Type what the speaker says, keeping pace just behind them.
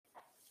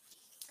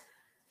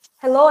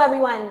Hello,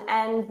 everyone,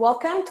 and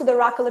welcome to the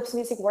Rockalypse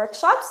Music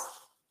Workshops.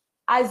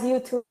 As you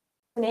tune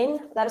in,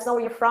 let us know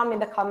where you're from in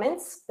the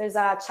comments. There's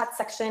a chat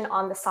section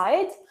on the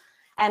side.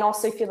 And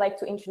also, if you'd like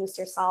to introduce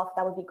yourself,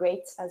 that would be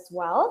great as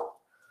well.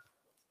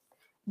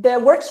 The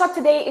workshop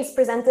today is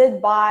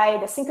presented by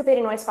the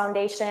Syncopated Noise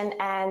Foundation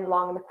and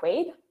Long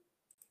McQuaid.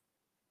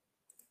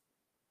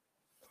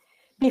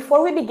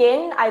 Before we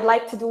begin, I'd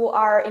like to do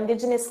our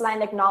Indigenous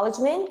land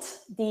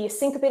acknowledgement. The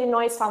Syncopated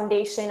Noise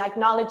Foundation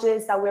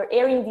acknowledges that we're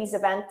airing these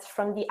events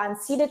from the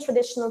unceded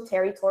traditional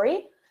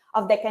territory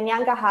of the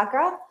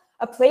Kanien'kehá:ka,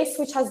 a place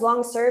which has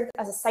long served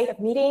as a site of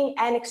meeting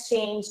and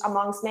exchange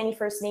amongst many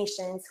First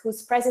Nations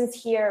whose presence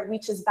here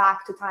reaches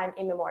back to time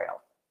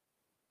immemorial.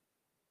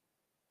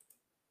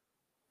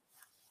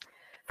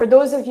 For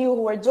those of you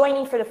who are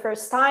joining for the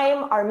first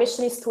time, our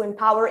mission is to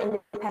empower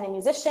independent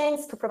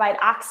musicians, to provide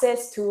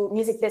access to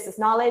music business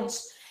knowledge,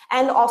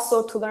 and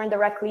also to learn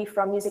directly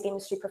from music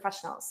industry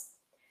professionals.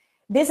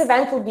 This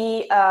event will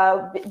be,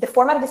 the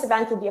format of this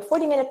event will be a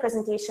 40-minute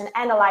presentation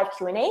and a live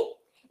Q&A.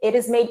 It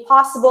is made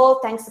possible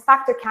thanks to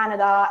Factor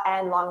Canada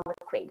and Long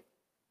McQuaid.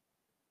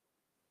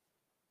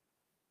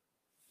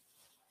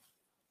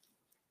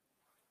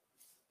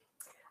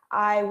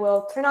 I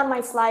will turn on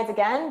my slides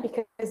again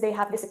because they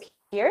have disappeared.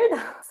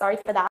 Sorry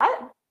for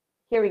that.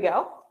 Here we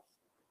go.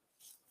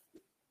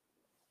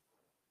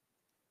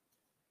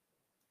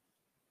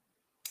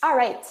 All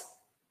right.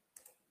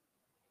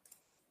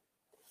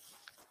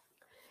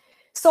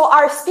 So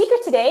our speaker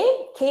today,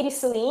 Katie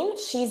Celine,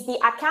 she's the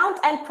account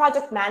and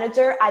project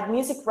manager at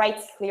Music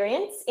Rights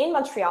Clearance in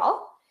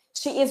Montreal.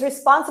 She is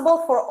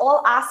responsible for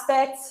all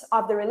aspects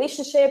of the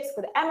relationships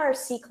with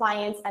MRC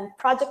clients and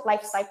project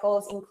life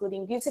cycles,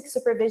 including music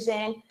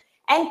supervision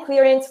and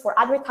clearance for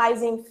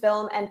advertising,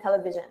 film, and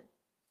television.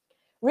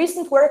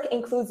 Recent work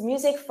includes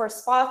music for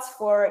spots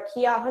for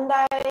Kia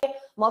Hyundai,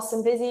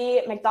 Molson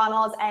Busy,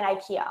 McDonald's, and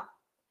IKEA.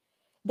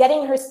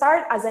 Getting her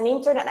start as an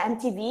intern at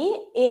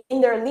MTV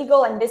in their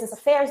legal and business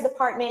affairs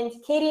department,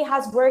 Katie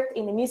has worked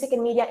in the music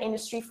and media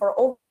industry for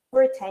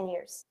over 10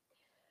 years.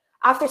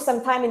 After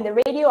some time in the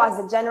radio as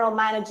the general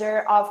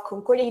manager of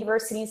Concordia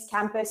University's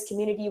campus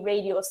community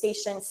radio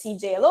station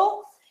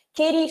CJLO,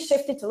 Katie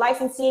shifted to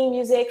licensing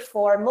music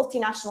for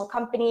multinational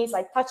companies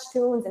like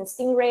TouchTunes and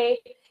Stingray,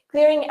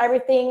 clearing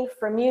everything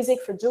from music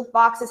for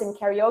jukeboxes and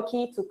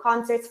karaoke to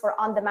concerts for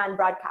on-demand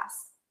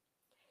broadcasts.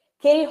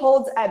 Katie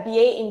holds a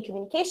BA in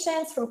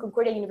communications from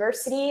Concordia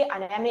University,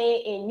 an MA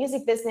in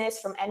music business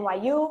from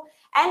NYU,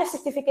 and a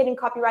certificate in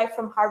copyright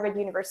from Harvard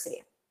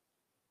University.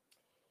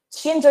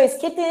 She enjoys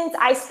kittens,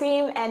 ice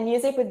cream, and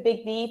music with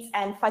big beats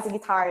and fuzzy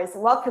guitars.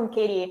 Welcome,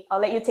 Katie. I'll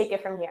let you take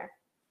it from here.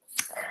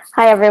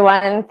 Hi,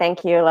 everyone.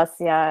 Thank you,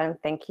 Alessia, and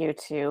thank you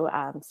to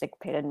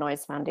Syncopated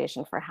Noise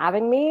Foundation for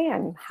having me.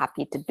 I'm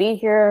happy to be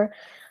here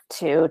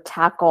to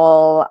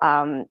tackle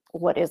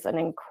what is an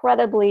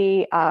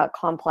incredibly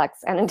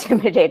complex and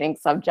intimidating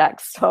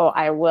subject. So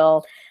I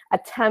will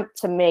attempt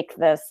to make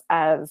this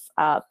as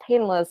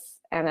painless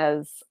and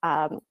as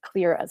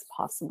clear as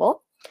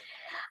possible.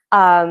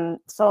 So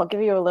I'll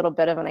give you a little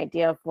bit of an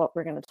idea of what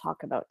we're going to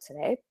talk about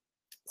today.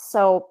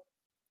 So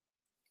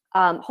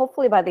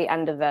hopefully by the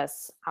end of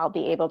this, I'll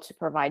be able to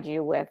provide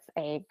you with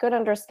a good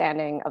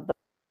understanding of the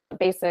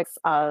basics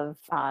of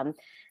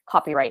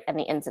copyright and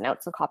the ins and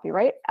outs of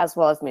copyright, as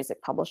well as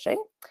music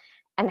publishing,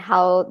 and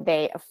how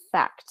they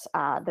affect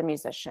the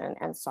musician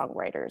and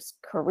songwriter's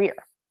career.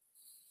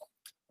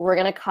 We're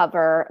going to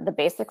cover the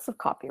basics of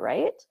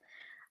copyright,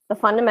 the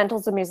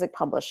fundamentals of music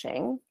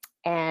publishing,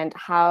 and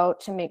how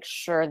to make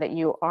sure that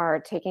you are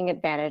taking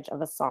advantage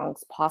of a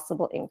song's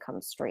possible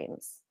income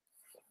streams.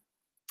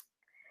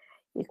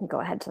 You can go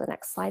ahead to the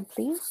next slide,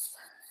 please.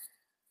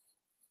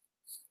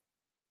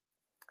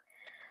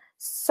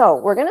 So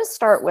we're going to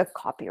start with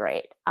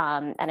copyright.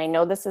 And I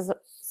know this is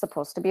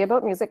supposed to be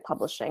about music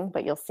publishing,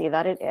 but you'll see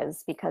that it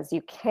is because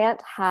you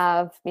can't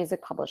have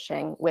music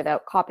publishing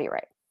without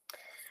copyright.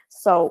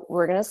 So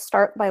we're going to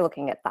start by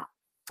looking at that.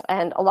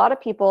 And a lot of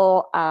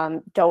people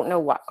don't know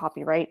what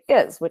copyright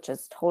is, which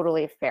is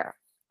totally fair.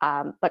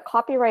 But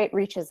copyright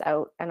reaches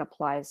out and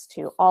applies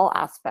to all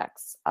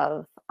aspects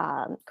of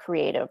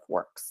creative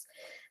works.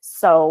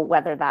 So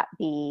whether that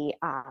be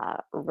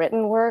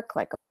written work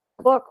like a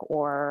book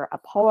or a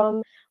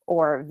poem,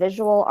 or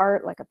visual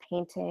art like a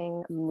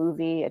painting, a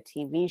movie, a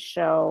TV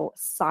show,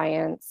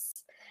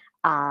 science,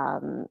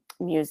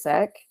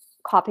 music,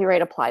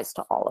 copyright applies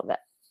to all of it.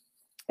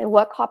 And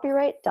what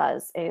copyright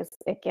does is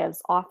it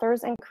gives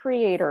authors and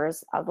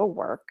creators of a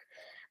work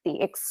the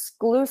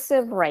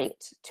exclusive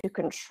right to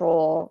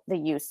control the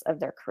use of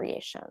their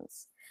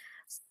creations.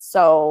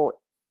 So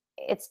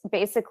it's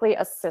basically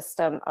a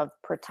system of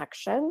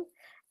protection,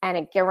 and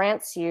it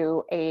grants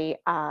you a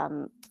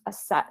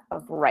set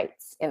of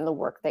rights in the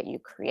work that you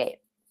create.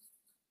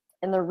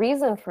 And the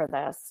reason for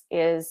this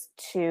is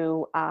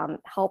to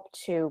help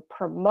to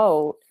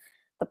promote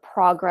the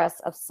progress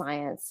of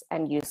science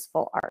and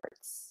useful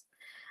arts.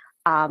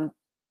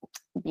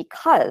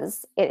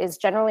 Because it is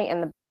generally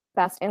in the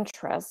best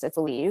interest, it's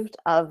believed,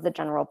 of the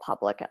general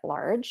public at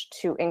large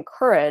to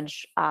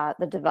encourage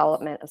the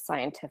development of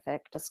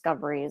scientific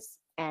discoveries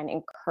and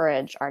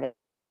encourage artists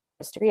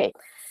to create.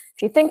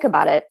 If you think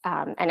about it,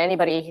 and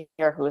anybody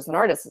here who is an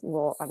artist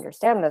will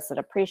understand this and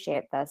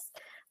appreciate this,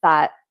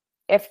 that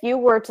if you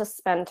were to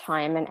spend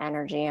time and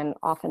energy and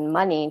often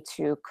money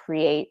to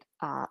create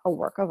a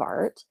work of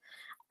art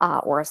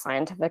or a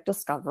scientific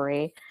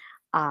discovery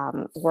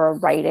or a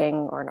writing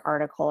or an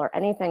article or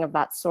anything of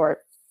that sort,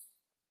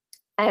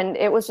 and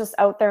it was just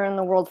out there in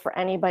the world for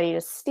anybody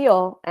to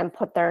steal and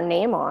put their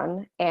name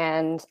on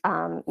and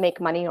make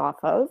money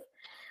off of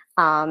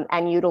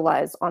and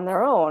utilize on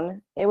their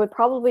own, it would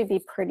probably be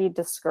pretty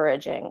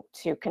discouraging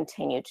to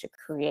continue to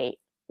create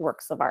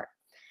works of art.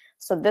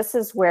 So this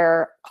is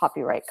where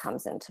copyright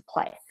comes into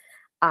play.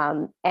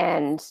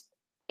 And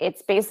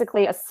it's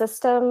basically a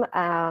system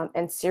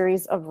and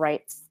series of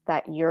rights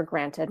that you're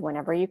granted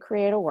whenever you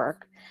create a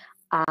work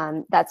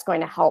that's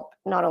going to help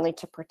not only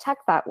to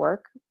protect that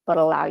work, but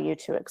allow you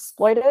to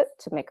exploit it,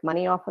 to make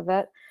money off of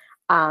it,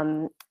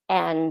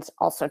 and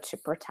also to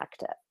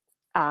protect it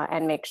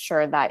and make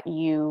sure that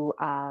you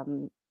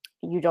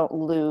you don't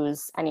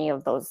lose any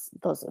of those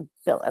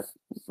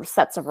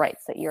sets of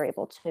rights that you're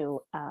able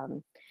to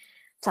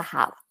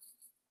have.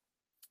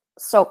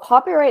 So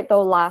copyright,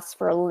 though, lasts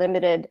for a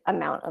limited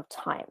amount of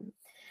time.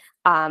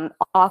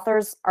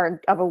 Authors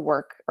of a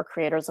work or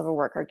creators of a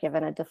work are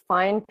given a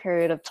defined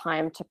period of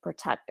time to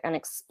protect and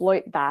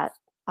exploit that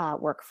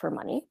work for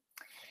money.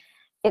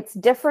 It's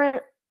different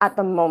at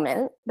the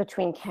moment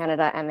between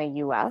Canada and the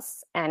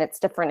US, and it's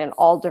different in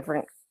all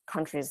different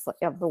countries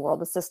of the world.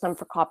 The system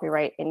for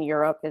copyright in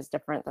Europe is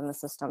different than the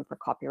system for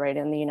copyright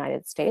in the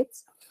United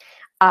States.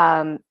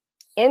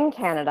 In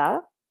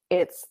Canada,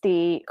 it's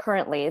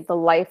currently the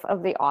life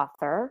of the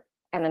author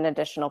and an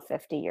additional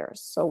 50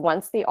 years. So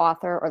once the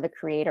author or the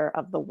creator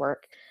of the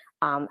work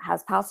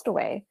has passed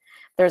away,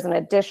 there's an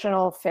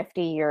additional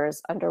 50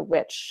 years under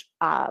which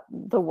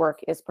the work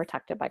is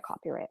protected by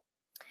copyright.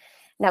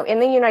 Now,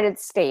 in the United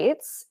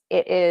States,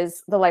 it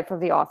is the life of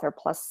the author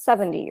plus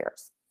 70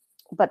 years.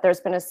 But there's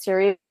been a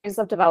series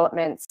of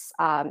developments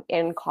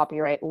in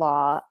copyright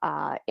law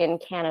in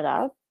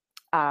Canada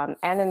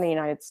and in the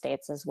United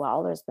States as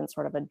well. There's been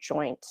sort of a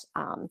joint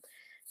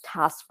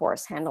task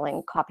force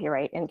handling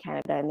copyright in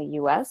Canada and the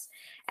US.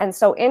 And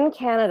so in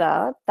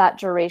Canada, that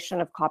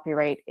duration of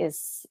copyright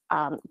is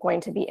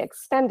going to be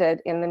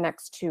extended in the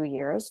next 2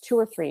 years, 2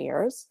 or 3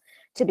 years,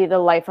 to be the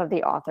life of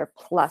the author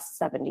plus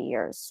 70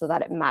 years, so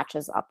that it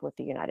matches up with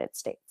the United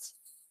States.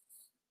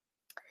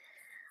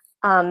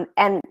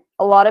 And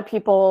a lot of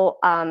people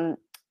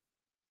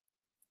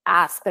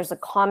ask, there's a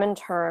common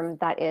term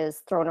that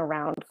is thrown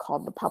around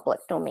called the public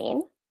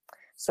domain.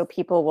 So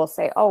people will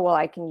say, oh, well,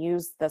 I can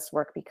use this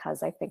work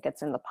because I think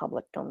it's in the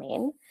public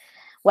domain.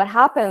 What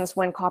happens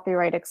when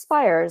copyright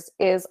expires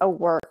is a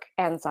work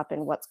ends up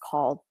in what's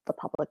called the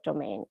public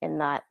domain, in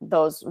that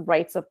those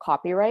rights of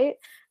copyright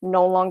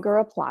no longer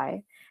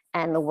apply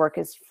and the work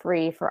is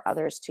free for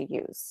others to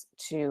use,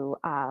 to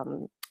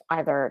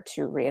either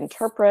to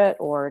reinterpret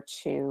or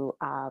to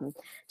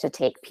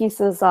take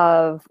pieces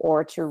of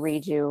or to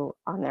redo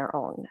on their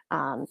own.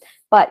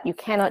 But you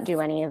cannot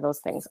do any of those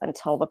things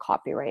until the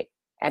copyright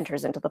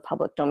enters into the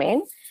public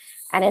domain.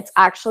 And it's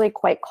actually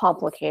quite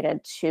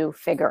complicated to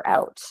figure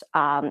out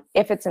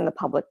if it's in the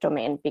public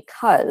domain,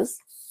 because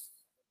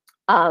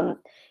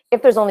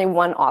if there's only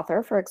one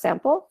author, for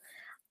example,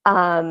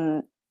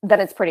 then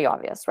it's pretty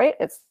obvious, right?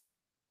 It's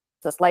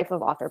this life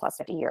of author plus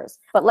 50 years.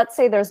 But let's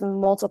say there's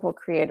multiple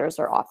creators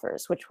or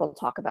authors, which we'll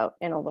talk about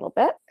in a little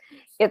bit.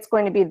 It's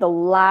going to be the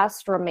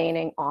last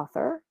remaining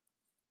author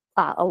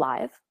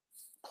alive,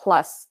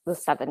 plus the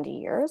 70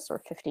 years or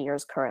 50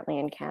 years currently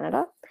in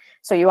Canada.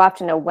 So you have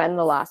to know when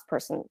the last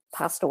person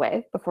passed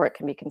away before it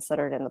can be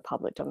considered in the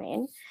public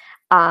domain.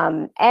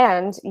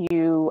 And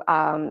you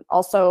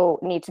also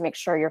need to make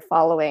sure you're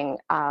following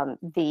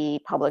the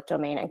public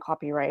domain and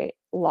copyright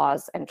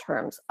laws and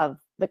terms of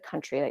the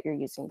country that you're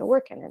using the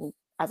work in. And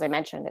as I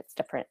mentioned, it's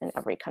different in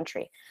every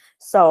country.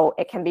 So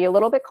it can be a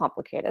little bit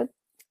complicated.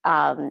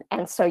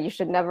 And so you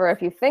should never,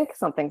 if you think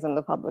something's in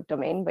the public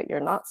domain, but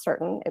you're not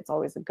certain, it's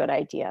always a good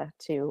idea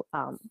to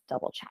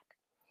double check.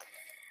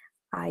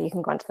 You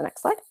can go on to the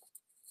next slide.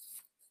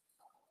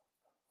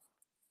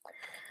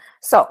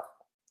 So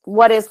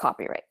what is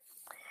copyright?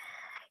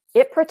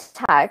 It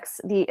protects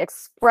the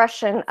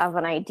expression of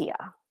an idea,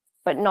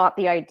 but not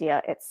the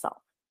idea itself.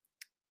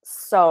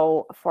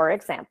 So for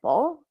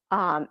example,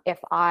 if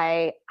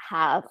I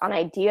have an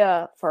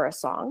idea for a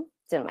song,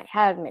 it's in my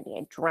head, maybe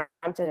I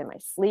dreamt it in my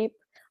sleep,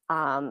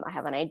 I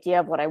have an idea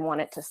of what I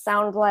want it to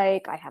sound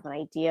like. I have an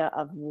idea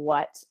of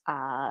what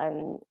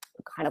kind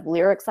of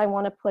lyrics I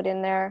want to put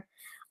in there.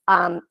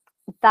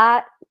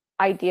 That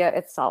idea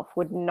itself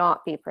would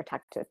not be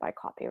protected by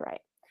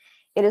copyright.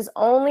 It is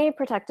only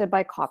protected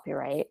by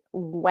copyright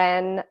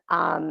when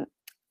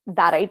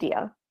that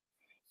idea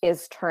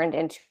is turned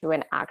into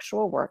an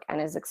actual work and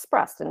is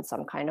expressed in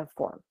some kind of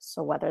form.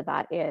 So whether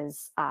that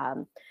is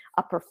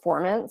a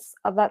performance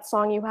of that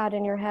song you had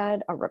in your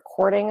head, a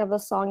recording of the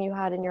song you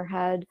had in your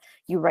head,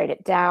 you write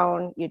it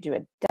down, you do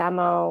a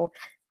demo,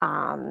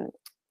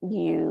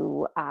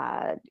 you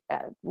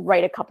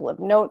write a couple of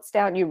notes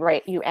down,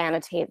 you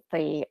annotate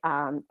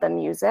the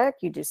music,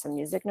 you do some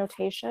music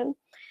notation.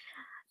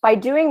 By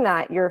doing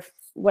that, you're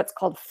what's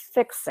called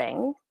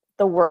fixing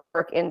the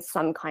work in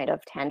some kind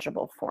of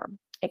tangible form.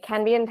 It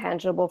can be in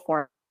tangible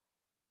form,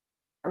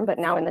 but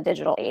now in the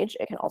digital age,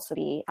 it can also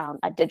be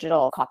a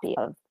digital copy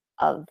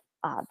of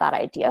that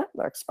idea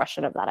or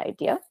expression of that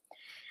idea.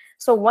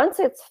 So once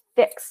it's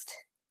fixed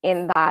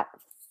in that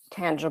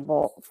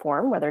tangible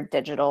form, whether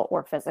digital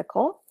or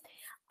physical,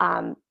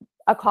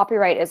 a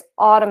copyright is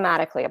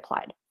automatically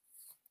applied,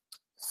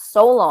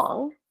 so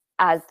long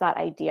as that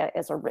idea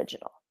is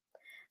original.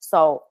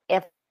 So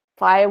if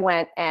I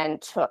went and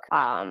took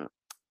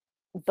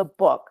the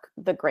book,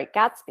 The Great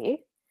Gatsby,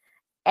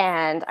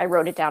 and I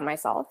wrote it down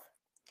myself,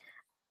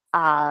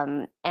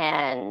 and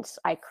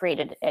I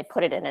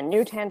put it in a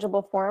new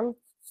tangible form,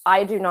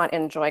 I do not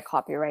enjoy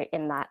copyright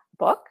in that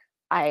book.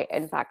 I,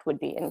 in fact, would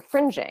be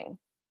infringing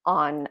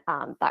on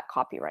that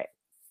copyright.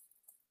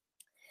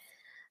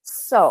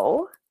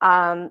 So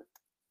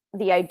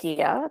the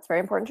idea, it's very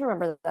important to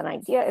remember that an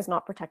idea is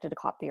not protected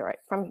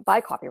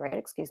by copyright,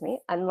 excuse me,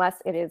 unless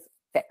it is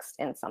fixed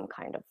in some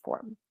kind of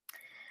form.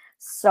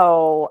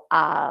 So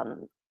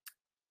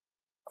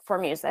for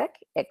music,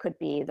 it could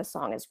be the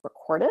song is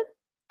recorded.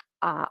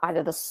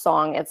 Either the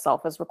song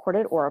itself is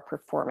recorded or a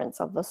performance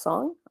of the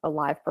song, a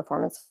live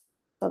performance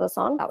of the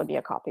song, that would be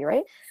a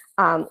copyright.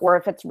 Or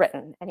if it's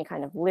written, any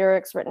kind of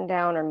lyrics written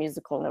down or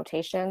musical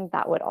notation,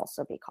 that would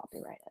also be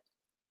copyrighted.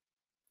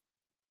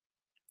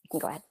 You can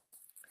go ahead.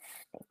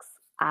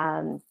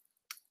 Thanks.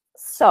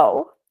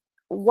 So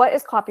what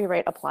is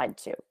copyright applied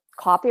to?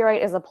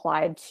 Copyright is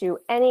applied to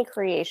any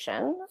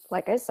creation,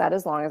 like I said,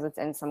 as long as it's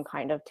in some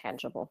kind of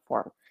tangible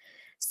form.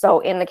 So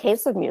in the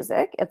case of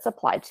music, it's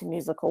applied to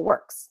musical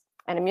works.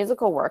 And a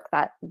musical work,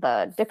 that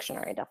the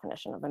dictionary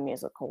definition of a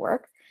musical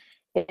work,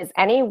 is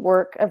any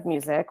work of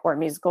music or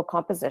musical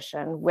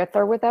composition with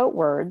or without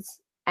words,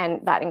 and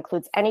that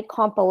includes any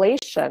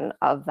compilation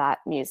of that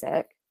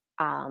music.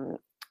 And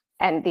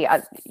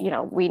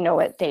we know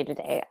it day to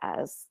day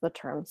as the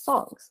term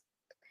songs.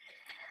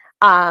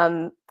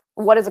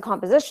 What is a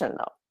composition,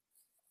 though?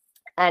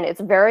 And it's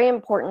very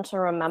important to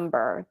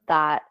remember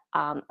that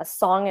a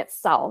song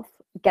itself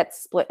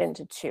gets split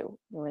into two.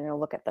 We're going to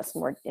look at this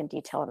more in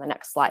detail in the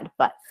next slide,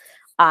 but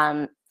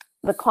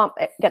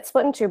it gets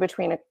split in two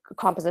between a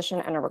composition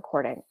and a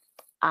recording.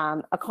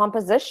 A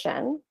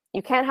composition,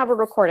 you can't have a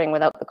recording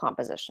without the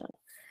composition.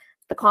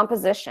 The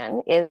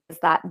composition is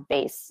that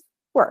base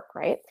work,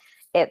 right?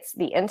 It's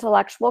the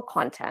intellectual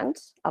content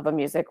of a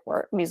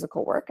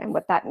musical work, and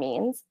what that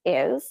means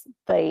is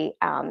the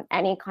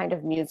any kind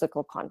of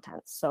musical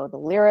content. So the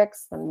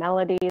lyrics, the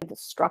melody, the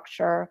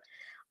structure,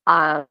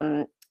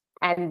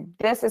 and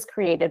this is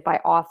created by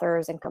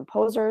authors and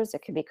composers.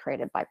 It can be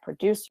created by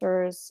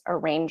producers,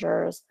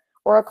 arrangers,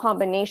 or a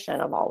combination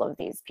of all of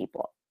these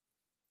people.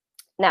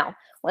 Now,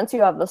 once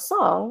you have the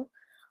song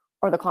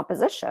or the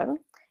composition,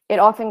 it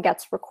often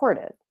gets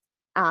recorded,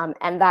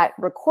 and that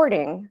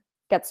recording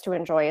gets to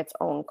enjoy its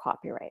own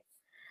copyright.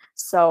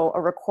 So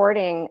a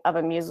recording of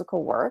a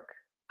musical work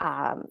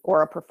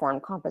or a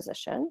performed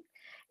composition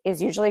is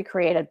usually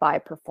created by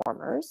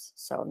performers,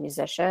 so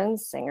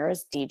musicians,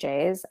 singers,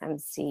 DJs,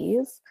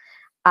 MCs,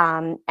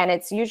 and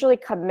it's usually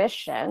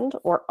commissioned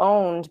or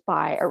owned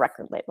by a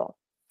record label.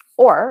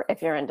 Or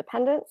if you're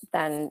independent,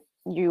 then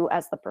you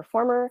as the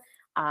performer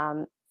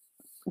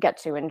get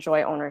to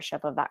enjoy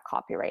ownership of that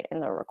copyright in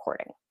the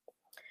recording.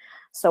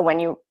 So when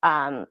you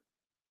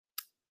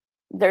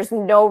there's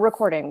no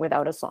recording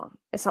without a song.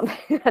 It's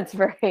something that's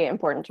very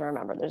important to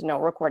remember. There's no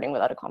recording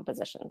without a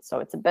composition. So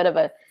it's a bit of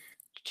a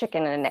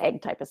chicken and an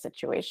egg type of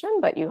situation,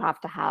 but you have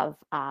to have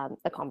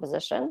the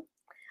composition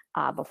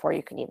before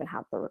you can even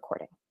have the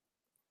recording.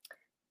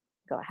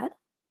 Go ahead.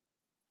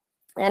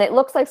 And it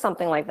looks like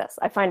something like this.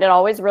 I find it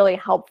always really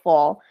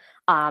helpful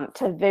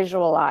to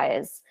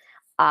visualize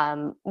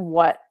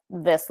what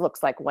this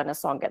looks like when a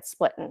song gets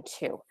split in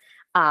two.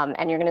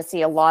 And you're going to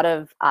see a lot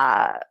of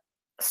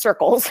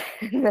circles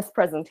in this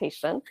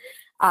presentation.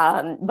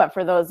 But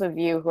for those of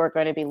you who are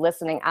going to be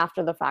listening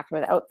after the fact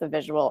without the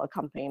visual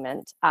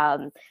accompaniment,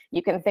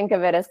 you can think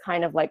of it as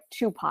kind of like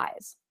two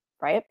pies,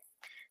 right?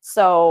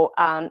 So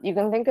you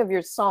can think of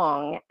your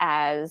song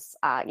as,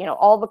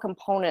 all the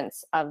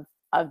components of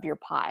your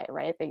pie,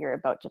 right, that you're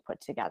about to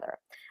put together.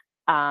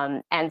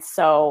 And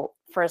so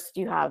first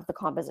you have the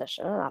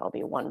composition, and that'll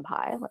be one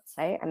pie, let's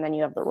say, and then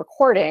you have the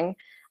recording,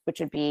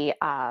 which would be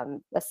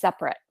a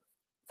separate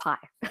pie,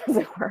 as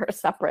it were, a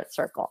separate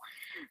circle.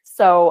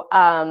 So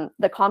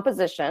the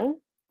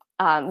composition,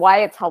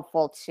 why it's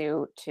helpful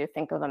to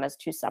think of them as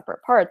two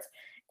separate parts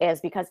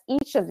is because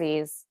each of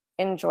these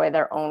enjoy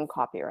their own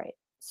copyright.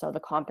 So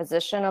the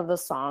composition of the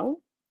song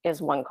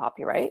is one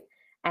copyright,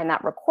 and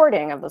that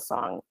recording of the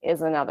song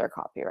is another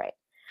copyright.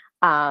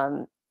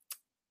 Um,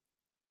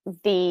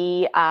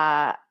 the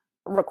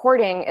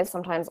recording is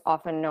sometimes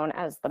often known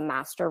as the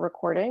master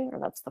recording, or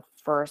that's the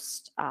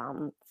first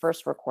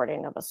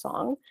recording of a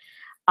song.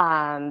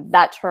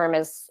 That term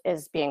is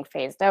being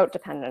phased out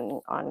depending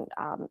on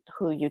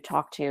who you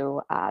talk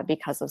to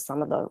because of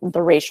some of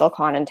the racial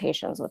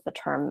connotations with the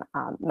term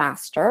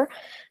master.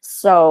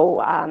 So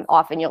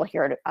often you'll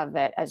hear of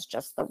it as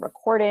just the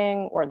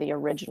recording or the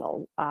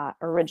original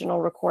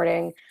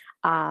recording.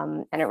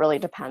 And it really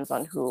depends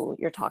on who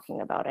you're talking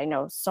about. I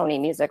know Sony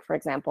Music, for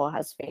example,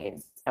 has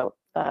phased out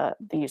the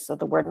use of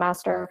the word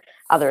master.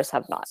 Others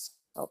have not.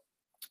 So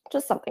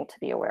just something to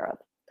be aware of.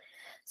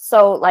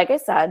 So like I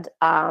said,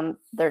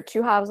 there are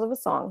two halves of a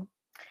song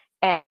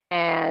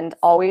and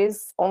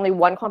always only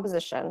one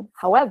composition.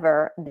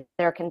 However,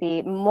 there can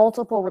be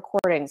multiple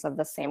recordings of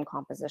the same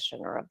composition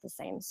or of the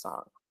same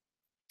song.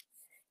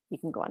 You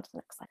can go on to the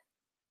next slide.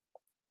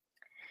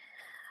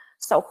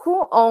 So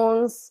who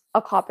owns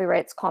a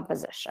copyright's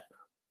composition?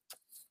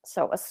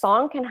 So a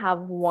song can have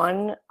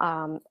one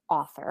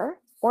author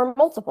or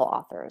multiple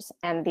authors,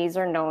 and these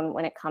are known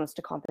when it comes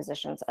to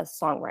compositions as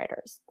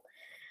songwriters.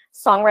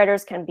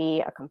 Songwriters can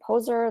be a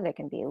composer, they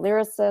can be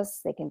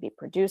lyricists, they can be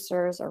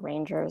producers,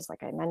 arrangers,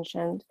 like I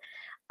mentioned.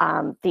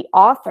 The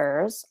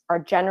authors are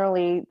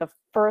generally the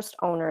first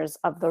owners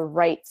of the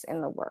rights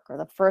in the work, or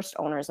the first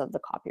owners of the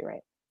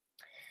copyright.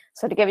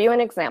 So to give you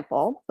an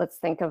example, let's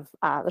think of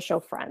the show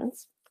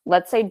Friends.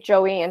 Let's say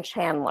Joey and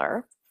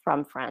Chandler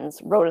from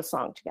Friends wrote a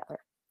song together.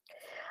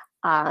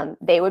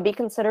 They would be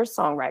considered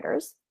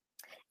songwriters,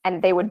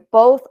 and they would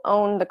both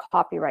own the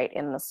copyright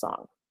in the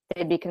song.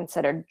 They'd be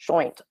considered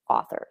joint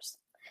authors.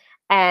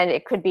 And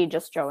it could be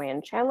just Joey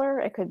and Chandler.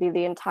 It could be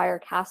the entire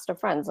cast of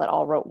Friends that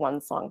all wrote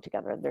one song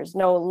together. There's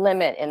no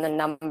limit in the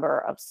number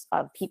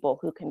of people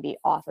who can be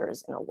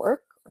authors in a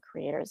work or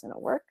creators in a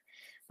work,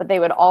 but they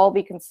would all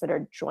be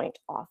considered joint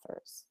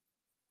authors.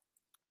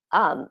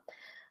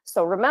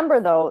 So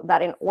remember, though,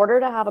 that in order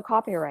to have a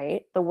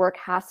copyright, the work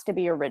has to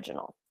be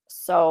original.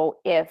 So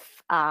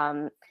if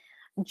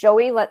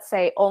Joey, let's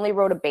say, only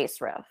wrote a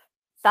bass riff,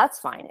 that's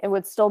fine. It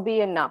would still be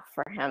enough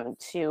for him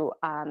to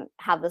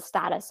have the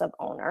status of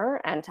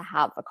owner and to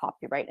have the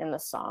copyright in the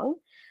song,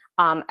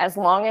 as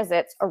long as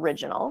it's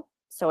original.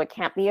 So it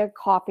can't be a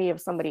copy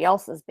of somebody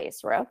else's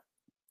bass riff,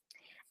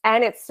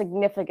 and it's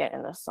significant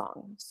in the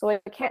song. So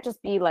it can't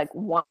just be like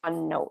one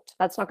note.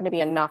 That's not going to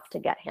be enough to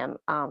get him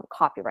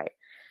copyright.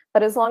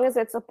 But as long as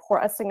it's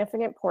a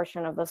significant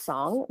portion of the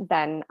song,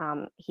 then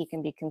he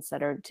can be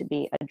considered to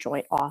be a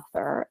joint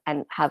author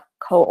and have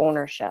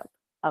co-ownership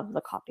of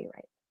the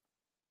copyright.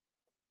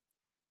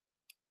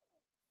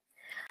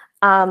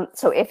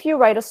 So if you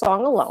write a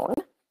song alone,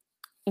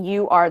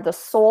 you are the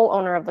sole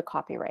owner of the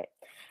copyright.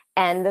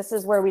 And this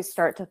is where we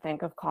start to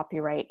think of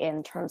copyright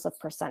in terms of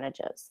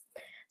percentages.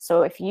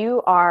 So if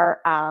you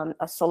are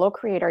a solo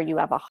creator, you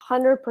have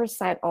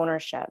 100%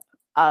 ownership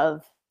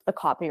of the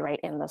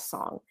copyright in the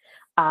song.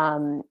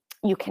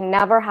 You can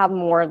never have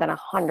more than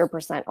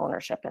 100%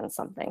 ownership in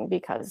something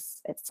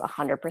because it's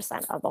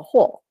 100% of the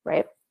whole,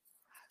 right?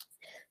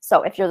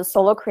 So if you're the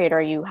solo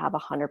creator, you have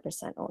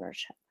 100%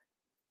 ownership.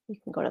 You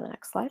can go to the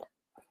next slide.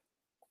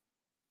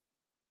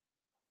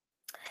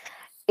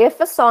 If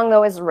a song,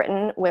 though, is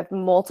written with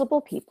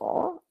multiple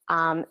people,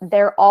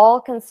 they're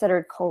all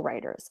considered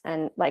co-writers.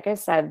 And like I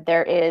said,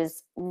 there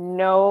is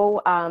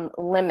no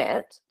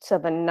limit to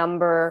the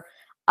number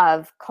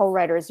of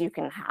co-writers you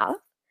can have.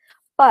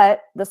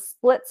 But the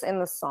splits in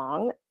the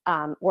song,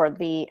 or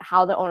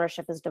how the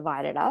ownership is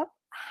divided up,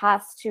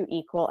 has to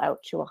equal out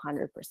to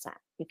 100%.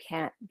 You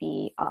can't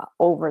be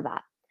over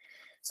that.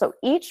 So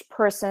each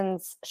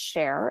person's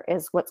share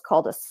is what's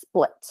called a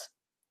split.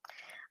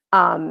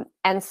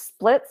 And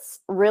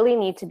splits really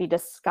need to be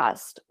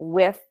discussed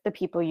with the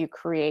people you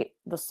create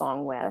the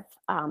song with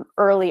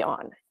early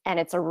on. And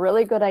it's a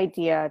really good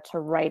idea to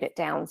write it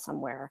down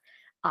somewhere.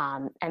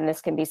 And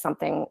this can be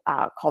something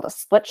called a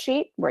split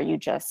sheet, where you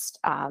just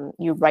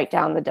you write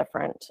down the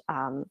different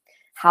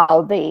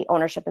how the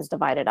ownership is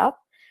divided up.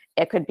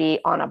 It could be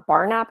on a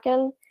bar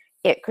napkin.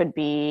 It could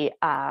be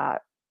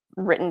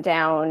written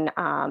down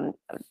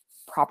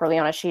properly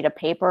on a sheet of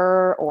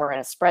paper or in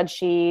a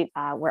spreadsheet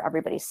where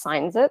everybody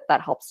signs it. That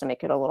helps to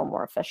make it a little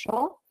more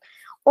official.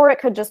 Or it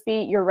could just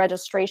be your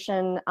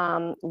registration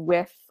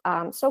with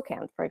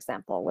SOCAN, for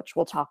example, which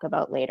we'll talk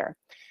about later.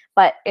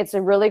 But it's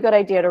a really good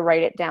idea to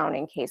write it down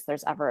in case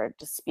there's ever a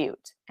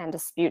dispute. And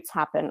disputes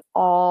happen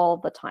all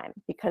the time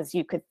because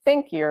you could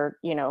think you're,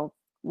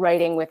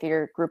 writing with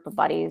your group of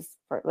buddies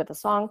with a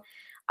song.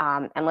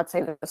 And let's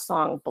say that the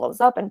song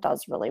blows up and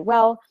does really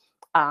well.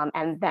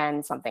 And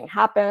then something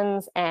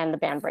happens and the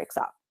band breaks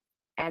up.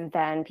 And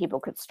then people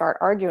could start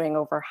arguing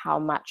over how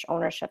much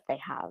ownership they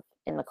have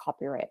in the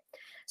copyright.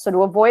 So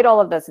to avoid all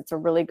of this, it's a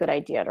really good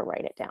idea to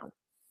write it down.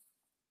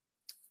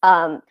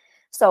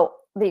 So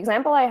the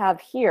example I have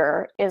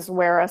here is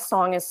where a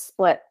song is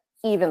split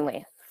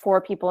evenly. 4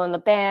 people in the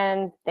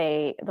band,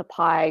 the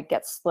pie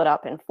gets split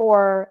up in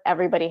 4.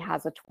 Everybody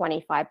has a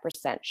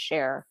 25%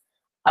 share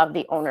of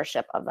the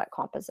ownership of that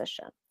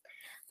composition.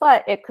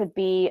 but it could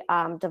be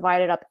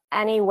divided up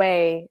any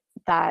way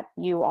that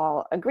you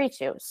all agree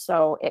to.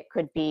 So it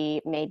could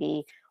be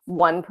maybe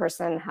one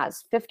person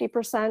has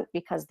 50%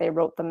 because they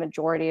wrote the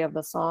majority of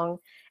the song,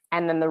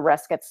 and then the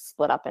rest gets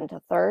split up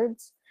into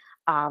thirds.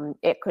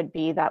 It could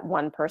be that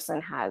one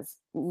person has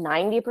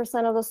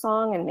 90% of the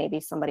song and maybe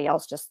somebody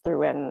else just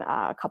threw in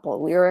a couple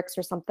of lyrics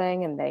or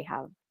something and they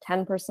have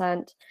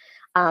 10%.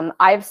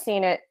 I've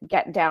seen it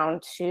get down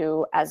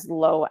to as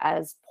low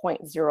as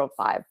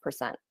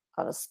 0.05%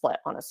 of a split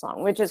on a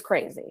song, which is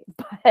crazy,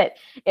 but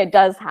it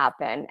does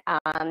happen.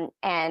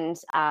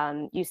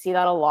 You see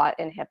that a lot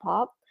in hip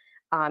hop.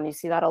 You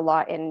see that a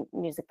lot in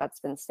music that's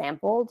been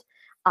sampled.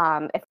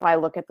 If I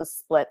look at the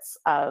splits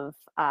of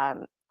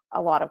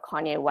a lot of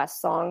Kanye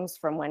West songs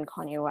from when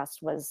Kanye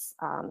West was,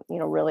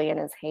 really in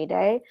his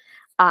heyday,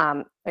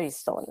 he's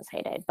still in his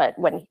heyday, but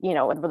when,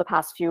 over the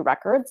past few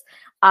records,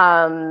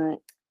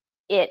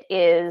 it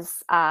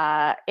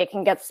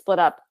can get split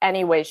up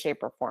any way,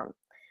 shape, or form.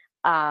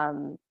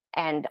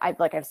 And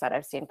like I've said,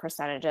 I've seen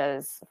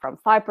percentages from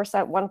 5%,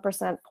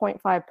 1%,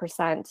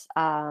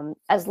 0.5%,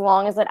 as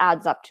long as it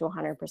adds up to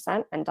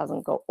 100% and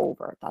doesn't go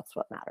over. That's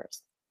what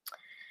matters.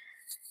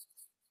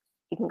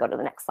 You can go to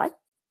the next slide.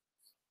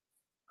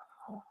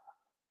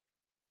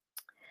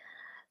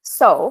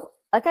 So,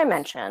 like I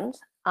mentioned,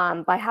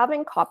 by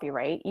having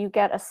copyright, you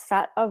get a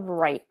set of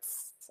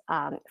rights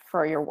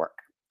for your work.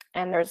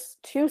 And there's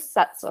two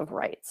sets of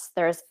rights.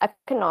 There's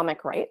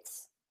economic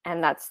rights,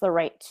 and that's the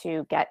right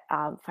to get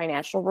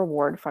financial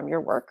reward from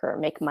your work or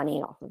make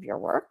money off of your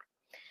work.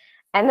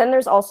 And then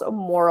there's also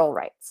moral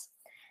rights.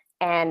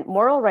 And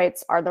moral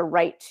rights are the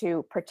right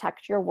to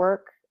protect your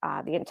work,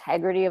 the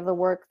integrity of the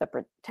work,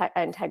 the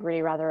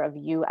integrity rather of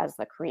you as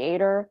the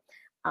creator.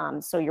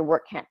 So your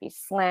work can't be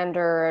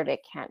slandered,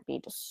 it can't be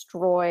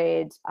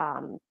destroyed,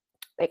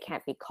 it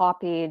can't be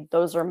copied.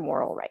 Those are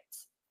moral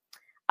rights.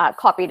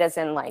 Copied as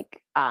in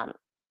like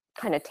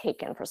kind of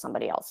taken for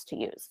somebody else to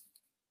use.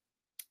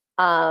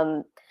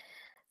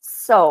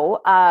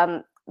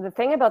 The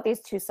thing about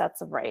these two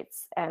sets of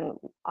rights, and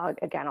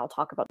again, I'll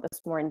talk about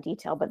this more in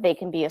detail, but they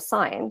can be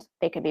assigned,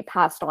 they can be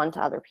passed on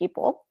to other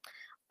people,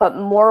 but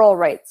moral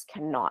rights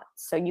cannot.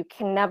 So you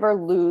can never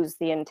lose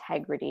the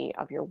integrity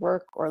of your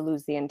work or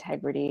lose the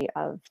integrity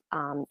of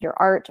your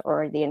art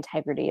or the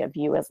integrity of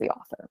you as the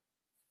author.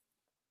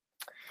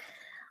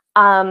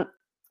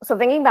 So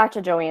thinking back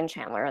to Joey and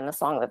Chandler and the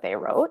song that they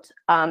wrote,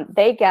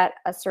 they get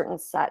a certain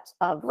set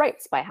of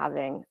rights by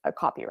having a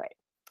copyright.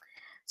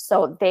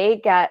 So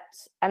they get,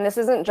 and this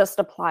isn't just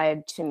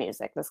applied to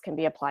music, this can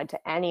be applied to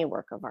any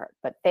work of art,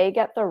 but they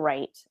get the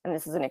right, and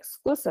this is an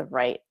exclusive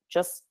right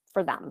just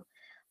for them,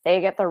 they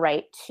get the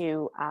right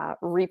to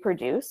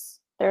reproduce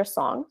their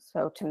song,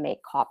 so to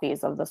make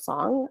copies of the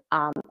song,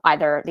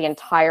 either the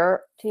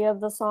entirety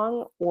of the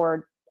song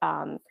or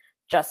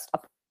just a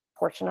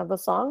portion of the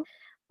song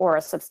or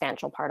a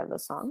substantial part of the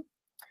song.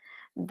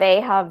 They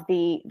have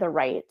the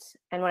right,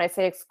 and when I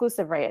say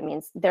exclusive right, it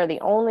means they're the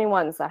only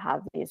ones that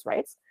have these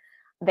rights.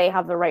 They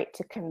have the right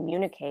to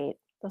communicate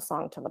the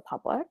song to the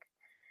public.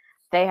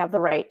 They have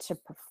the right to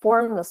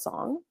perform the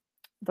song,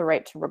 the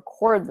right to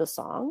record the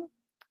song,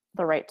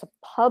 the right to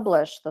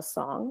publish the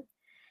song,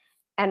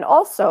 and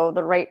also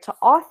the right to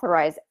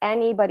authorize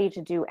anybody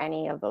to do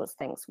any of those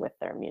things with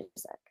their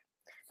music.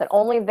 That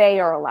only they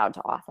are allowed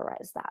to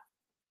authorize that.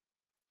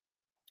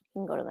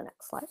 You can go to the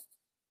next slide.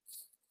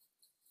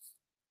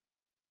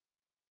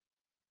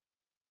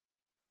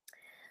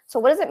 So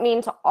what does it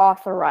mean to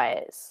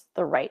authorize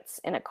the rights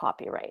in a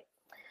copyright?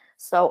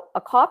 So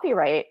a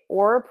copyright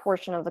or a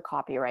portion of the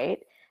copyright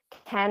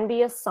can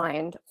be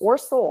assigned or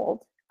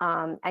sold,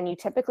 and you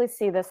typically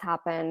see this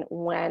happen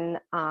when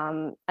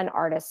an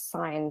artist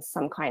signs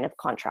some kind of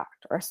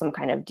contract or some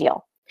kind of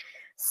deal.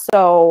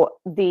 So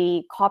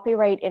the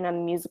copyright in a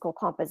musical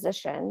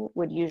composition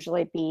would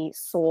usually be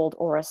sold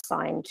or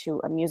assigned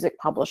to a music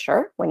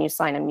publisher when you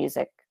sign a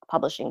music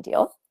publishing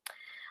deal.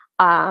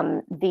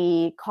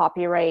 The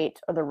copyright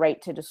or the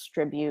right to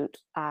distribute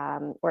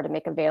or to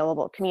make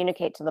available,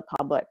 communicate to the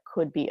public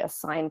could be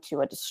assigned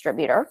to a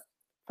distributor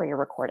for your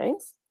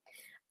recordings.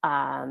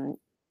 And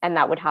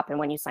that would happen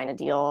when you sign a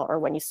deal or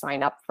when you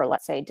sign up for,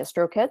 let's say,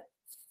 DistroKid.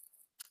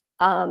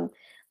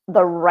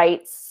 The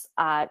rights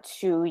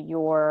to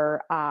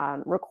your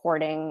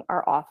recording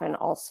are often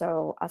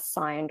also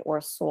assigned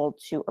or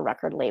sold to a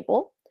record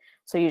label.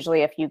 So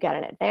usually if you get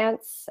an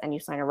advance and you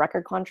sign a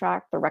record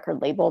contract, the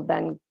record label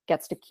then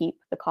gets to keep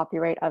the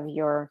copyright of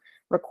your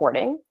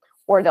recording,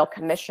 or they'll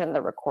commission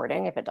the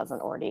recording if it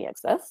doesn't already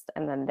exist,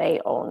 and then they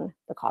own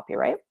the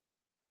copyright.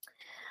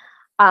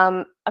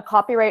 A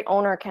copyright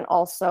owner can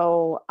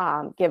also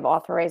give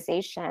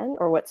authorization,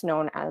 or what's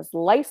known as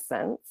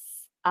license,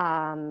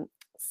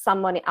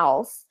 someone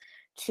else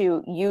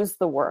to use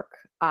the work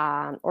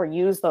or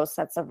use those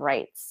sets of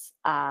rights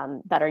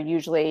that are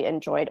usually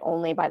enjoyed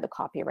only by the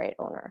copyright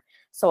owner.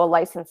 So a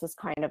license is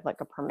kind of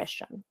like a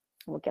permission.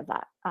 We'll give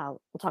that,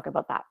 we'll talk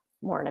about that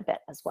more in a bit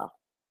as well.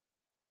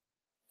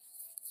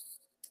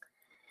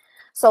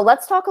 So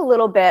let's talk a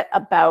little bit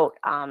about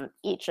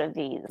each of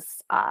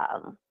these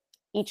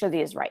each of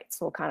these rights.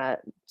 We'll kind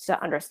of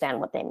to understand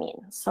what they mean.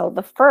 So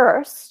the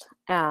first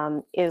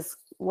is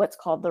what's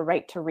called the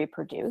right to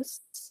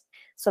reproduce.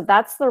 So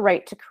that's the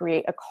right to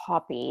create a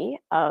copy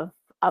of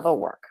a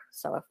work.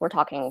 So if we're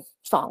talking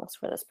songs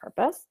for this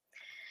purpose.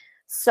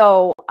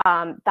 So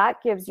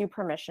that gives you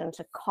permission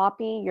to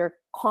copy your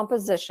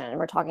composition.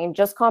 We're talking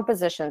just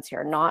compositions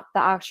here, not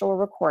the actual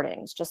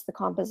recordings, just the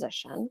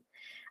composition.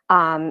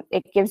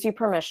 It gives you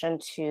permission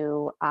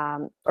to,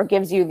 or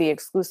gives you the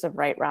exclusive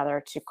right,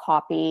 rather, to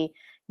copy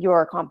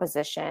your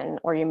composition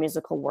or your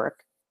musical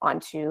work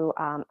onto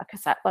a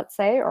cassette, let's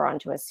say, or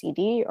onto a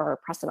CD, or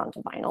press it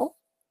onto vinyl.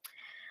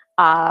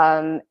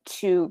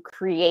 To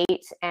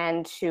create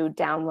and to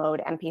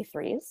download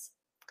MP3s,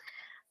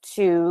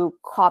 to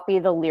copy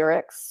the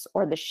lyrics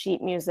or the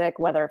sheet music,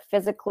 whether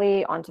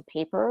physically onto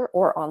paper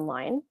or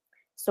online.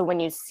 So when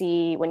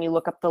you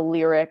look up the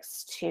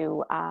lyrics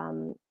to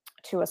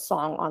a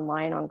song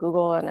online on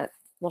Google, and it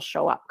will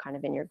show up kind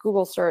of in your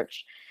Google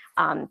search,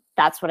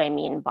 that's what I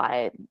mean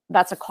by,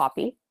 that's a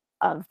copy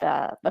of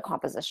the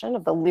composition,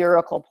 of the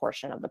lyrical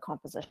portion of the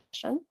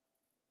composition.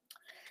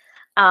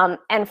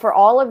 And for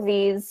all of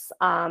these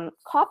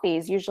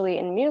copies, usually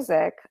in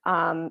music,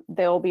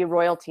 there will be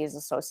royalties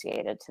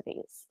associated to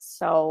these.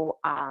 So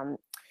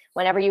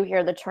whenever you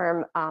hear the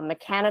term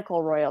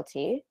mechanical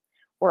royalty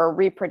or a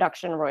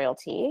reproduction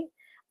royalty,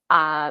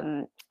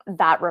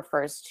 that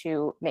refers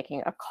to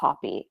making a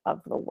copy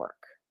of the work.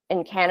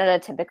 In Canada,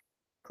 typically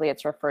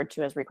it's referred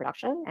to as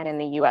reproduction, and in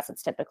the US,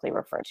 it's typically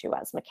referred to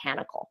as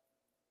mechanical.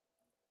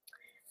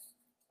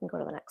 You can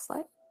go to the next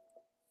slide.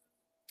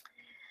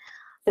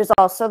 There's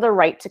also the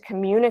right to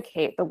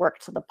communicate the work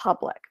to the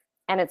public.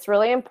 And it's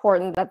really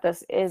important that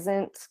this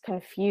isn't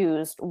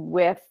confused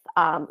with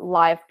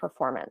live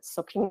performance.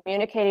 So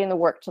communicating the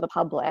work to the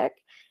public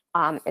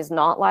is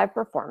not live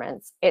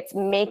performance. It's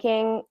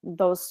making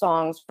those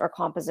songs or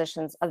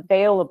compositions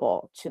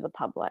available to the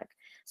public.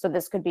 So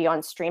this could be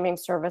on streaming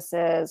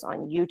services,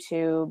 on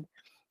YouTube,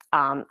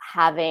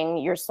 having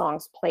your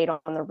songs played on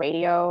the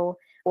radio,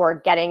 or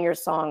getting your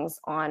songs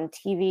on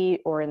TV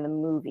or in the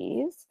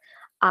movies.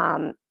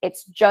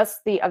 It's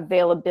just the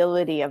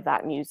availability of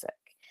that music.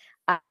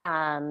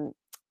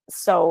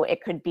 So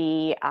it could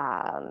be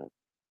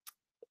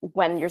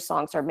when your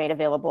songs are made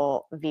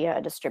available via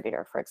a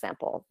distributor, for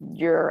example,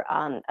 you're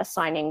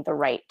assigning the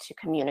right to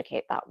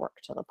communicate that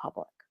work to the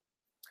public.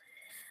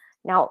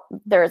 Now,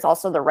 there is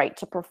also the right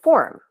to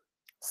perform.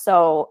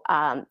 So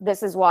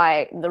this is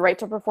why the right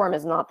to perform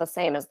is not the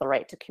same as the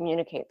right to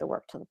communicate the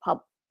work to the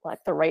public.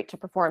 The right to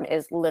perform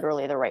is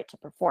literally the right to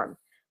perform.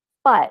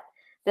 But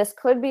this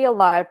could be a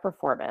live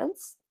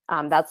performance.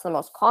 That's the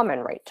most common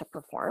right to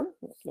perform,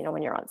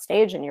 when you're on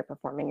stage and you're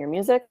performing your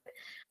music.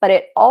 But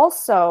it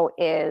also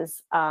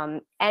is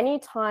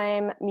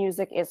anytime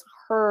music is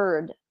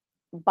heard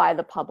by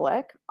the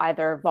public,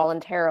 either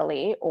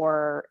voluntarily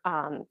or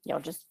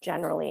just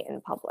generally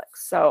in public.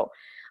 So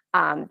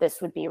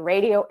this would be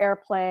radio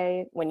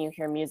airplay, when you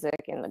hear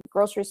music in the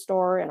grocery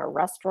store, in a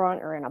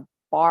restaurant, or in a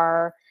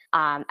bar,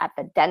 at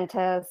the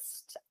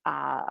dentist,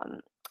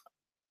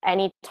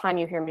 anytime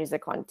you hear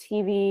music on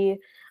TV,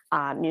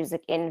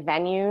 music in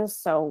venues.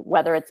 So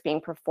whether it's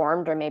being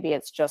performed or maybe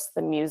it's just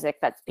the music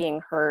that's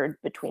being heard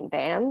between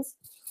bands,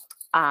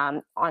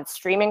 on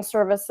streaming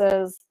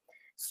services.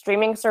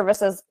 Streaming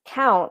services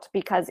count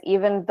because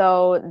even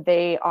though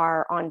they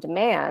are on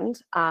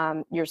demand,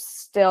 you're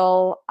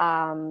still,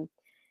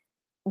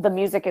 the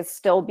music is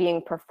still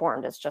being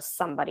performed. It's just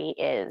somebody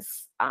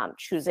is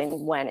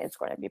choosing when it's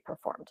going to be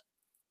performed.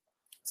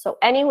 So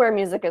anywhere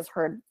music is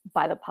heard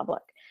by the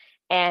public.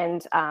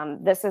 And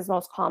this is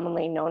most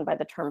commonly known by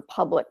the term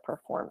public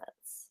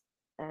performance.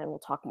 And we'll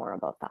talk more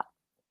about that.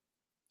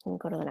 And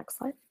go to the next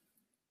slide.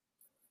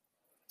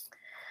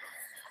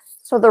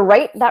 So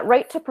that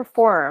right to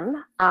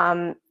perform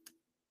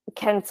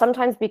can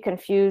sometimes be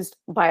confused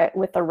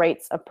with the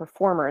rights of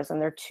performers,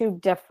 and they're two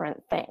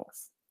different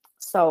things.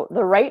 So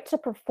the right to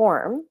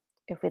perform,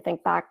 if we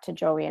think back to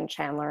Joey and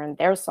Chandler and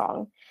their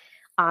song,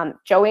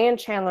 Joey and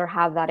Chandler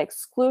have that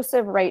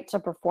exclusive right to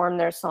perform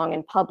their song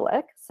in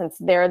public since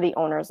they're the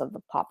owners of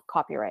the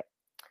copyright.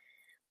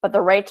 But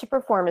the right to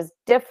perform is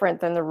different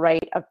than the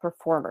right of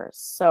performers.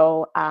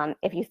 So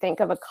if you think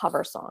of a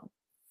cover song,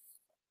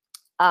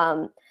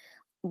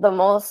 the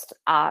most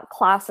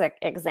classic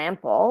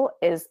example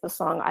is the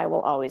song "I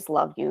Will Always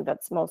Love You"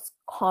 that's most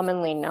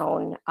commonly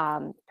known,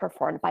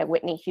 performed by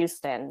Whitney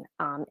Houston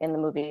in the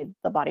movie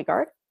The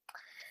Bodyguard.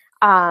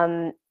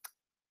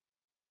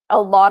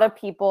 A lot of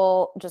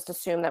people just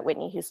assume that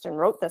Whitney Houston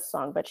wrote this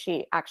song, but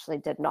she actually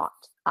did not.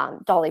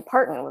 Dolly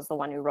Parton was the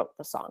one who wrote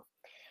the song.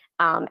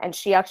 And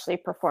she actually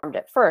performed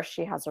it first.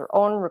 She has her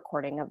own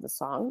recording of the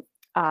song.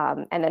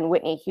 And then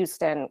Whitney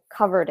Houston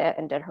covered it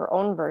and did her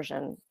own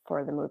version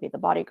for the movie The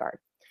Bodyguard.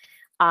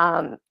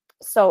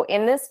 So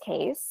in this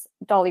case,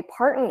 Dolly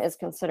Parton is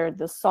considered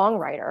the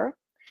songwriter.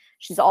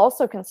 She's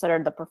also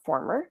considered the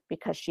performer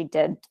because she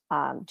did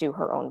do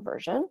her own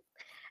version.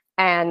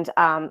 And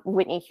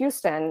Whitney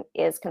Houston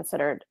is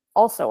considered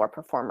also a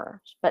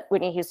performer, but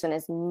Whitney Houston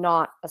is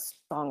not a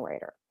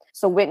songwriter.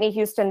 So Whitney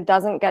Houston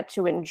doesn't get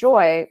to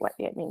enjoy,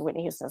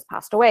 Whitney Houston has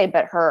passed away,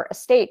 but her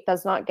estate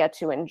does not get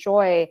to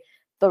enjoy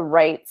the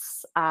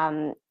rights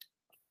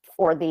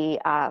for the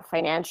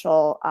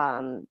financial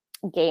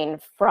gain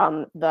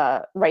from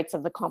the rights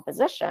of the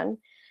composition,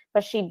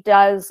 but she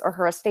does, or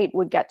her estate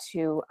would get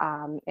to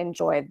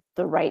enjoy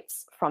the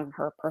rights from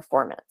her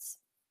performance.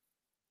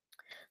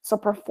 So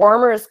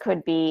performers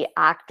could be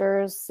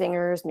actors,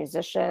 singers,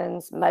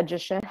 musicians,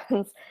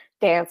 magicians,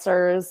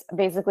 dancers,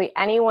 basically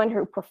anyone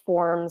who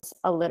performs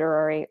a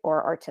literary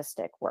or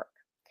artistic work.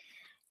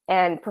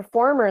 And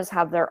performers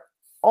have their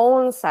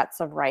own sets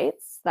of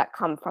rights that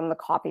come from the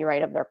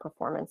copyright of their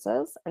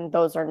performances, and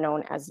those are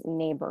known as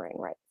neighboring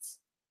rights.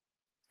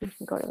 You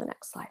can go to the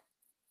next slide.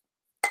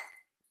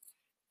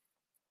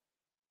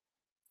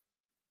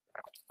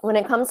 When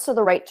it comes to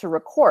the right to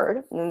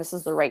record, and this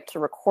is the right to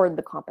record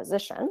the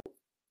composition,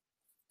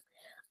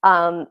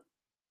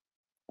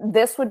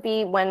 this would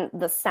be when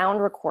the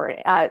sound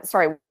recording,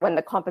 when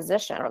the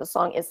composition or the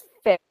song is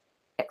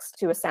fixed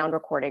to a sound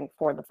recording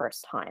for the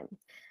first time.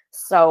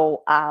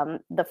 So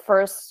the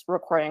first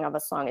recording of a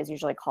song is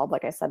usually called,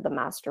 like I said, the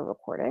master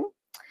recording.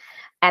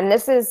 And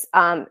this is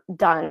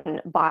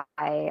done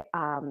by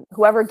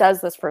whoever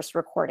does this first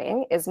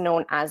recording is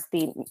known as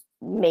the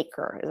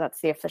maker.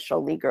 That's the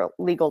official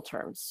legal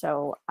term.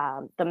 So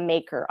the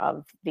maker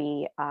of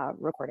the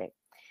recording.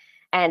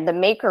 And the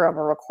maker of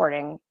a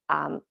recording,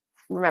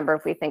 remember,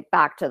 if we think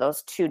back to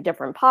those two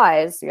different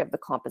pies, you have the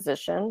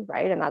composition,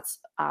 right? And that's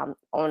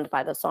owned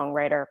by the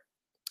songwriter.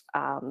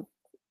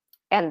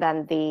 And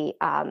then the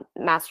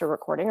master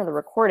recording, or the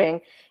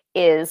recording,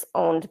 is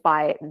owned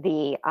by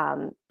the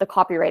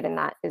copyright, and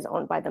that is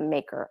owned by the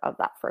maker of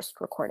that first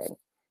recording,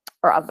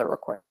 or of the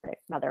recording,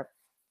 rather.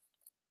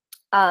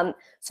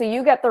 So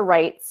you get the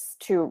rights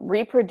to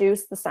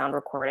reproduce the sound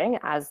recording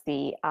as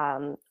the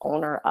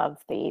owner of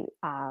the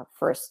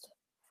first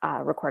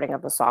recording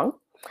of the song.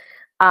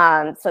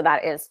 So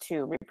that is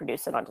to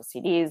reproduce it onto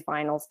CDs,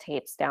 vinyls,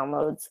 tapes,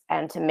 downloads,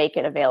 and to make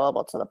it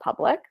available to the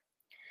public.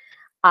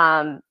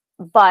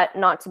 But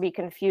not to be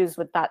confused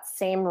with that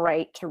same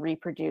right to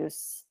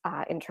reproduce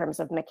in terms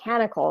of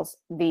mechanicals,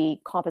 the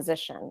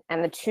composition,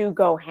 and the two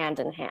go hand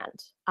in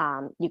hand.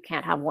 You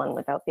can't have one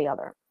without the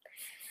other.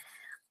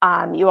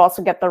 You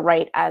also get the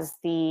right as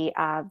the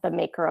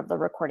maker of the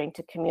recording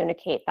to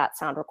communicate that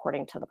sound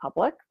recording to the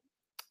public,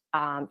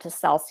 to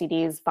sell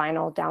CDs,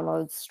 vinyl,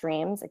 downloads,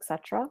 streams,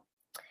 etc.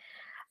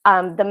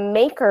 The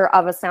maker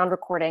of a sound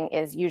recording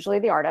is usually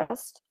the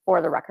artist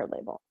or the record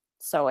label.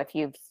 So if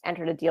you've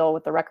entered a deal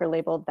with the record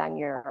label, then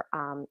you're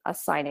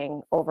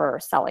assigning over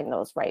selling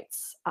those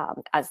rights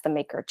as the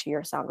maker to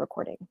your sound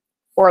recording.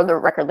 Or the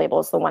record label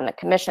is the one that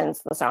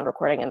commissions the sound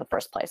recording in the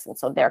first place, and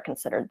so they're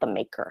considered the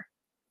maker.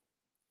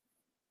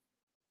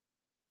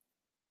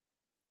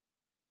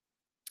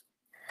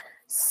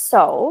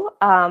 So,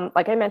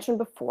 like I mentioned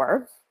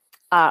before,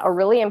 a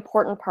really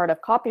important part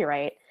of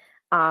copyright,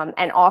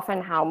 and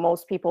often how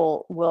most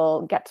people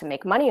will get to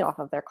make money off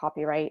of their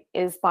copyright,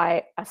 is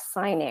by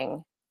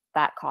assigning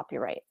that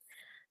copyright.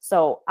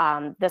 So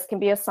this can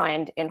be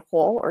assigned in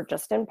whole or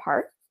just in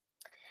part.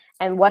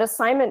 And what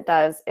assignment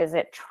does is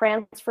it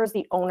transfers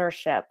the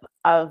ownership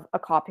of a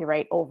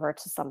copyright over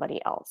to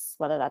somebody else,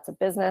 whether that's a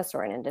business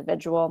or an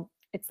individual.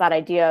 It's that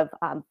idea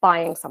of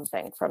buying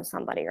something from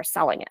somebody or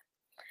selling it.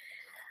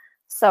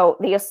 So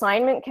the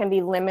assignment can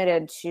be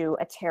limited to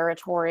a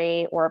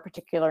territory or a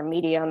particular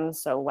medium.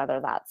 So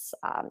whether that's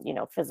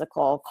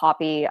physical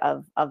copy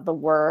of the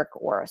work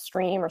or a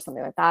stream or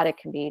something like that, it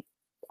can be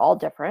all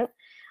different,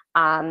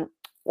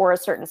 or a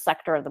certain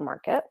sector of the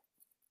market.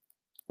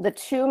 The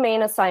two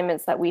main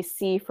assignments that we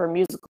see for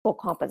musical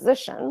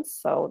compositions,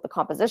 so the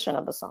composition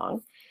of the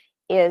song,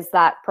 is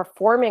that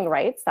performing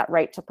rights, that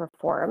right to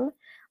perform,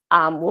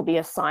 will be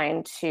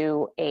assigned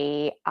to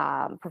a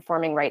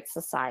performing rights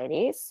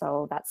society.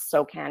 So that's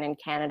SOCAN in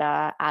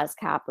Canada,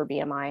 ASCAP or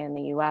BMI in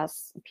the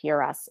US,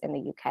 PRS in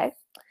the UK.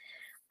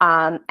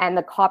 And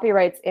the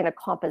copyrights in a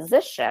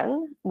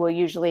composition will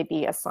usually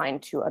be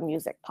assigned to a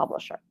music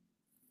publisher.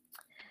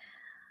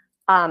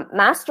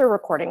 Master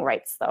recording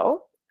rights,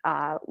 though,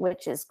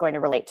 which is going to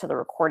relate to the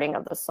recording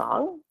of the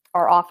song,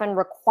 are often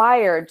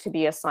required to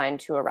be assigned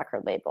to a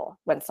record label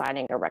when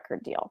signing a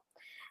record deal.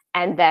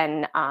 And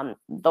then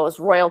those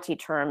royalty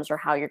terms, or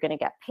how you're going to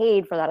get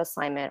paid for that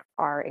assignment,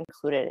 are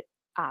included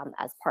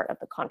as part of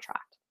the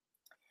contract.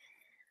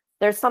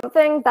 There's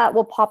something that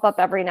will pop up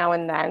every now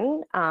and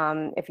then,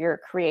 if you're a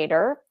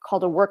creator,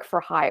 called a work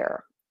for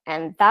hire.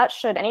 And that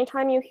should,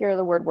 anytime you hear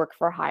the word work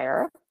for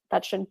hire,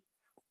 that should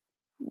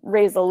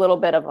raise a little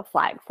bit of a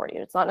flag for you.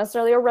 It's not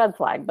necessarily a red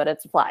flag, but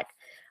it's a flag.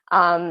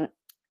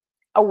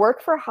 A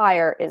work for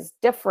hire is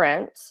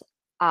different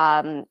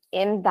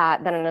in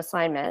that than an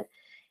assignment,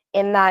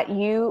 in that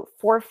you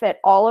forfeit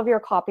all of your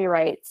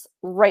copyrights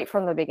right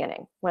from the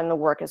beginning when the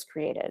work is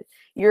created.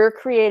 You're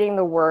creating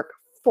the work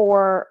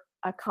for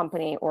a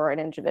company or an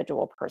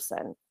individual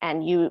person,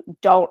 and you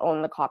don't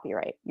own the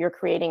copyright. You're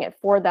creating it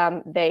for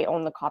them. They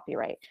own the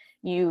copyright.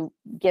 You've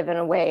given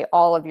away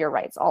all of your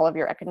rights, all of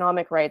your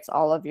economic rights,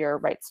 all of your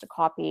rights to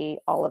copy,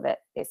 all of it,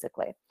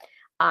 basically.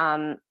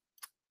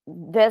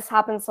 This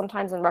happens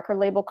sometimes in record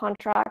label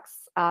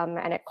contracts,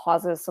 and it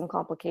causes some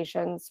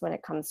complications when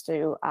it comes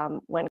to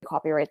when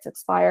copyrights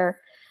expire.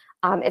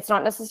 It's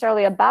not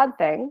necessarily a bad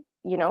thing.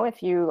 You know,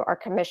 if you are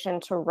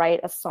commissioned to write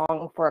a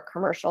song for a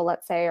commercial,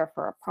 let's say, or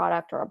for a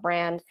product or a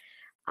brand,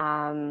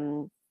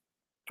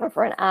 or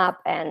for an app,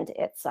 and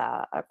it's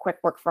a quick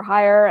work for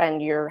hire,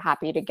 and you're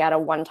happy to get a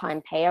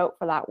one-time payout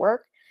for that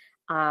work,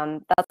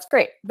 that's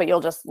great, but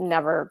you'll just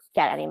never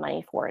get any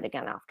money for it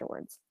again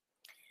afterwards.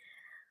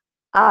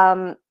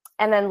 And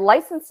then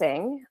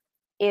licensing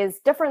is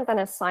different than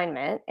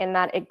assignment in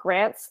that it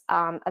grants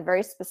a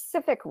very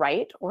specific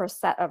right or a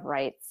set of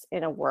rights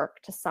in a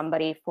work to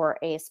somebody for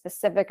a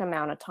specific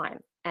amount of time.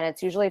 And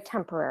it's usually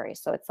temporary.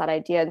 So it's that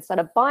idea, instead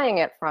of buying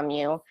it from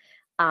you,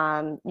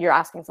 you're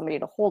asking somebody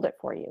to hold it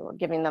for you or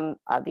giving them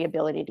the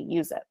ability to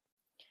use it.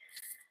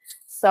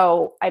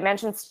 So I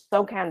mentioned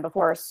SOCAN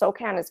before.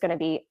 SOCAN is going to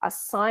be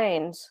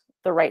assigned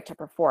the right to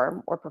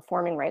perform or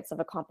performing rights of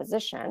a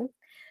composition.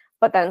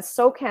 But then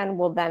SOCAN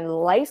will then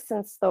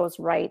license those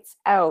rights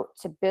out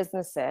to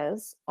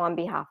businesses on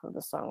behalf of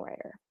the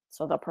songwriter.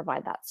 So they'll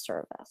provide that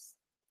service.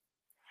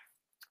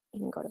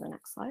 You can go to the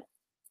next slide.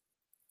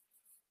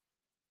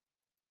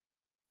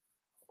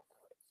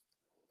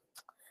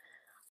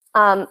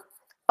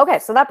 Okay,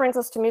 so that brings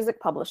us to music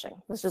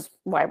publishing. This is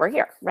why we're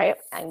here, right?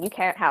 And you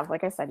can't have,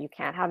 like I said, you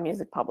can't have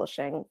music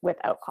publishing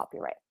without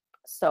copyright.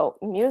 So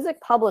music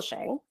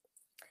publishing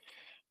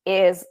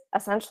is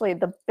essentially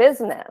the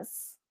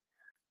business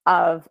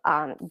of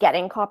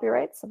getting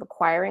copyrights, of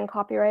acquiring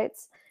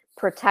copyrights,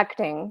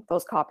 protecting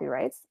those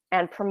copyrights,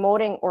 and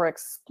promoting or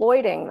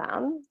exploiting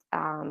them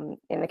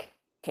in the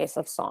case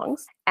of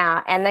songs,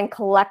 and then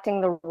collecting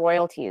the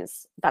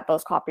royalties that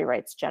those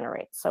copyrights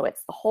generate. So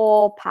it's the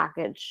whole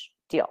package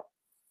deal.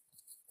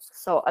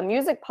 So a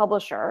music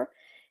publisher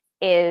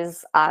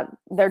is,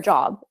 their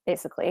job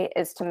basically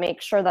is to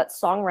make sure that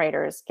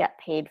songwriters get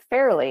paid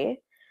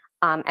fairly,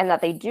 and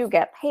that they do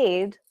get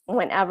paid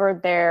whenever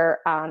their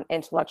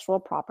intellectual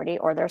property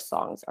or their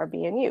songs are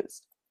being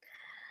used.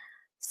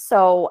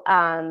 So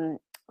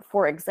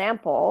for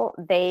example,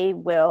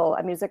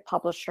 a music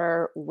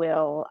publisher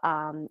will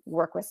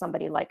work with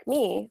somebody like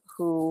me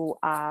who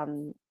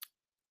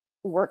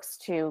works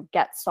to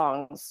get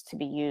songs to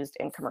be used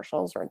in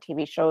commercials or in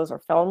TV shows or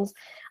films.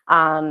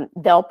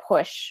 They'll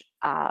push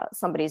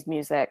somebody's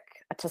music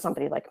to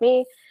somebody like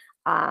me,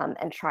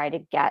 and try to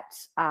get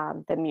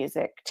the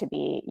music to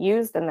be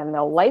used, and then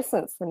they'll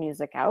license the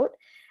music out,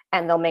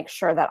 and they'll make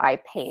sure that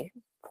I pay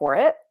for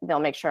it. They'll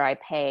make sure I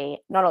pay,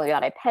 not only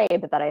that I pay,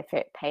 but that I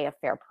pay a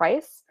fair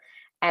price,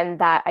 and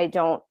that I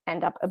don't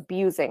end up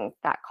abusing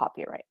that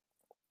copyright.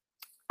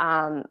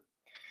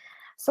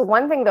 So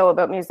one thing though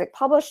about music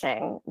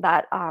publishing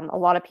that a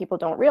lot of people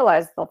don't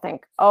realize, they'll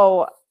think,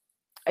 oh,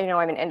 you know,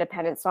 I'm an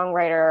independent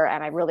songwriter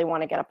and I really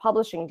want to get a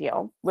publishing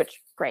deal,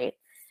 which great.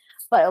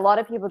 But a lot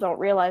of people don't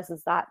realize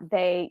is that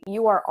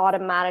you are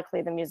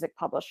automatically the music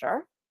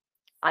publisher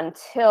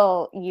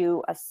until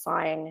you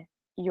assign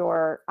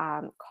your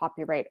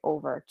copyright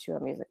over to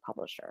a music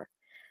publisher.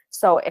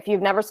 So if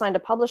you've never signed a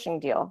publishing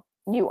deal,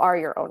 you are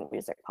your own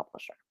music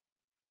publisher.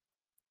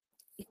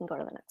 You can go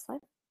to the next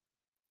slide.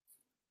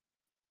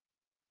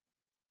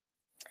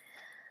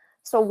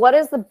 So what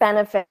is the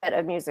benefit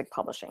of music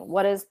publishing?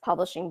 What does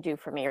publishing do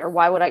for me? Or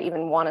why would I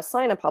even want to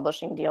sign a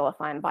publishing deal if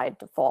I'm by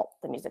default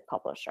the music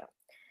publisher?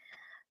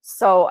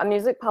 So a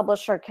music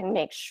publisher can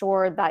make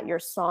sure that your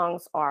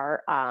songs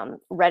are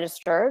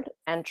registered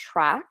and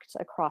tracked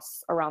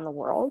around the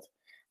world,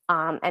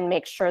 and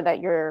make sure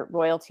that your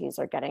royalties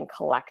are getting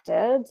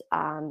collected,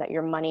 that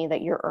your money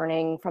that you're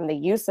earning from the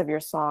use of your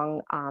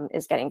song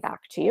is getting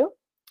back to you.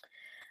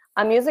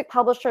 A music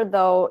publisher,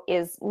 though,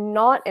 is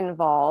not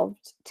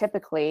involved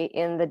typically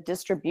in the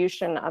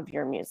distribution of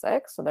your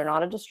music, so they're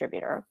not a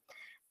distributor.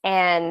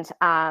 And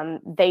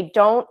they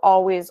don't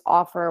always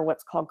offer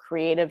what's called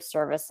creative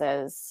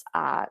services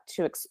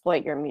to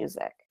exploit your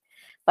music.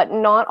 But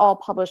not all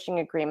publishing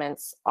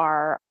agreements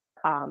are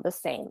the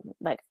same.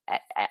 Like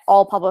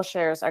all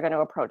publishers are going to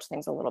approach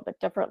things a little bit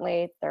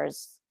differently.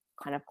 There's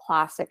kind of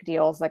classic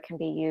deals that can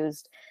be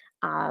used,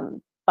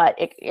 but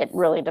it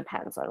really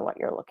depends on what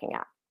you're looking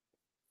at.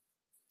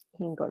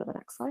 You can go to the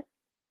next slide.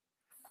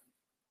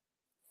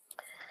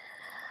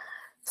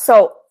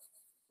 So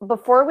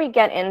before we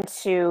get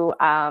into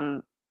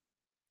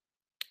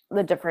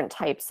the different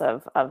types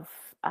of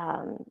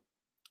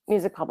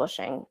music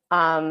publishing,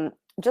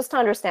 just to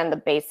understand the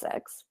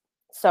basics.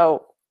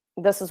 So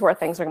this is where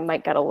things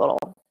might get a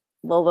little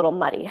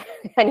muddy,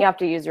 and you have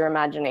to use your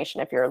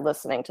imagination if you're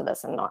listening to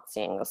this and not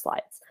seeing the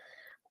slides.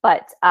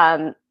 But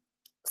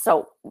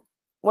so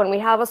when we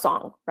have a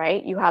song,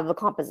 right, you have the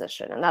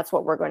composition, and that's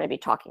what we're going to be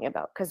talking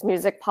about, because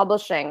music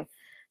publishing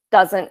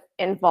doesn't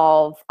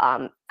involve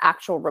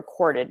actual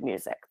recorded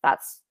music.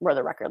 That's where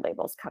the record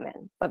labels come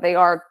in, but they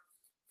are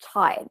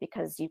tied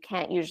because you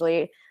can't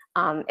usually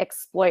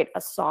exploit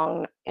a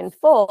song in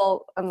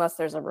full unless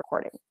there's a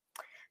recording.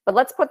 But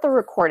let's put the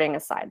recording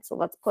aside. So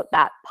let's put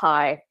that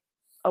pie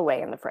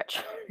away in the fridge.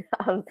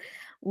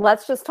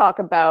 Let's just talk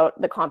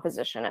about the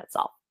composition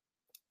itself.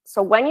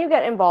 So when you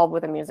get involved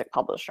with a music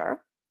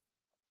publisher,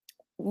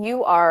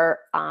 you are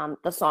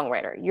the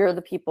songwriter. You're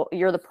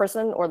the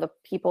person or the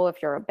people,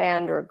 if you're a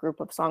band or a group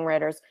of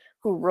songwriters,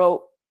 who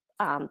wrote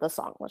the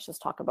song. Let's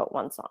just talk about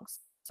one song.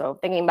 So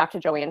thinking back to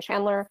Joey and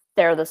Chandler,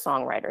 they're the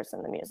songwriters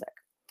in the music.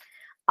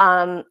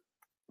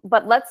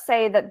 But let's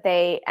say that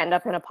they end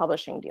up in a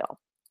publishing deal.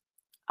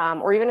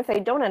 Or even if they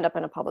don't end up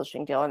in a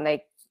publishing deal and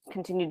they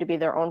continue to be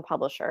their own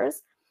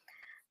publishers,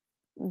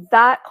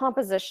 that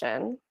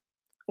composition,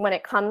 when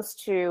it comes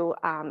to,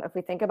 if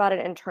we think about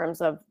it in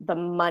terms of the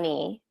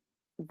money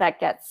that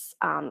gets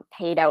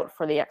paid out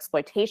for the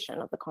exploitation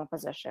of the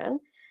composition,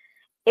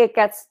 it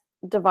gets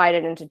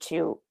divided into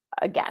two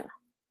again.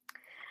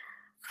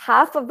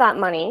 Half of that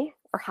money,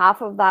 or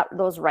half of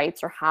those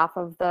rights, or half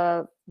of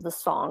the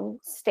song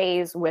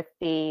stays with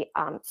the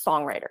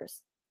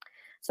songwriters.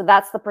 So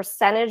that's the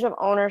percentage of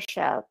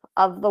ownership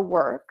of the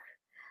work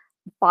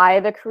by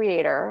the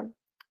creator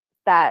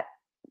that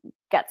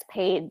gets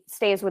paid,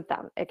 stays with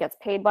them. It gets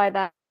paid by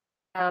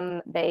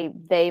them.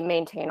 They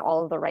maintain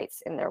all of the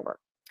rights in their work.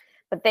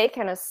 But they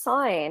can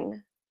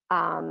assign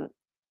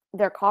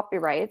their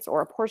copyrights,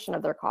 or a portion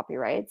of their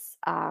copyrights,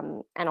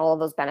 and all of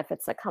those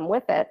benefits that come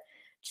with it,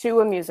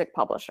 to a music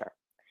publisher.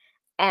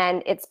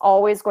 And it's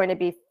always going to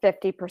be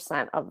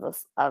 50%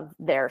 of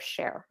their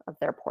share, of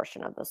their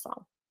portion of the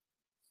song.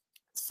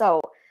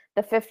 So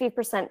the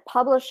 50%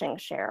 publishing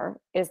share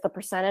is the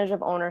percentage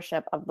of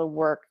ownership of the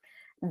work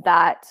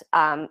that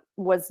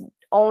was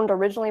owned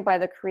originally by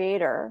the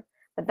creator,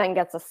 but then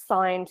gets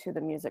assigned to the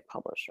music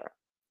publisher.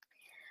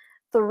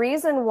 The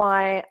reason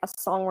why a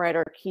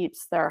songwriter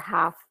keeps their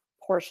half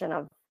portion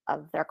of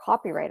their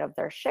copyright, of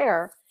their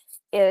share,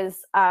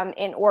 is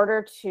in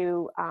order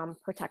to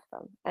protect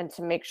them and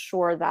to make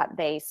sure that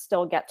they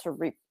still get to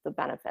reap the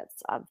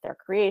benefits of their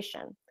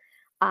creation.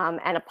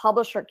 And a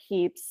publisher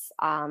keeps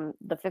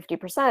the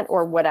 50%,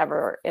 or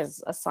whatever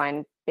is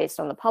assigned based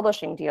on the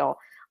publishing deal,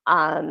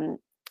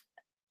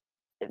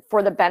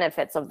 for the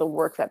benefits of the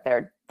work that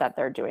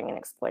they're doing in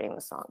exploiting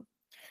the song.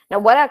 Now,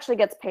 what actually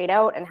gets paid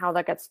out and how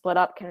that gets split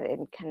up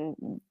can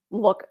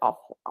look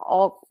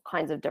all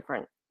kinds of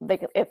different.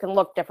 It can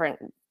look different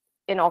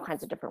in all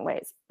kinds of different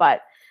ways,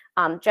 but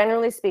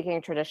generally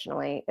speaking,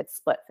 traditionally, it's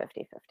split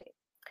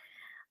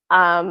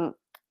 50-50.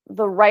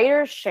 The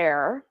writer's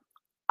share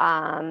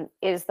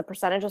is the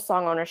percentage of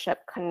song ownership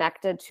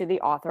connected to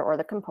the author or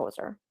the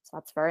composer. So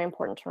that's very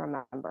important to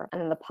remember.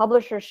 And then the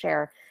publisher's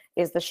share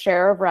is the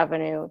share of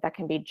revenue that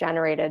can be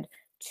generated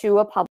to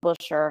a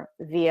publisher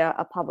via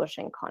a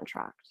publishing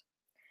contract.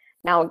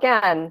 Now,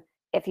 again,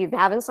 if you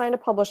haven't signed a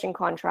publishing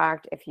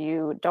contract, if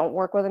you don't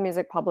work with a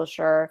music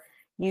publisher,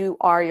 you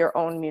are your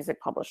own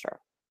music publisher.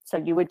 So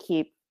you would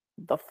keep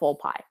the full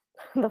pie,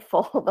 the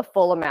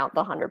full amount,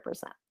 the 100%.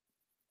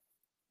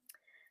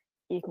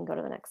 You can go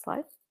to the next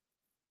slide.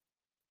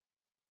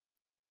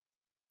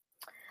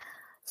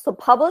 So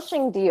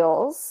publishing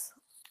deals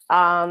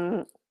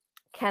can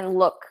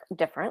look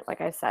different,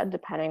 like I said,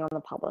 depending on the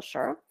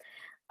publisher.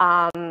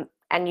 And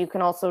you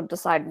can also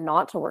decide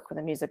not to work with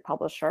a music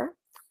publisher,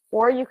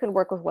 or you can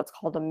work with what's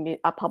called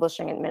a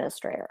publishing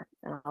administrator.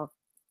 And I'll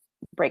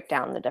break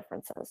down the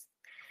differences.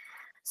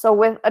 So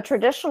with a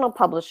traditional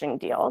publishing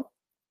deal,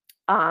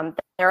 there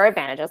are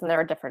advantages and there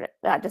are different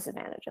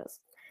disadvantages.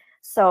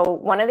 So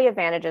one of the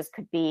advantages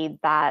could be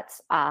that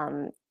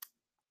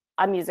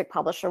a music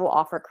publisher will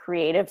offer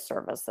creative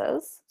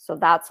services. So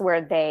that's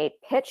where they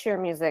pitch your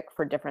music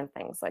for different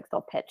things. Like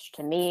they'll pitch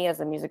to me as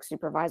a music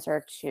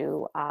supervisor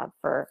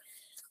for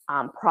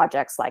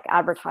projects like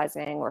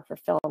advertising or for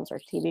films or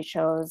TV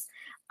shows.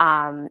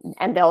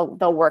 And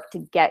they'll work to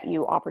get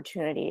you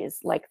opportunities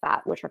like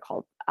that, which are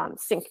called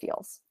sync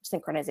deals,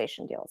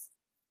 synchronization deals.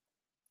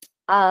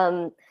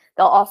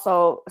 They'll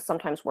also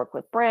sometimes work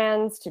with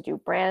brands to do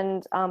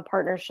brand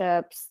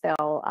partnerships.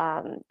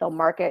 They'll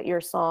market your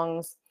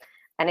songs.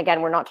 And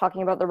again, we're not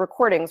talking about the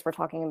recordings, we're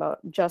talking about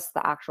just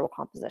the actual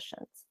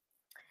compositions.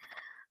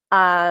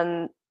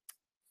 And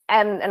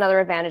another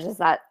advantage is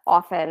that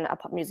often a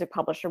music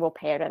publisher will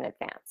pay it in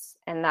advance.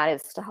 And that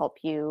is to help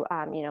you,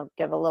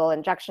 give a little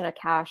injection of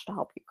cash to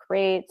help you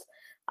create,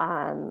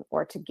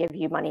 or to give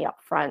you money up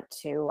front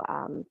to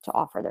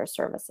offer their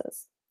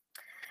services.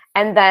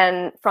 And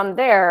then from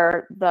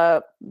there,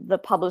 the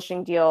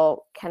publishing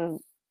deal can,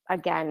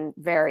 again,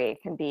 vary.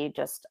 It can be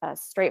just a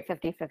straight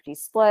 50-50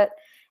 split.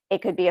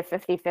 It could be a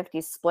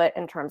 50-50 split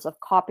in terms of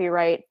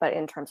copyright, but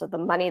in terms of the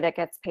money that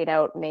gets paid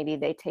out, maybe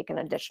they take an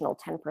additional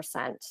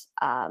 10%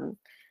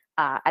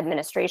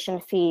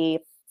 administration fee.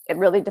 It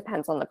really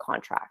depends on the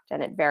contract,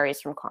 and it varies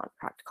from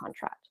contract to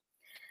contract.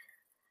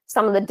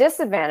 Some of the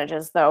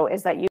disadvantages, though,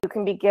 is that you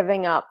can be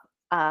giving up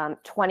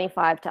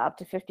 25 to up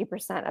to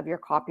 50% of your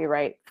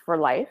copyright for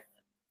life.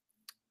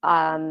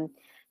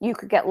 You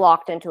could get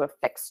locked into a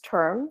fixed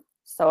term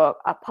So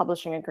a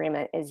publishing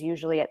agreement is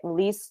usually at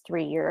least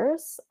 3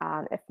 years,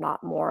 if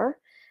not more.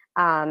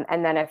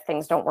 And then if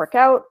things don't work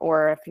out,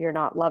 or if you're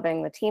not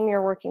loving the team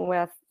you're working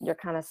with, you're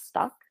kind of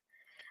stuck.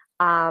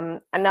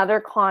 Another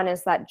con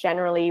is that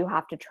generally you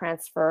have to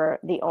transfer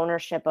the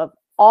ownership of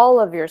all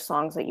of your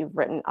songs that you've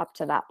written up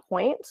to that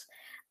point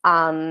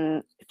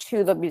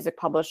to the music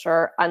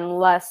publisher,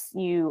 unless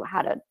you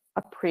had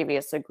a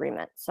previous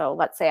agreement. So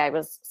let's say I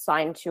was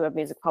signed to a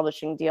music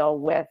publishing deal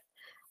with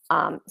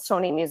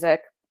Sony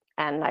Music,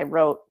 and I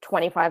wrote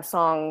 25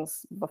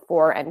 songs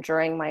before and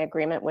during my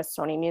agreement with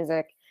Sony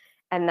Music,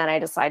 and then I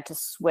decide to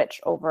switch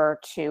over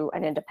to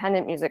an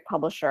independent music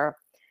publisher.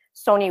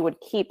 Sony would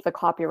keep the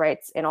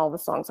copyrights in all the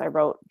songs I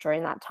wrote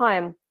during that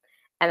time,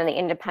 and then the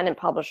independent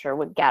publisher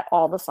would get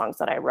all the songs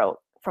that I wrote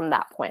from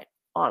that point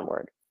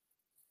onward.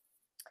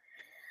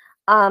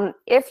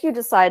 If you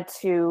decide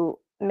to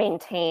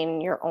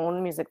maintain your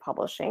own music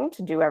publishing,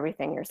 to do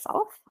everything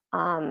yourself,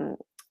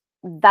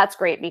 that's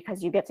great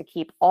because you get to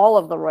keep all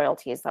of the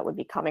royalties that would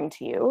be coming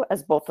to you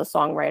as both the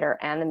songwriter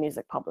and the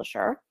music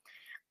publisher.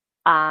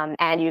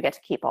 And you get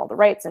to keep all the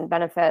rights and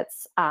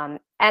benefits, and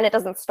it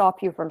doesn't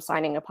stop you from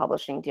signing a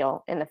publishing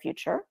deal in the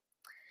future.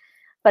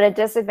 But a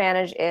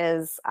disadvantage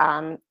is,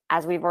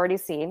 as we've already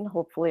seen,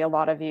 hopefully a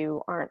lot of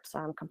you aren't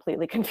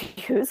completely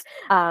confused.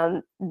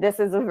 This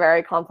is a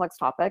very complex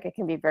topic. It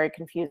can be very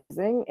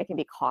confusing. It can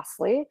be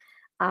costly,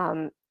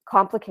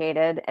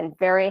 complicated, and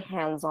very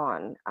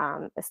hands-on,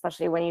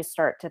 especially when you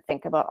start to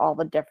think about all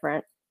the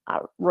different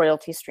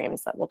royalty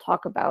streams that we'll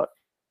talk about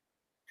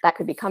that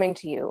could be coming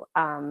to you.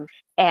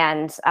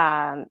 And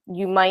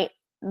you might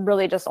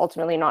really just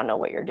ultimately not know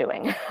what you're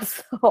doing.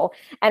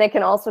 And it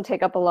can also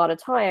take up a lot of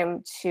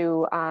time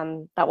to,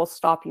 that will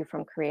stop you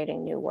from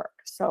creating new work.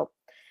 So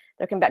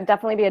there can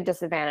definitely be a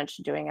disadvantage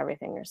to doing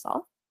everything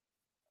yourself.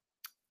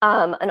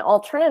 An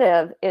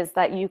alternative is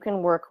that you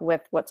can work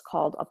with what's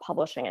called a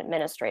publishing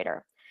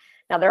administrator.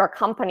 Now, there are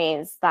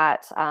companies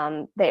that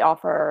they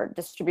offer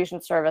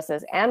distribution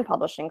services and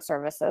publishing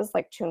services,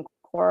 like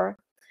TuneCore.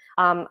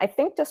 I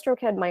think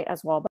DistroKid might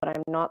as well, but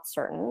I'm not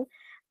certain.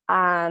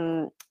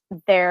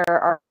 There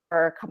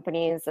are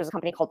companies, there's a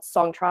company called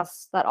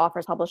Songtrust that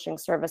offers publishing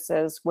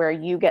services where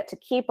you get to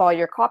keep all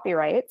your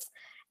copyrights,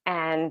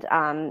 and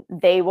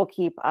they will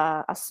keep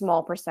a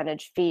small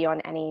percentage fee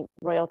on any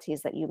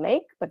royalties that you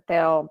make, but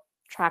they'll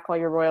track all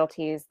your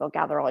royalties, they'll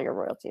gather all your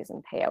royalties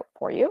and pay out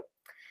for you.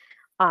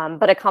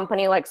 But a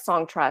company like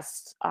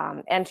Songtrust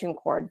and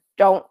TuneCore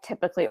don't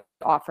typically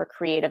offer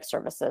creative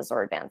services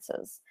or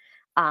advances.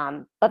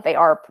 But they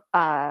are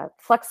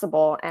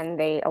flexible, and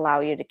they allow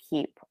you to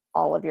keep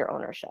all of your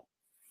ownership.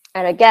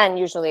 And again,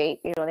 usually,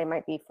 they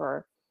might be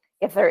for,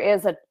 if there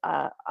is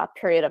a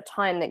period of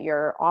time that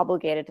you're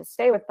obligated to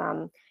stay with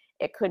them,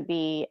 it could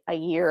be a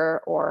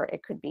year or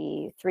it could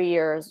be 3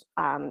 years,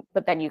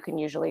 but then you can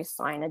usually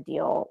sign a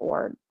deal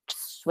or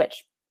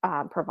switch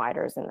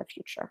providers in the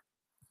future.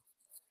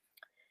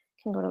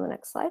 You can go to the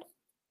next slide.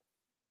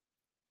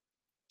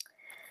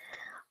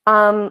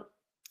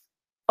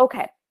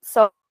 Okay,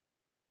 so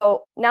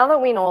now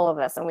that we know all of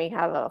this and we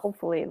have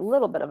hopefully a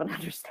little bit of an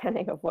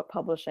understanding of what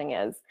publishing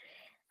is,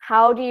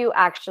 how do you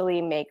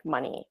actually make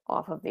money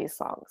off of these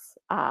songs,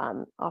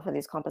 off of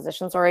these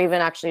compositions, or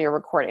even actually your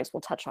recordings?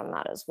 We'll touch on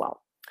that as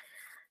well.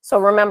 So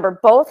remember,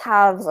 both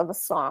halves of a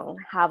song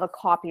have a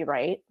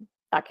copyright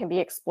that can be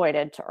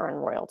exploited to earn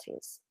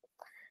royalties.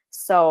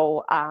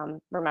 So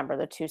remember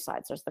the two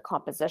sides. There's the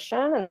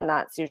composition, and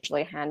that's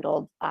usually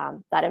handled,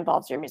 that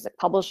involves your music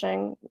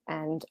publishing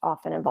and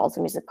often involves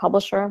a music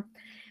publisher.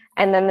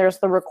 And then there's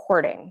the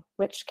recording,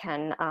 which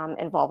can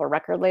involve a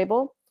record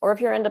label, or if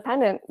you're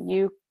independent,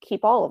 you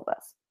keep all of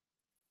this.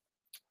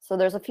 So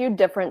there's a few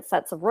different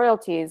sets of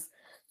royalties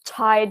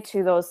tied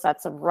to those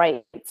sets of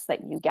rights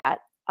that you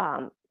get,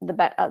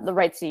 the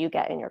rights that you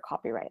get in your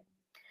copyright.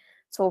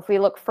 So if we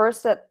look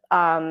first at,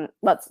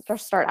 let's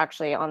just start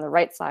actually on the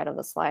right side of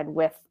the slide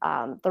with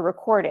the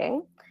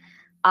recording.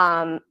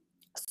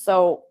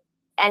 So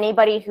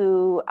anybody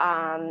who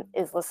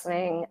is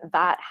listening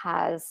that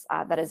has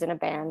that is in a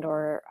band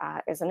or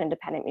is an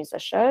independent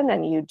musician,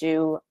 and you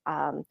do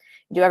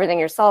everything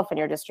yourself, and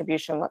your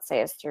distribution, let's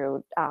say, is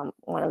through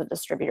one of the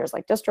distributors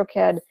like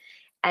DistroKid,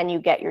 and you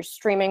get your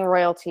streaming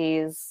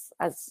royalties,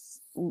 as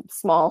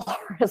small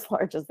or as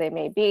large as they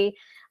may be,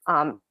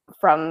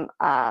 from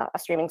a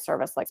streaming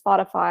service like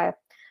Spotify.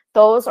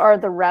 Those are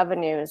the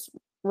revenues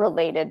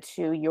related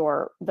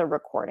to the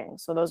recording.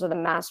 So those are the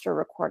master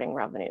recording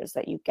revenues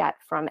that you get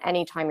from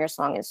any time your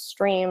song is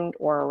streamed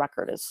or a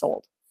record is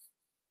sold.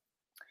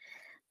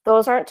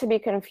 Those aren't to be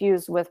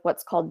confused with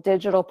what's called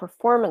digital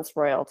performance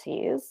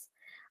royalties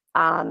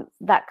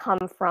that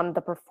come from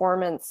the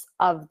performance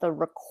of the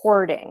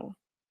recording,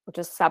 which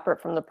is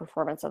separate from the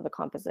performance of the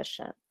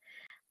composition.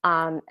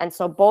 And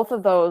so both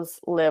of those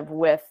live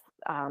with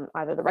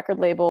either the record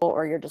label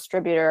or your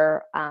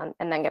distributor, and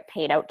then get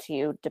paid out to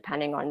you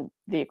depending on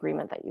the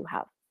agreement that you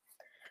have.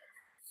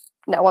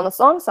 Now, on the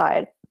song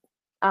side,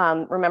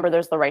 remember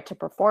there's the right to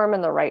perform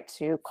and the right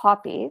to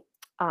copy.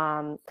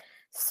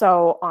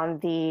 So on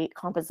the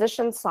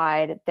composition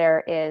side,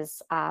 there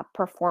is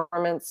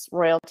performance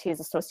royalties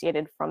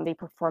associated from the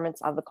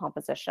performance of the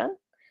composition.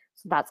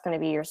 So that's going to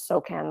be your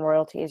SOCAN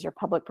royalties, your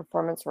public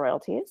performance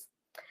royalties.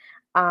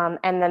 And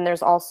then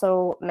there's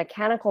also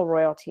mechanical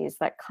royalties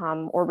that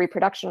come, or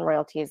reproduction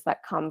royalties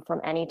that come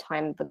from any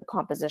time the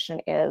composition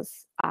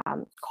is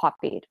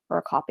copied or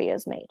a copy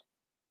is made.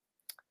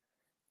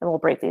 And we'll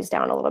break these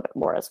down a little bit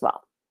more as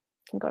well.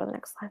 You can go to the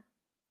next slide.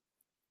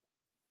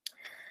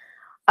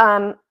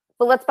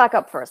 But let's back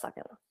up for a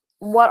second.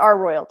 What are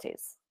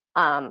royalties?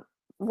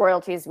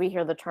 Royalties, we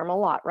hear the term a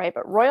lot, right?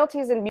 But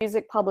royalties in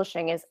music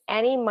publishing is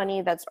any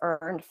money that's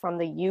earned from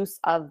the use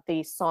of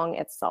the song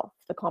itself,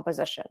 the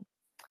composition.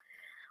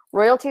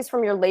 Royalties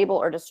from your label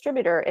or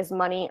distributor is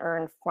money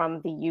earned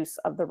from the use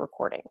of the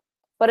recording,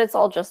 but it's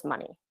all just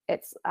money.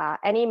 It's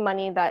any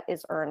money that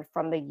is earned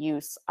from the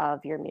use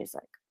of your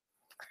music.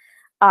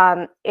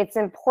 It's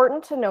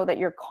important to know that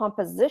your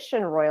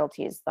composition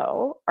royalties,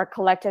 though, are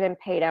collected and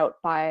paid out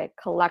by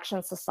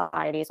collection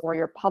societies or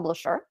your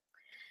publisher,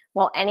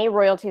 while any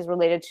royalties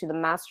related to the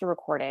master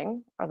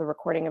recording or the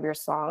recording of your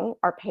song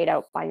are paid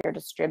out by your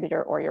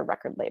distributor or your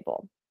record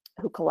label,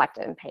 who collect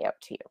it and pay out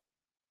to you.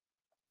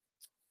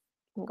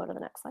 You can go to the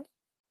next slide.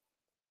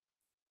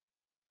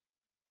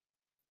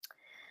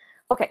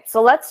 Okay,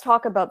 so let's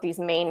talk about these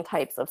main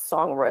types of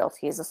song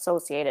royalties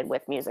associated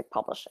with music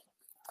publishing.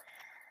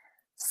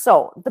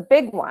 So the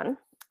big one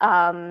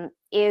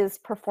is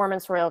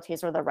performance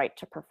royalties, or the right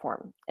to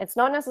perform. It's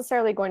not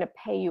necessarily going to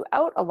pay you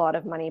out a lot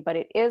of money, but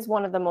it is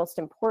one of the most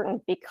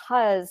important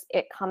because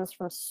it comes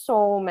from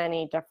so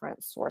many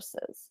different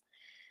sources.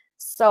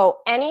 So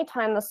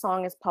anytime the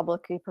song is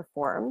publicly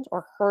performed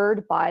or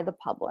heard by the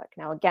public,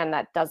 now again,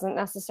 that doesn't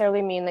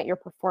necessarily mean that you're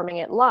performing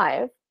it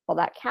live, well,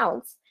 that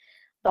counts.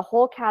 The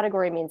whole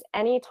category means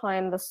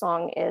anytime the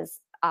song is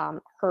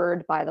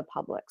heard by the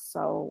public.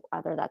 So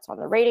whether that's on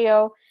the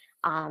radio,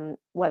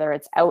 whether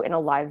it's out in a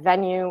live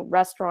venue,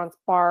 restaurants,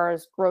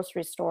 bars,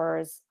 grocery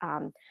stores,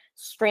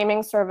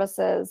 streaming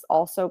services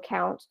also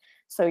count.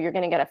 So you're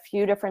going to get a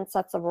few different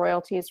sets of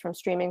royalties from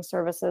streaming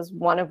services,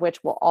 one of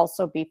which will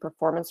also be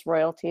performance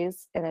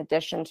royalties, in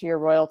addition to your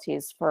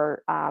royalties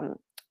for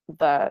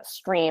the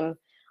stream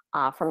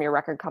from your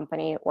record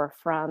company or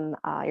from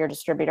your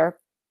distributor.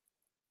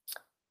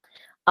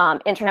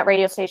 Internet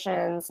radio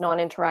stations,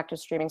 non-interactive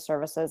streaming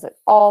services, it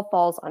all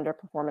falls under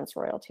performance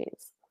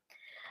royalties.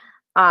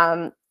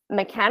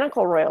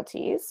 Mechanical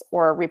royalties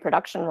or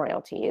reproduction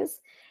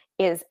royalties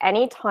is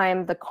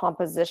anytime the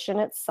composition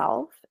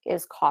itself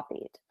is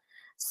copied.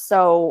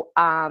 So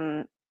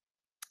an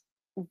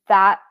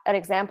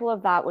example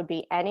of that would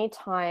be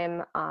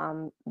anytime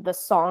the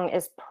song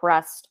is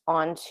pressed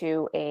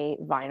onto a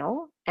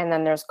vinyl, and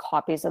then there's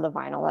copies of the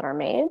vinyl that are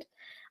made,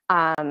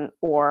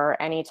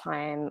 or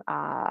anytime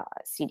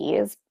CD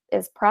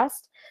is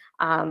pressed,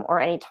 or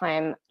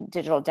anytime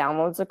digital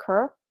downloads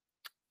occur.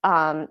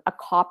 A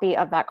copy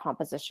of that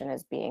composition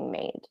is being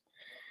made.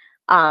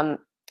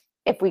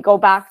 If we go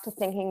back to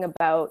thinking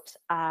about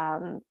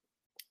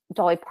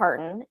Dolly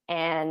Parton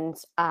and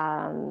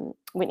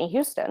Whitney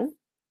Houston,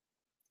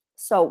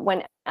 so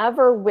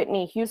whenever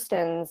Whitney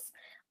Houston's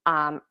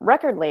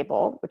record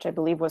label, which I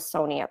believe was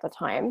Sony at the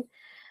time,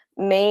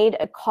 made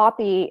a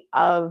copy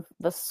of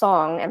the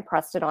song and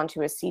pressed it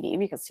onto a CD,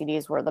 because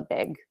CDs were the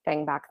big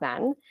thing back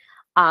then,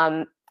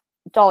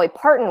 Dolly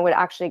Parton would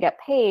actually get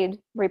paid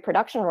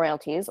reproduction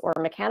royalties or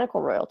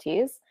mechanical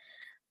royalties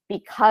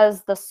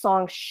because the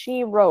song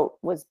she wrote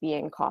was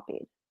being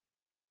copied,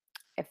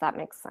 if that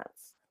makes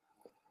sense.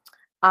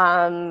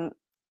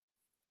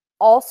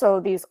 Also,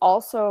 these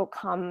also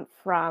come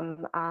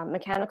from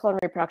mechanical and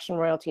reproduction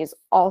royalties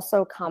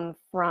also come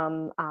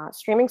from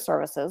streaming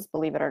services,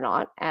 believe it or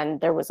not.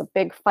 And there was a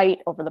big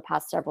fight over the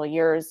past several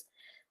years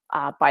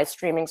by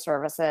streaming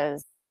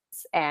services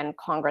and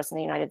Congress in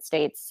the United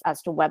States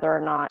as to whether or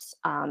not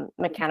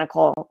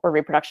mechanical or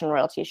reproduction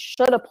royalties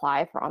should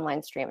apply for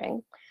online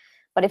streaming.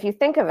 But if you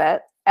think of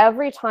it,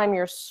 every time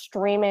you're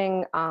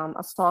streaming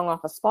a song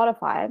off of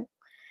Spotify,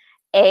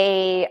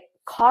 a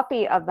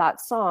copy of that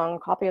song,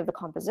 copy of the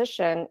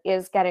composition,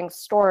 is getting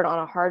stored on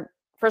a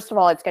first of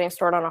all, it's getting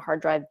stored on a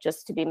hard drive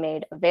just to be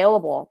made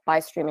available by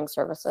streaming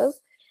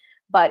services,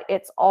 but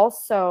it's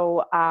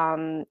also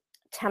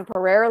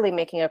temporarily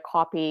making a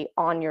copy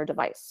on your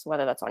device,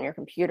 whether that's on your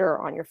computer,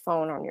 on your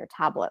phone, on your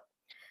tablet.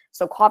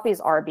 So copies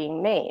are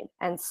being made.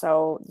 And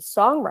so the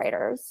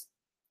songwriters,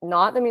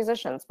 not the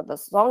musicians, but the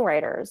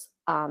songwriters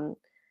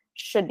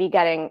should be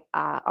getting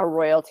a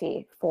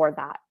royalty for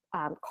that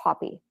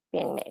copy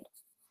being made.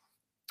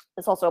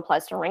 This also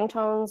applies to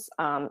ringtones.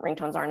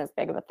 Ringtones aren't as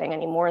big of a thing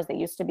anymore as they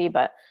used to be,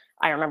 but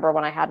I remember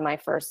when I had my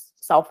first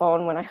cell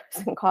phone when I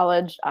was in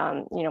college,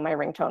 my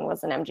ringtone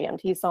was an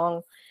MGMT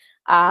song.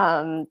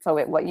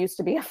 So what used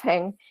to be a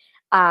thing.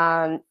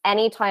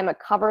 Anytime a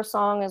cover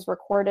song is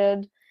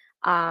recorded,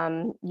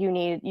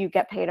 you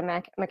get paid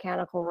a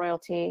mechanical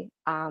royalty.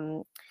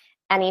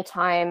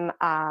 Anytime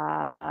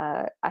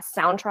a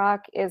soundtrack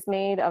is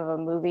made of a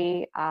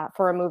movie,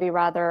 for a movie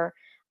rather,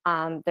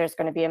 there's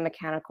going to be a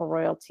mechanical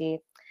royalty.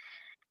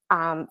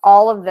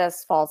 all of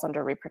this falls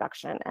under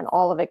reproduction, and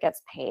all of it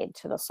gets paid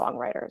to the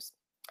songwriters.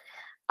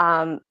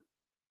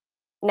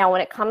 Now,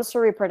 when it comes to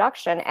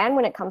reproduction and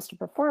when it comes to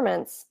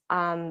performance,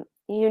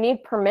 you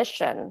need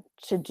permission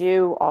to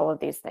do all of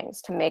these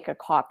things, to make a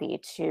copy,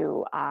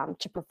 to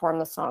perform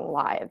the song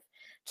live,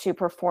 to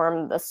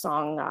perform the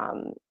song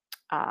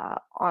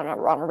on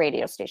a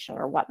radio station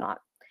or whatnot.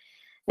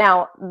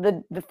 Now,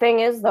 the thing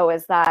is, though,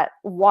 is that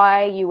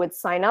why you would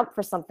sign up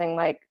for something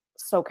like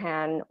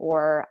SOCAN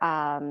or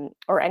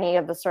any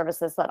of the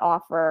services that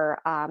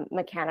offer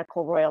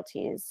mechanical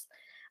royalties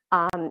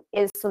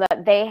is so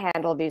that they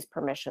handle these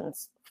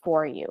permissions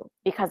for you.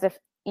 Because if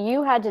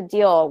you had to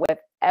deal with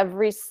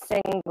every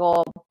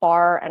single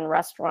bar and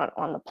restaurant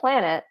on the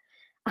planet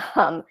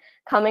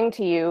coming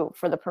to you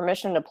for the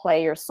permission to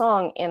play your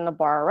song in the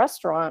bar or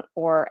restaurant,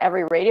 or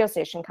every radio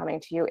station coming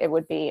to you, it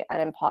would be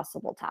an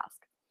impossible task.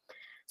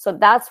 So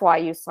that's why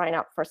you sign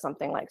up for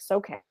something like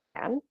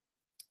SOCAN,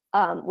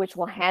 which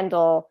will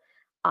handle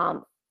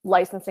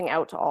licensing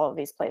out to all of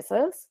these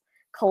places,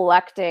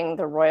 collecting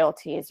the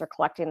royalties or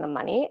collecting the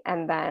money,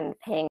 and then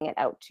paying it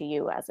out to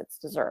you as it's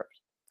deserved.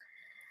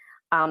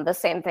 The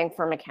same thing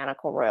for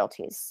mechanical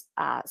royalties.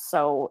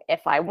 So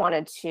if I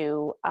wanted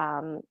to,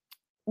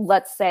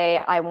 let's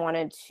say I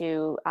wanted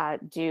to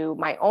do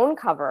my own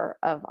cover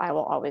of I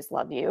Will Always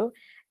Love You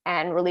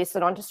and release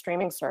it onto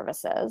streaming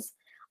services,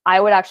 I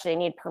would actually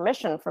need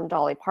permission from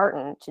Dolly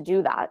Parton to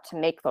do that, to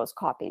make those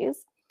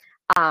copies.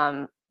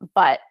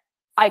 But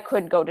I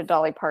could go to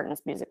Dolly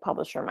Parton's music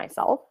publisher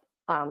myself,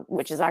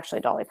 which is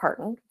actually Dolly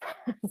Parton.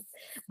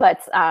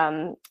 But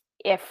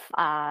if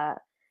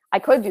I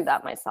could do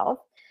that myself,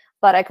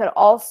 but I could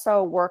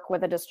also work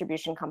with a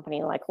distribution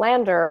company like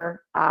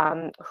Lander,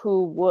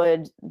 who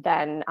would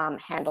then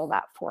handle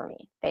that for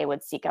me. They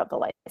would seek out the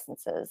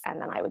licenses,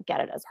 and then I would get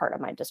it as part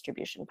of my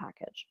distribution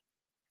package.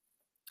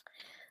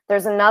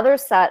 There's another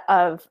set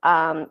of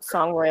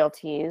song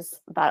royalties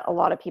that a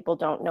lot of people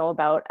don't know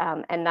about,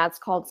 and that's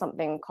called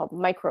something called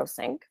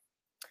microsync.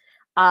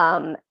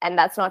 And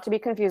that's not to be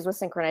confused with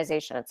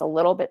synchronization. It's a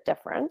little bit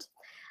different.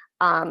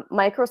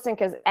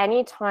 Microsync is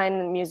any time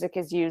the music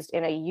is used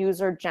in a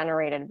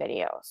user-generated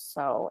video.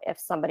 So if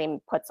somebody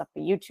puts up a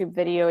YouTube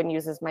video and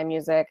uses my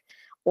music,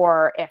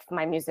 or if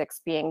my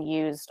music's being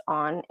used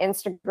on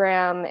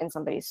Instagram in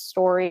somebody's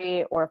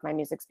story, or if my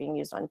music's being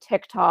used on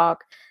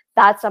TikTok,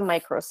 that's a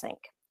microsync.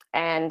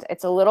 And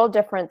it's a little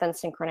different than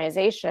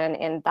synchronization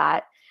in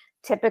that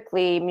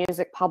typically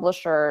music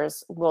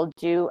publishers will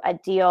do a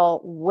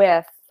deal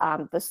with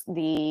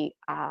the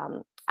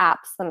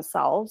apps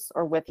themselves,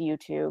 or with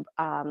YouTube,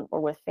 or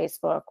with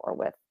Facebook, or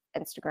with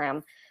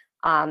Instagram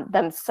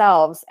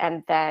themselves,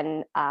 and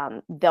then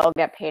they'll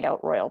get paid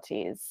out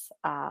royalties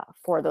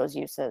for those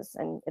uses,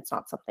 and it's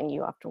not something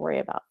you have to worry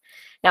about.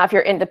 Now, if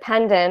you're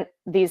independent,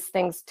 these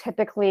things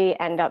typically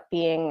end up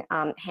being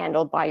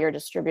handled by your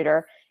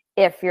distributor,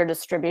 if your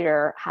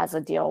distributor has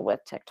a deal with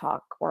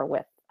TikTok or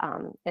with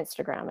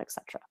Instagram,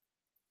 etc.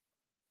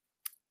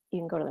 You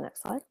can go to the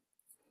next slide.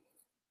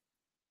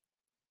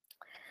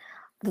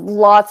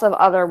 Lots of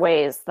other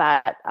ways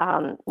that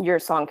your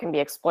song can be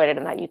exploited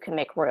and that you can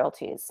make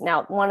royalties.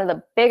 Now, one of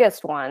the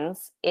biggest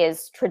ones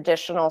is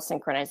traditional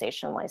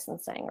synchronization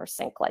licensing, or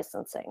sync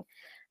licensing.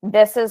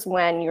 This is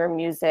when your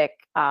music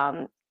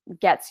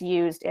gets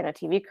used in a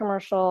TV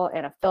commercial,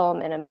 in a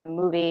film, in a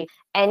movie.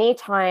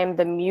 Anytime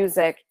the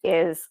music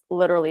is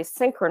literally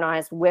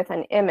synchronized with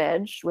an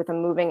image, with a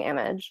moving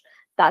image,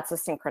 that's a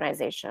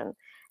synchronization.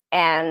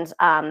 And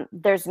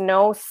there's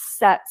no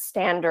set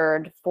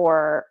standard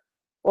for,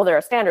 well, there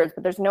are standards,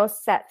 but there's no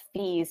set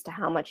fees to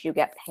how much you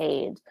get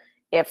paid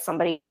if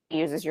somebody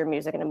uses your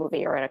music in a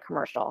movie or in a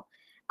commercial.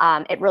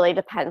 It really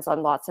depends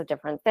on lots of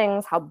different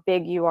things: how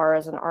big you are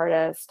as an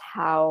artist,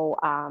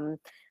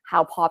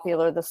 how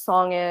popular the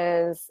song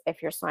is,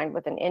 if you're signed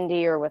with an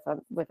indie or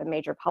with a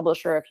major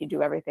publisher, if you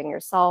do everything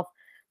yourself.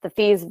 The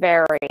fees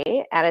vary,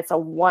 and it's a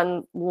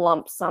one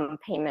lump sum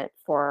payment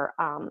for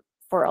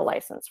a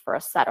license, for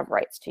a set of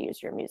rights to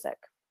use your music.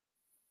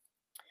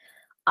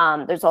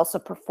 There's also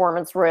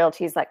performance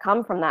royalties that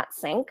come from that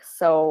sync.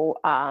 So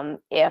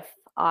if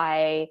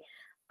I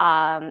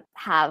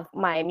have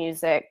my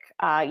music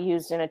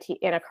used in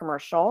a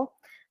commercial,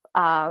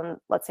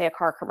 let's say a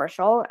car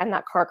commercial, and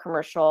that car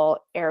commercial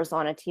airs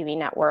on a TV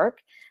network,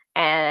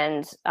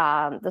 and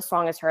the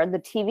song is heard, the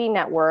TV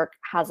network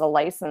has a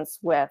license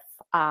with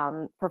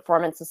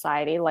Performance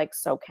Society, like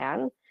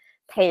SOCAN,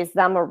 pays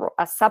them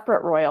a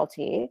separate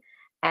royalty,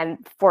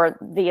 and for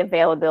the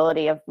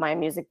availability of my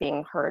music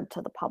being heard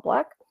to the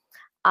public.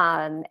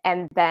 And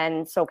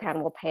then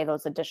SOCAN will pay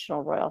those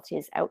additional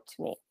royalties out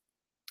to me.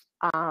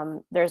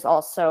 There's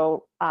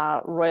also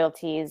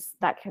royalties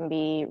that can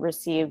be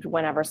received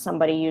whenever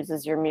somebody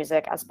uses your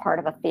music as part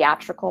of a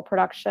theatrical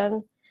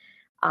production.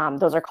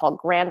 Those are called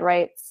grand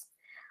rights.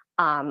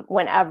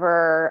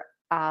 Whenever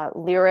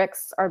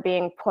lyrics are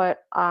being put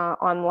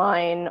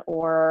online,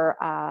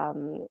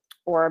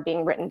 or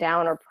being written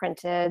down or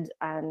printed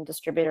and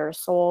distributed or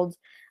sold,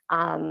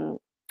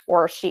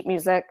 or sheet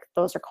music,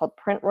 those are called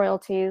print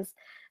royalties.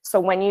 So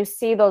when you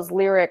see those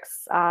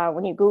lyrics,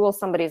 when you Google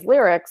somebody's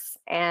lyrics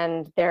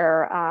and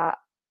they're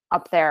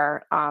up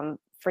there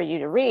for you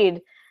to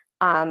read,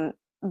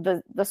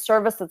 the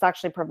service that's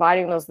actually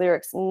providing those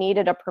lyrics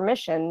needed a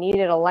permission,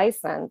 needed a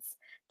license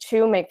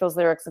to make those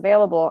lyrics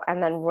available,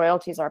 and then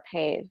royalties are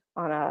paid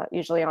on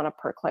usually on a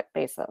per click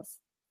basis.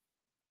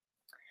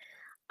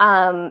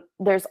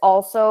 There's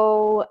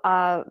also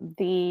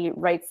the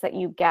rights that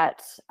you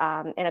get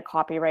in a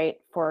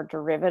copyright for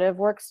derivative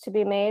works to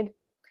be made.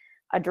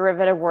 A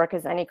derivative work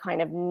is any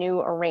kind of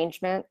new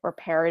arrangement or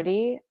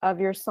parody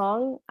of your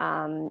song.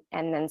 And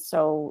then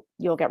so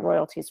you'll get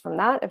royalties from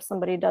that if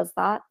somebody does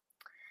that.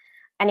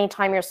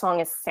 Anytime your song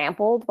is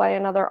sampled by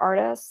another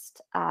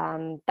artist,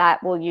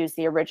 that will use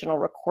the original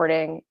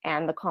recording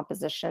and the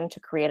composition to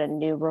create a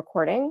new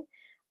recording.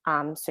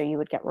 So you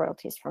would get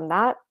royalties from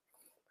that.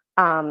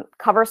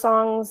 Cover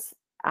songs,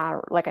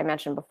 like I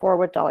mentioned before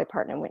with Dolly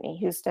Parton and Whitney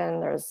Houston,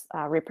 there's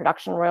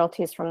reproduction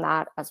royalties from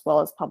that, as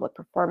well as public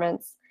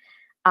performance.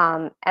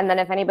 And then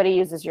if anybody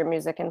uses your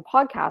music in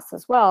podcasts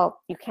as well,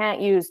 you can't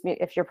use,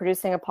 if you're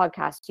producing a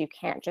podcast, you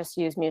can't just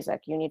use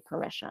music, you need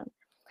permission.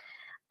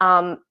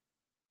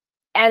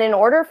 And in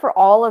order for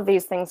all of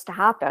these things to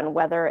happen,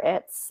 whether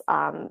it's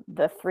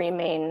the three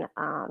main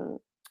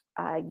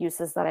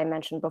uses that I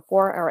mentioned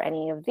before or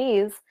any of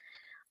these,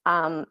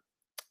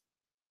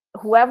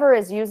 whoever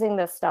is using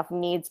this stuff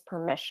needs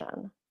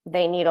permission.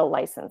 They need a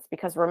license,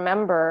 because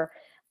remember,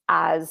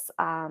 as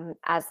the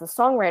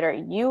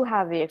songwriter, you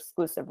have the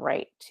exclusive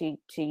right to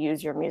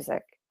use your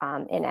music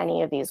in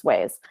any of these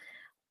ways.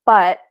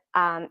 But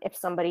if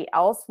somebody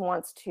else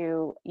wants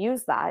to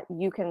use that,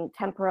 you can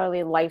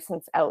temporarily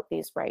license out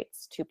these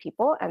rights to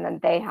people, and then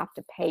they have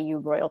to pay you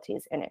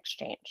royalties in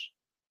exchange.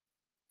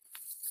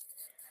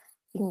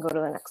 You can go to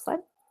the next slide.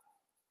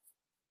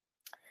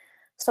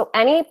 So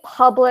any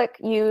public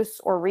use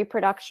or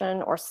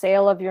reproduction or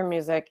sale of your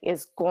music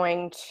is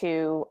going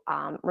to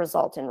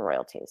result in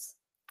royalties.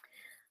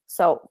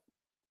 So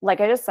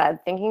like I just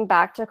said, thinking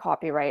back to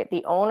copyright,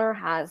 the owner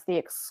has the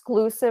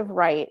exclusive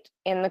right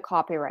in the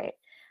copyright.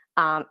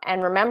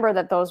 And remember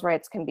that those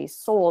rights can be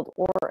sold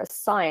or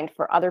assigned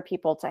for other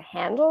people to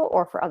handle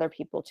or for other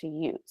people to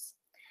use.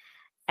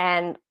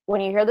 And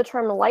when you hear the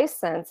term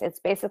license, it's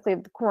basically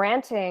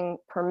granting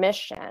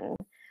permission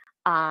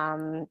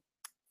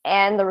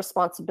and the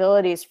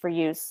responsibilities for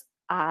use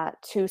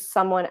to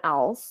someone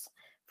else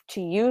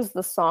to use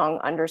the song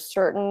under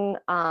certain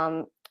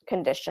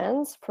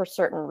conditions for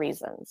certain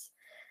reasons.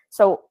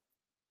 So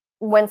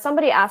when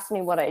somebody asks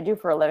me what I do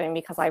for a living,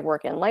 because I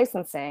work in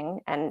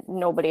licensing and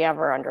nobody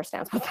ever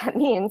understands what that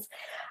means,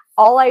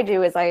 all I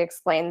do is I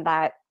explain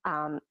that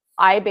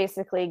I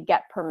basically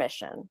get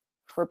permission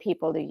for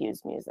people to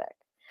use music.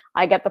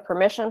 I get the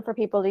permission for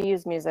people to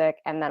use music,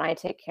 and then I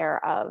take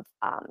care of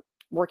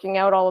working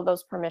out all of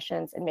those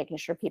permissions and making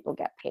sure people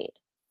get paid.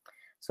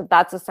 So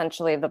that's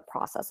essentially the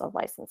process of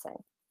licensing.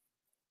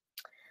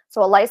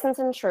 So a license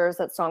ensures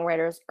that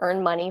songwriters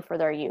earn money for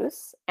their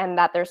use and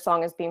that their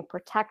song is being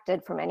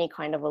protected from any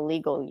kind of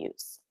illegal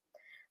use.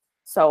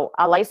 So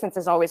a license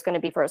is always going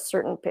to be for a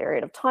certain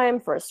period of time,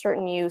 for a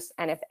certain use.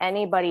 And if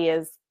anybody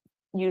is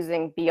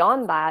using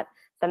beyond that,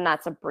 then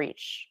that's a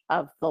breach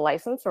of the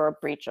license or a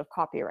breach of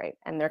copyright.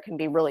 And there can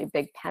be really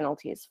big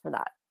penalties for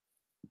that.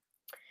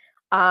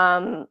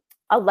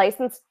 A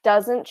license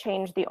doesn't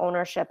change the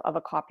ownership of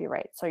a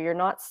copyright. So you're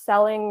not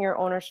selling your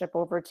ownership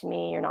over to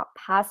me. You're not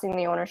passing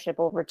the ownership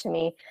over to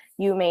me.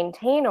 You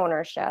maintain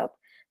ownership,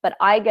 but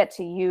I get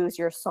to use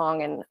your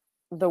song in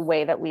the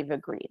way that we've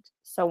agreed.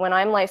 So when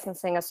I'm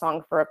licensing a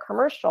song for a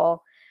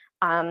commercial,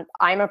 I'm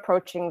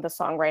approaching the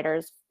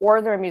songwriters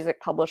or their music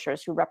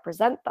publishers who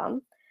represent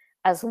them,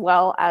 as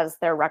well as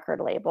their record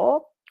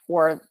label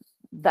or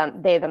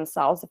they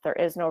themselves, if there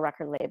is no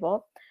record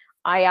label.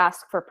 I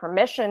ask for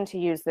permission to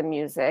use the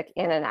music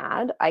in an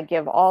ad. I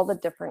give all the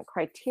different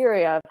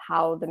criteria of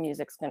how the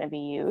music's going to be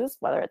used,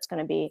 whether it's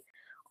going to be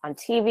on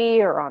TV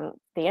or on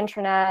the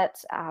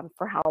internet,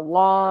 for how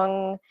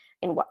long,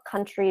 in what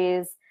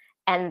countries,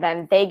 and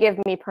then they give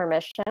me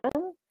permission.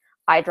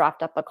 I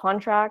draft up a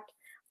contract.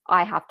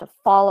 I have to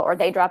follow, or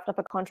they draft up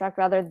a contract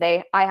rather.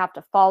 I have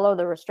to follow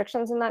the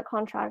restrictions in that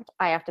contract.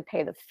 I have to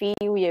pay the fee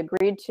we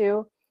agreed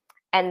to.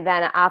 And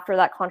then after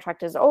that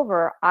contract is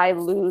over, I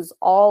lose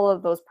all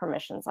of those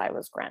permissions I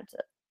was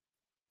granted.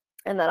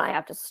 And then I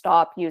have to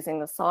stop using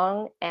the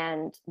song,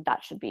 and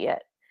that should be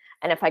it.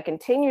 And if I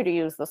continue to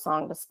use the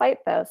song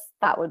despite this,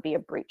 that would be a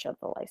breach of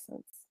the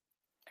license.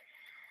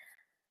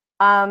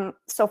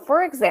 So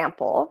for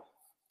example,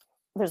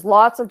 there's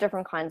lots of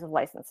different kinds of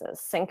licenses.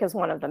 Sync is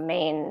one of the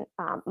main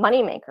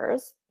money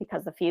makers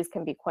because the fees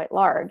can be quite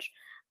large,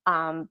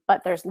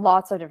 but there's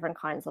lots of different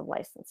kinds of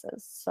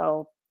licenses.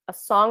 So a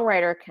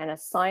songwriter can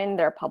assign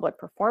their public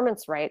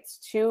performance rights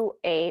to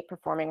a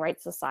performing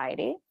rights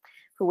society,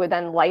 who would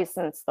then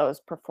license those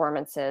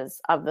performances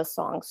of the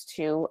songs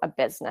to a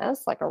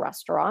business like a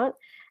restaurant,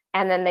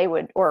 and then they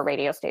would, or a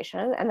radio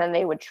station, and then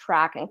they would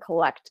track and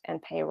collect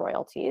and pay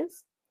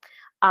royalties.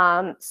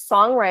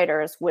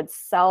 Songwriters would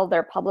sell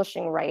their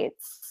publishing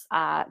rights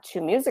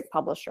to music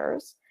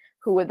publishers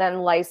who would then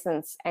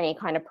license any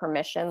kind of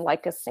permission,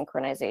 like a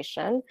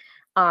synchronization,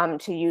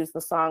 to use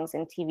the songs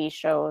in TV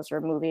shows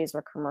or movies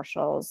or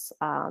commercials,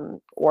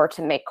 or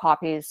to make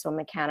copies, so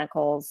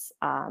mechanicals,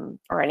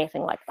 or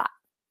anything like that.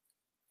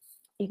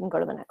 You can go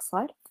to the next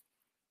slide.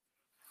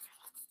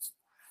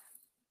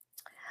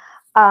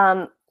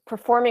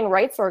 Performing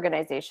rights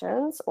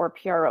organizations, or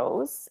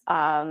PROs,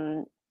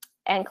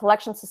 and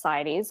collection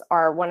societies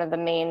are one of the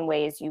main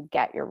ways you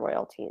get your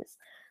royalties.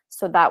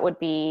 So that would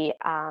be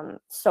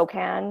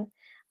SOCAN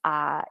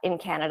in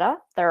Canada.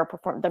 They're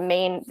the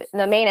main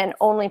and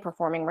only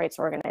performing rights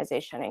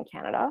organization in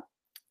Canada.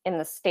 In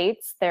the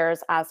States,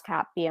 there's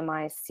ASCAP,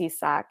 BMI,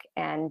 CSAC,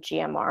 and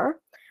GMR.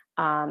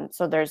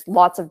 So there's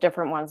lots of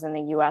different ones in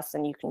the US,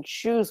 and you can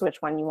choose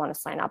which one you want to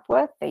sign up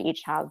with. They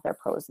each have their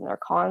pros and their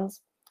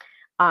cons.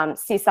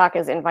 CSAC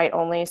is invite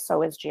only,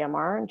 so is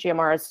GMR.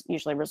 GMR is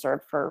usually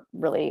reserved for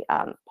really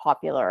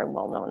popular and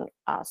well-known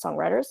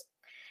songwriters.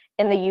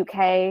 In the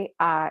UK,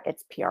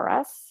 it's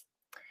PRS.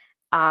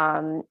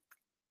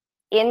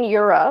 In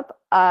Europe,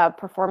 a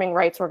performing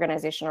rights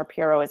organization, or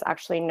PRO, is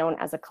actually known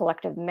as a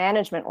collective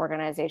management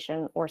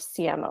organization, or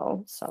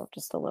CMO. So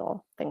just a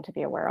little thing to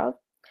be aware of.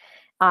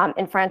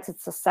 In France,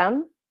 it's a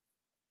SEM.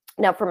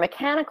 Now for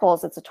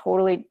mechanicals, it's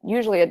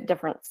usually a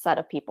different set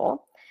of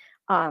people.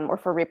 Or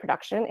for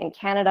reproduction. In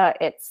Canada,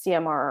 it's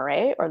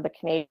CMRRA, or the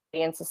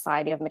Canadian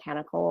Society of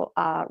Mechanical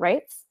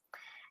Rights.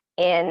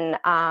 In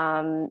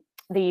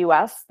the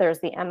US, there's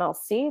the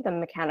MLC, the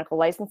Mechanical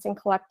Licensing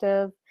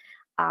Collective.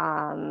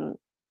 And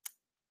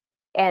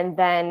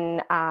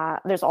then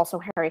there's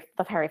also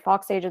the Harry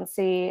Fox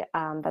Agency.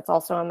 That's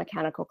also a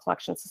mechanical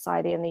collection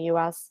society in the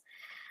US.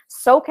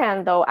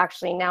 SOCAN, though,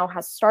 actually now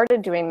has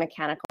started doing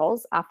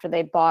mechanicals after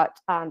they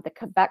bought the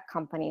Quebec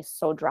company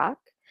Sodrac.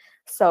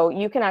 So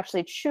you can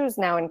actually choose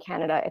now in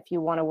Canada if you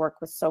want to work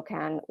with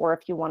SOCAN or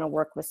if you want to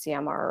work with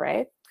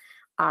CMRRA.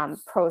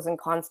 Pros and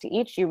cons to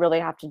each. You really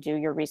have to do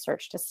your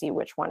research to see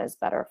which one is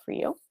better for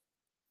you.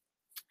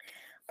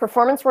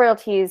 Performance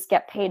royalties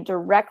get paid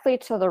directly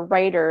to the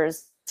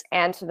writers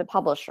and to the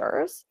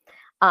publishers.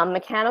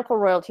 Mechanical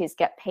royalties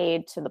get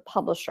paid to the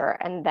publisher,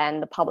 and then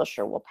the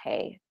publisher will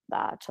pay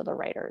to the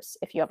writers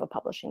if you have a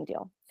publishing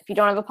deal. If you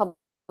don't have a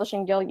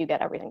publishing deal, you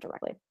get everything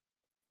directly.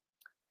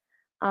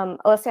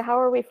 Alyssa, how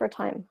are we for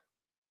time?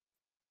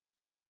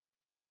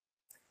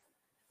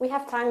 We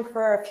have time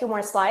for a few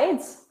more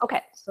slides.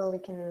 Okay. So we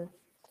can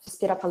just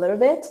speed up a little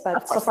bit,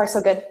 but so far so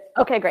good.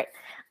 Okay, great.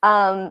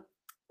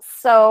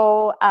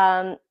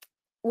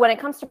 When it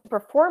comes to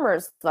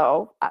performers,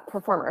 though,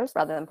 performers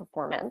rather than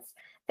performance,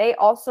 they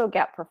also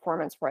get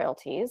performance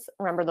royalties.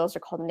 Remember, those are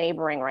called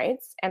neighboring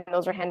rights, and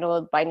those are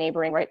handled by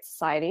neighboring rights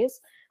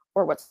societies,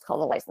 or what's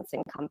called a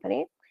licensing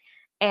company.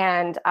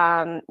 And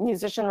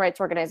musician rights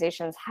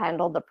organizations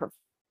handle the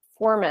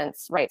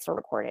performance rights or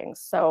recordings.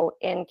 So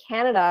in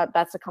Canada,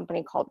 that's a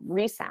company called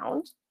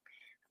Resound.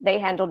 They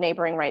handle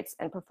neighboring rights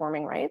and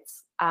performing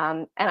rights.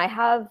 And I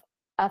have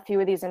a few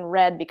of these in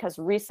red because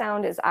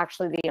Resound is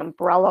actually the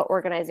umbrella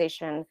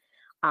organization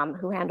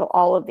who handle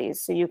all of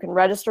these. So you can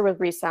register with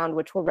Resound,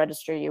 which will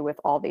register you with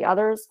all the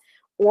others,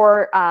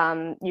 or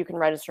you can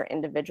register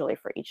individually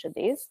for each of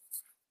these.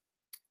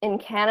 In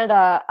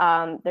Canada,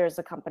 there's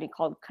a company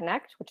called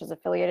Connect, which is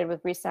affiliated with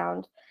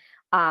Resound,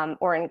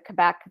 or in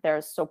Quebec,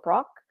 there's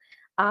Soproc,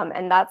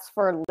 and that's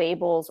for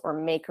labels or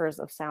makers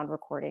of sound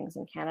recordings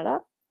in Canada.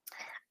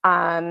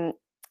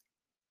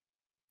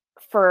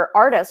 For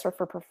artists or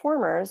for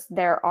performers,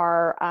 there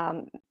are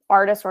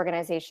artist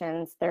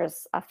organizations.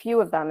 There's a few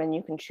of them, and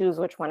you can choose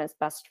which one is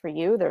best for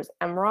you. There's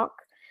MROC,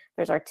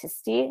 there's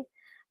Artisty,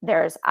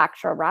 there's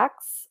Actra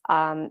Rex,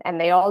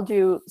 and they all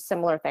do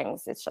similar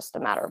things. It's just a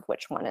matter of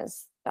which one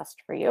is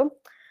best for you.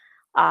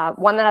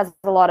 One that has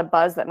a lot of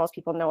buzz that most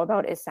people know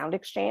about is Sound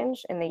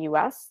Exchange in the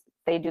US.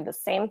 They do the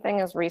same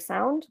thing as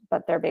Resound,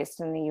 but they're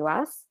based in the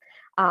US.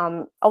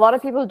 A lot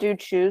of people do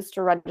choose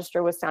to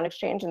register with Sound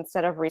Exchange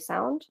instead of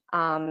Resound.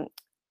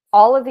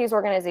 All of these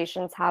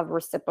organizations have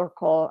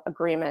reciprocal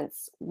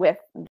agreements with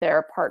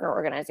their partner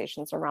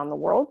organizations around the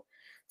world.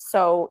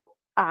 So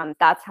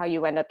that's how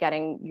you end up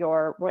getting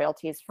your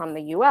royalties from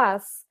the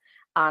US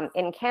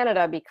in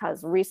Canada,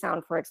 because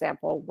Resound, for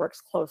example,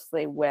 works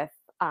closely with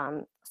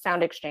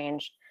Sound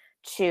Exchange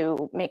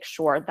to make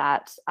sure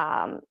that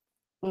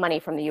money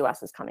from the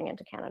US is coming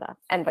into Canada,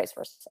 and vice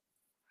versa.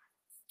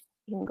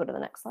 You can go to the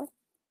next slide.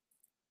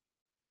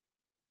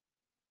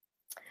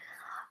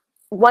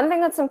 One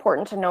thing that's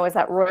important to know is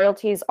that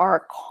royalties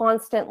are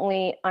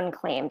constantly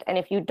unclaimed. And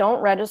if you don't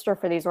register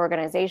for these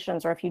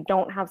organizations, or if you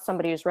don't have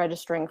somebody who's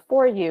registering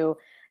for you,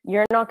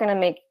 you're not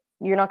going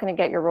to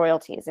get your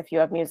royalties if you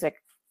have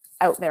music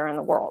out there in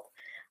the world.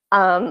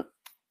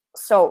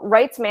 So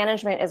rights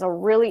management is a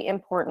really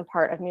important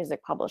part of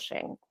music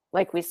publishing.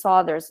 Like we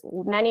saw, there's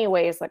many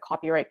ways that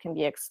copyright can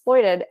be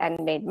exploited and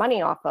made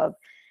money off of.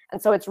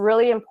 And so it's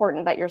really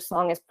important that your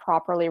song is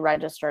properly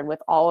registered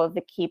with all of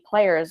the key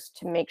players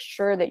to make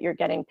sure that you're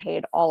getting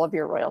paid all of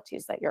your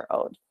royalties that you're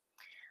owed.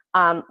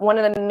 One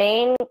of the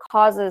main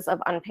causes of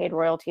unpaid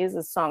royalties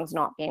is songs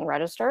not being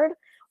registered,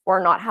 or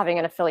not having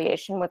an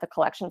affiliation with a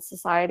collection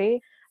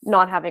society,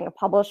 not having a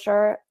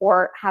publisher,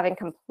 or having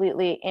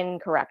completely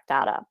incorrect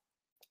data.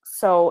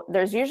 So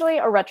there's usually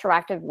a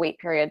retroactive wait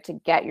period to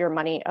get your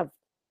money of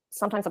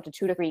sometimes up to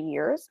 2 to 3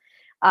 years.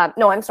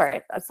 No, I'm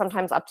sorry,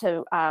 sometimes up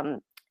to,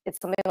 it's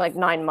something like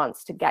 9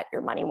 months to get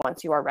your money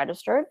once you are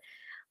registered.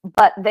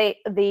 But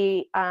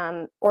the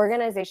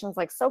organizations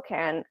like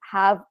SOCAN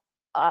have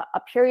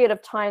a period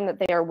of time that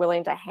they are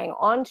willing to hang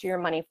on to your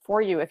money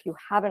for you if you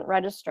haven't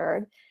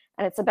registered,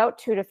 and it's about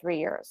 2 to 3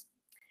 years.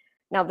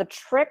 Now, the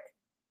trick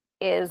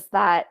is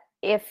that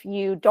if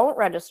you don't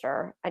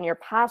register and you're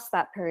past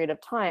that period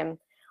of time,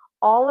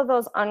 all of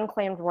those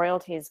unclaimed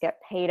royalties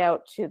get paid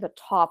out to the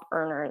top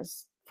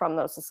earners from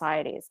those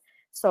societies.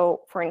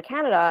 So for in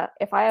Canada,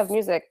 if I have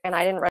music and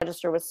I didn't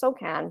register with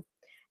SOCAN,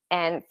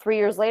 and 3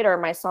 years later,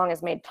 my song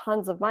has made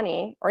tons of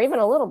money, or even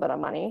a little bit of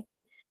money,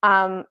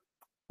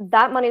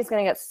 that money is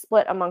going to get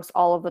split amongst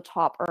all of the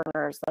top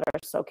earners that are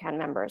SOCAN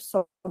members.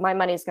 So my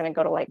money is going to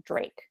go to like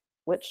Drake,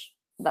 which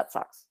that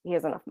sucks. He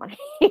has enough money.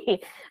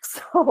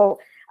 So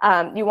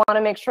you want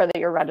to make sure that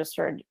you're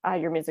registered,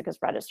 your music is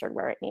registered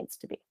where it needs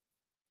to be.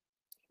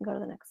 Go to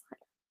the next slide.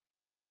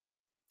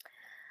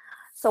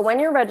 So when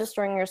you're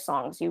registering your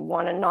songs, you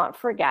want to not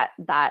forget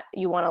that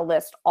you want to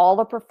list all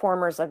the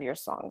performers of your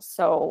songs.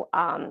 So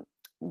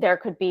there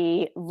could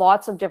be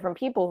lots of different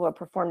people who have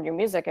performed your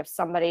music. If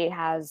somebody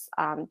has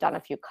done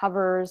a few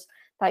covers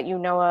that you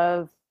know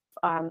of,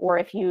 or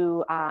if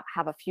you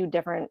have a few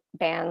different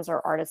bands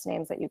or artist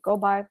names that you go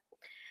by,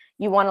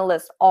 you want to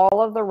list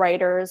all of the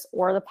writers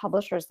or the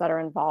publishers that are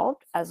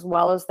involved, as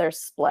well as their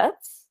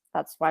splits.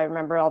 That's why,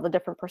 remember, all the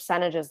different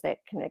percentages that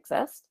can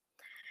exist.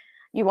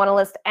 You want to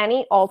list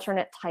any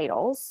alternate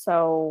titles.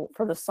 So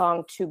for the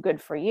song Too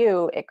Good For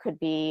You, it could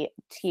be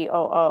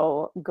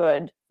TOO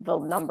good, the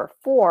number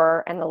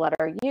 4 and the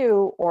letter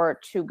U, or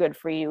Too Good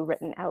For You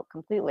written out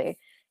completely.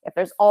 If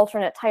there's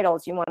alternate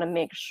titles, you want to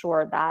make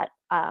sure that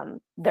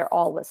they're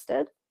all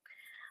listed.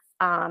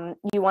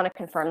 You want to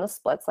confirm the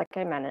splits, like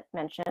I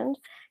mentioned.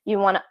 You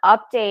want to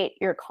update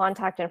your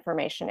contact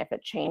information if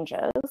it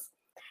changes.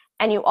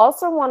 And you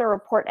also want to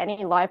report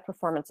any live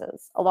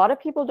performances. A lot of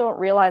people don't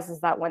realize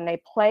is that when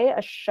they play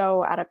a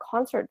show at a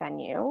concert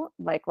venue,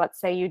 like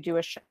let's say you do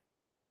a show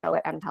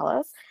at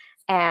MTELUS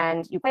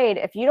and you played,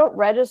 if you don't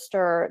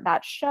register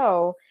that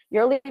show,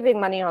 you're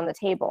leaving money on the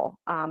table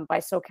by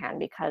SOCAN,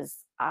 because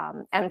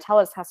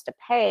MTELUS has to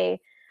pay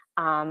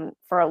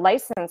for a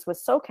license with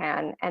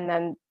SOCAN, and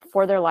then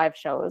for their live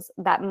shows,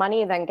 that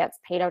money then gets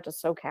paid out to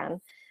SOCAN.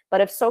 But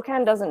if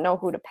SOCAN doesn't know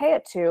who to pay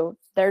it to,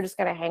 they're just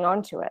going to hang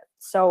on to it.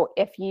 So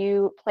if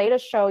you played a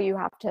show, you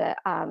have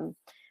to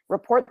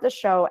report the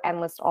show and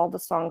list all the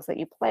songs that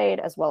you played,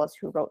 as well as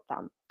who wrote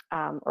them,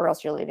 or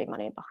else you're leaving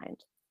money behind.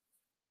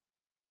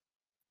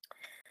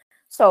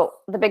 So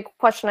the big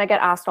question I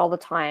get asked all the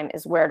time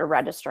is where to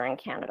register in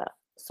Canada.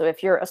 So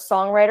if you're a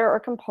songwriter or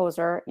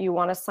composer, you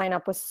want to sign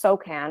up with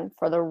SOCAN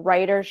for the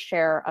writer's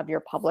share of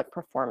your public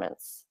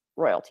performance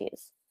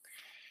royalties.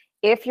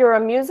 If you're a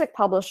music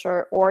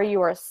publisher or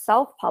you are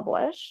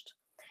self-published,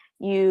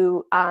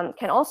 you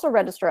can also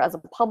register as a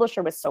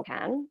publisher with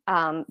SOCAN,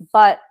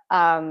 but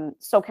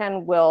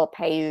SOCAN will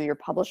pay you your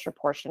publisher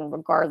portion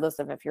regardless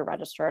of if you're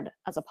registered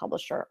as a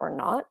publisher or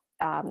not,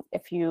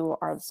 if you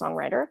are the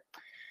songwriter.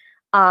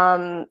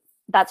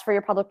 That's for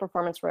your public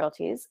performance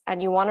royalties.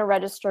 And you want to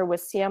register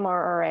with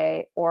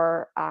CMRRA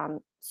or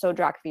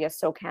SODRAC via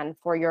SOCAN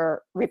for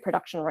your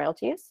reproduction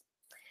royalties.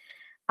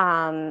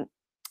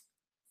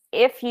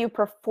 If you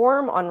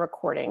perform on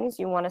recordings,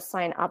 you want to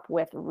sign up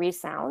with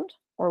Resound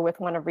or with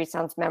one of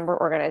Resound's member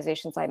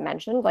organizations I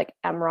mentioned, like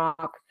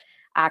MROC,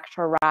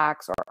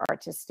 Actarax, or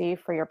Artisty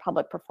for your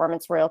public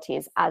performance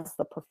royalties as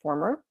the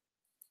performer.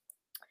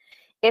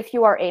 If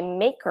you are a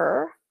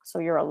maker, so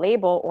you're a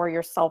label or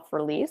you're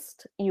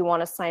self-released, you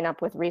want to sign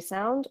up with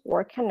Resound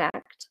or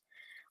Connect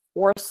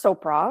or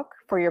SOPROC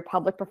for your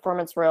public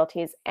performance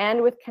royalties,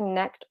 and with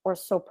Connect or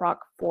SOPROC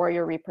for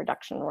your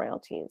reproduction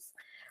royalties.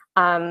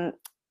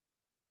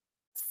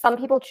 Some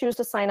people choose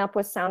to sign up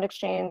with Sound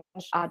Exchange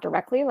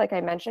directly. Like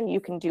I mentioned, you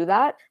can do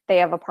that. They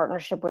have a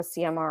partnership with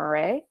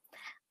CMRRA.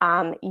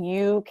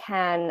 You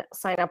can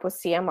sign up with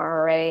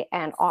CMRRA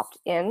and opt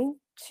in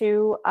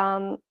to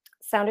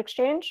Sound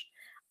Exchange.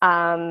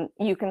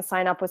 You can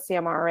sign up with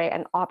CMRRA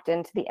and opt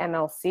into the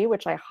MLC,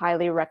 which I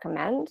highly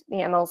recommend. The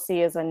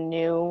MLC is a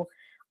new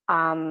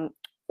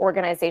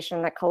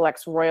organization that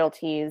collects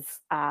royalties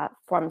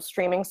from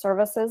streaming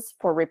services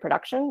for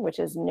reproduction, which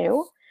is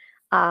new.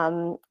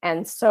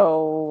 And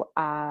so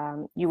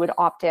you would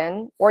opt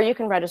in, or you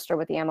can register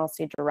with the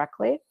MLC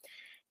directly.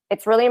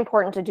 It's really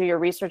important to do your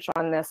research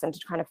on this and to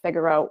kind of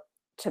figure out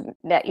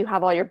that you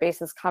have all your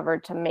bases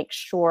covered to make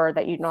sure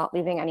that you're not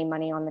leaving any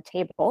money on the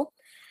table.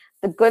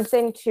 The good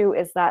thing too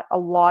is that a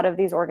lot of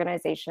these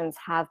organizations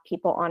have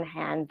people on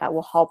hand that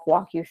will help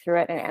walk you through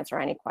it and answer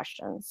any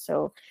questions.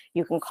 So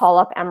you can call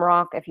up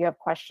MROC if you have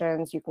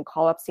questions, you can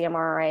call up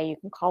CMRRA, you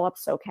can call up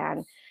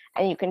SOCAN,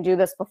 and you can do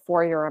this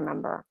before you're a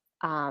member.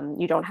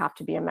 You don't have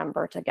to be a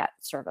member to get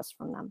service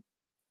from them.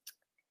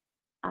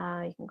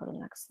 You can go to the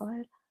next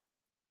slide.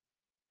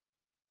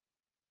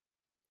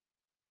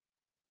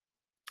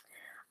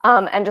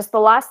 And just the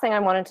last thing, I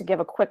wanted to give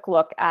a quick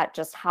look at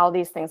just how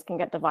these things can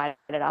get divided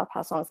up,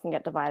 how songs can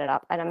get divided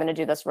up. And I'm going to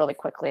do this really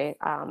quickly,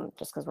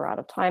 just because we're out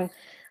of time.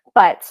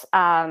 But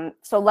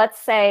so let's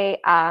say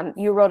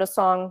you wrote a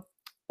song,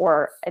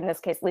 or in this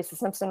case, Lisa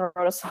Simpson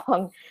wrote a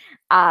song.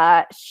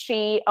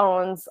 She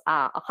owns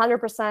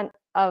 100%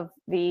 of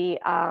the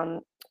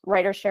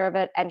writer's share of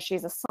it, and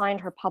she's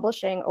assigned her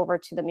publishing over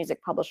to the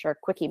music publisher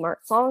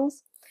Kwik-E-Mart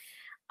Songs.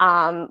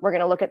 We're going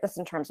to look at this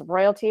in terms of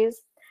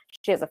royalties.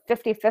 She has a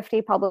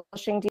 50-50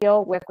 publishing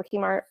deal with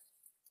Kwik-E-Mart.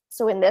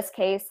 So in this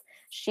case,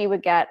 she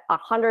would get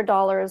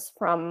 $100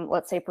 from,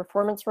 let's say,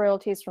 performance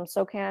royalties from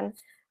SOCAN.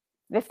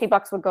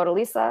 $50 would go to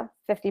Lisa,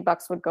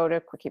 $50 would go to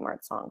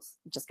Kwik-E-Mart Songs.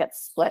 It just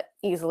gets split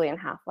easily in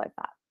half like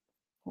that.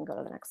 You can go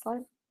to the next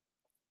slide.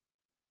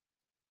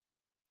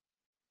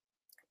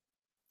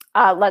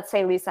 Let's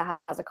say Lisa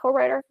has a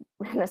co-writer,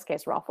 in this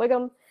case, Ralph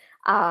Wiggum.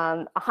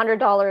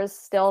 $100,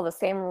 still the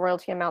same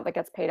royalty amount that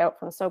gets paid out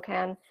from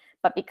SOCAN.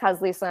 But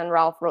because Lisa and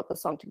Ralph wrote the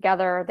song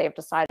together, they've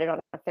decided on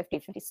a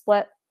 50-50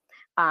 split.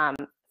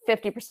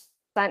 50%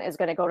 is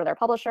going to go to their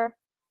publisher,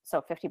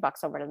 so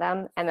 $50 over to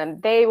them. And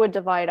then they would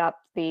divide up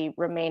the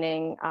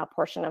remaining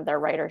portion of their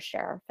writer's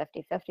share,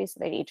 50-50, so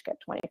they'd each get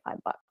 $25.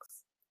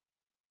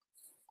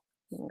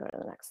 You can go to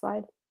the next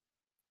slide.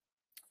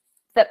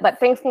 But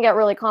things can get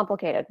really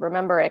complicated.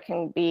 Remember, it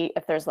can be,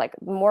 if there's like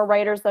more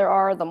writers there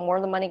are, the more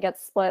the money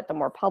gets split, the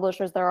more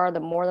publishers there are, the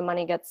more the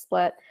money gets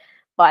split.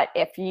 But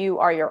if you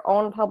are your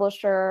own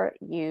publisher,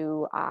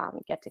 you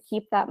get to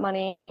keep that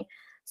money.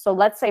 So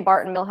let's say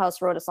Bart and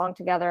Milhouse wrote a song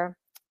together.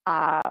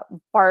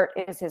 Bart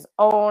is his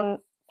own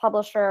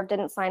publisher,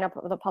 didn't sign up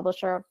with a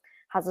publisher,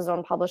 has his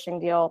own publishing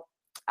deal.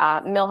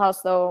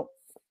 Milhouse, though,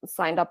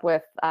 signed up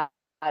with,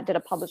 did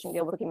a publishing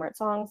deal with Kwik-E-Mart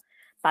Songs.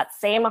 That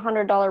same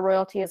 $100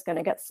 royalty is going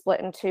to get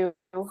split in two.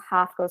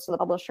 Half goes to the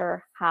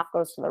publisher, half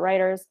goes to the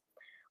writers.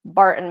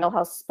 Bart and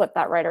Milhouse split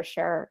that writer's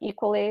share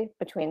equally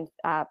between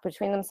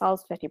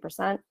themselves,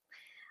 50%.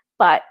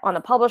 But on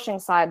the publishing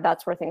side,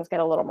 that's where things get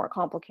a little more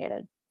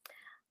complicated.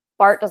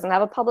 Bart doesn't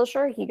have a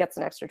publisher. He gets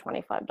an extra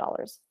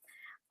 $25.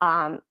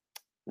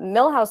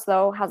 Milhouse,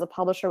 though, has a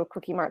publisher with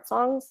Kwik-E-Mart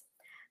Songs.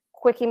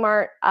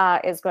 Kwik-E-Mart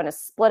is going to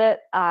split it.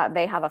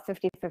 They have a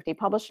 50-50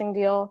 publishing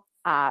deal.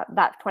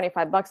 That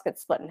 $25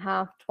 gets split in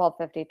half,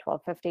 $12.50,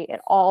 $12.50.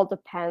 It all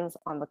depends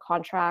on the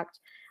contract.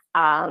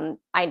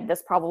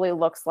 This probably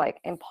looks like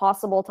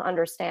impossible to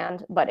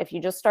understand, but if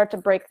you just start to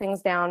break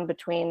things down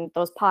between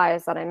those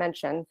pies that I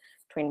mentioned,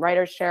 between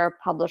writer's share,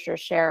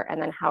 publisher's share,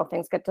 and then how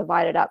things get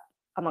divided up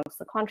amongst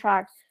the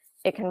contract,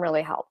 it can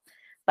really help.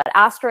 But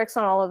asterisks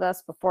on all of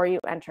this, before you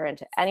enter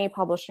into any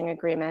publishing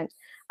agreement,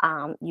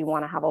 you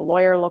want to have a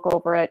lawyer look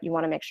over it. You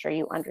want to make sure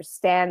you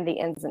understand the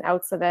ins and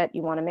outs of it.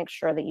 You want to make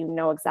sure that you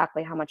know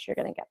exactly how much you're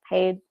going to get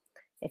paid.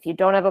 If you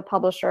don't have a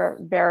publisher,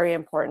 very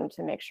important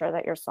to make sure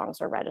that your songs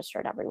are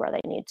registered everywhere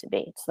they need to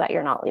be so that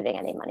you're not leaving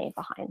any money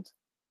behind.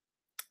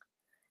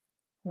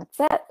 That's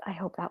it. I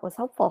hope that was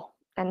helpful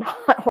and not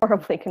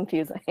horribly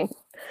confusing.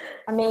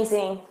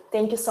 Amazing.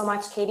 Thank you so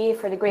much, Katie,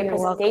 for the great You're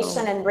presentation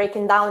welcome. and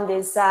breaking down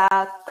this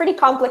pretty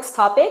complex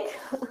topic.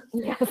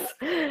 Yes.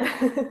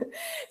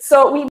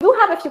 So we do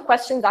have a few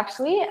questions,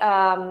 actually,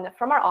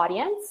 from our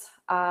audience.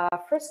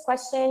 First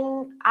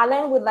question,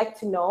 Alan would like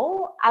to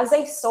know, as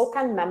a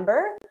SOCAN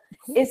member,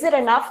 is it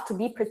enough to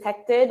be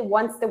protected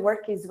once the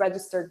work is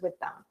registered with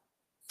them?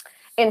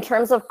 In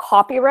terms of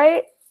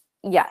copyright,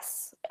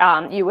 yes,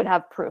 you would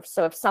have proof.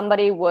 So if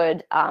somebody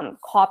would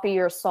copy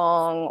your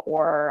song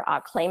or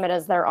claim it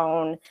as their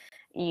own,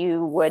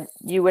 you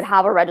would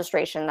have a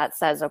registration that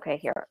says, okay,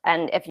 here.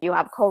 And if you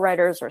have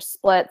co-writers or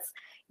splits,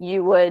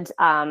 you would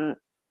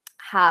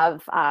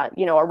have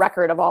a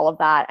record of all of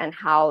that and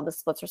how the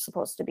splits are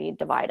supposed to be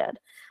divided.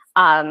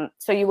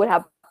 So you would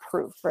have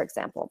proof, for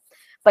example.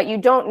 But you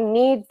don't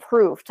need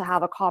proof to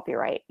have a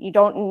copyright. You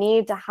don't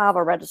need to have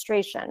a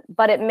registration,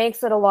 but it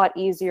makes it a lot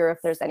easier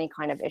if there's any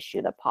kind of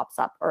issue that pops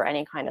up or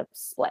any kind of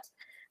split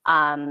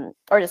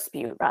or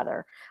dispute,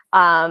 rather.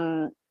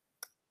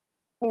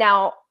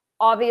 Now,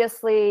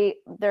 obviously,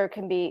 there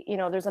can be,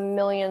 there's a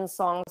million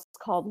songs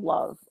called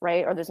Love,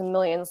 right? Or there's a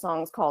million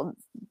songs called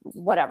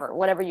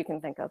whatever you can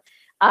think of.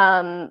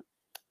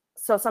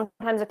 So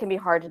sometimes it can be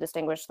hard to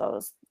distinguish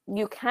those.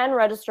 You can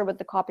register with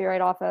the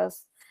Copyright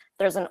Office.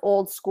 There's an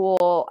old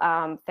school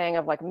thing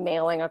of like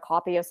mailing a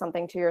copy of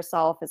something to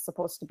yourself. It's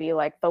supposed to be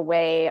like the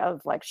way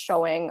of like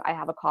showing I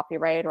have a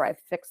copyright or I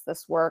fixed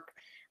this work.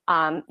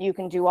 You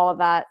can do all of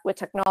that with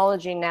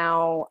technology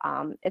now.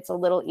 It's a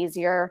little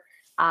easier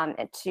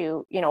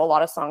to, a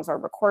lot of songs are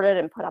recorded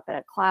and put up in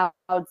a cloud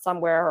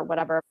somewhere or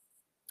whatever.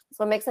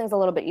 So it makes things a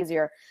little bit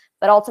easier.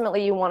 But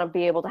ultimately, you want to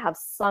be able to have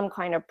some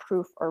kind of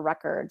proof or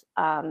record.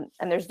 And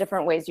there's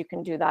different ways you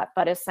can do that.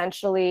 But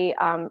essentially,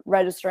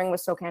 registering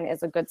with SOCAN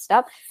is a good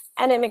step.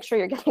 And it makes sure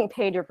you're getting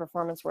paid your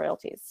performance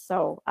royalties.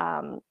 So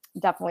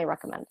definitely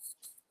recommend.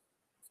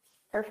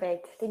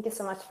 Perfect. Thank you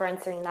so much for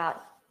answering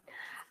that.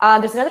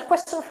 There's another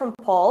question from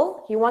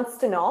Paul. He wants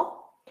to know,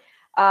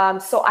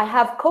 so I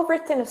have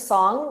co-written a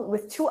song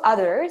with two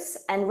others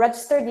and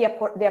registered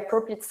the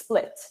appropriate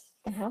split.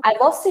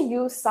 I've also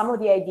used some of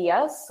the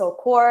ideas, so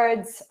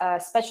chords,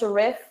 special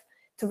riff,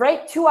 to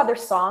write 2 other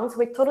songs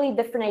with totally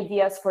different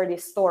ideas for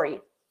this story.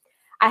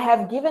 I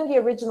have given the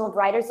original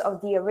writers of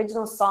the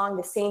original song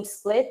the same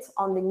split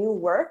on the new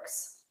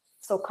works.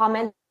 So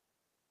comment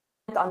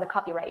on the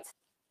copyright.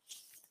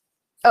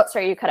 Oh,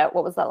 sorry, you cut out.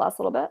 What was that last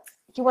little bit?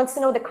 He wants to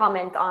know the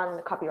comment on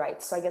the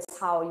copyright. So I guess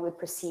how you would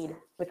proceed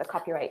with the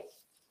copyright.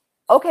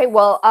 Okay,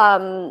 well,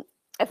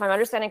 if I'm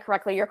understanding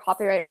correctly, your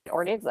copyright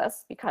already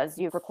exists because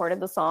you've recorded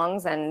the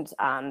songs and,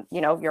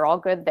 you know, you're all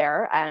good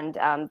there. And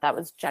that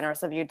was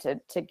generous of you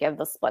to give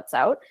the splits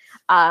out.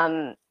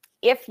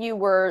 If you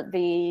were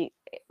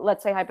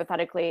let's say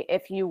hypothetically,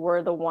 if you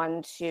were the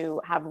one to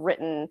have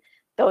written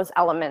those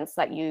elements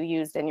that you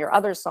used in your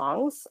other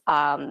songs,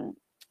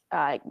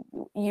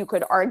 you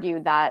could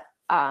argue that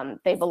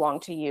they belong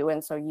to you,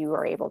 and so you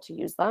are able to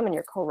use them, and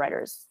your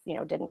co-writers, you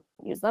know, didn't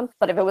use them.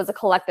 But if it was a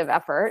collective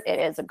effort, it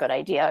is a good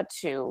idea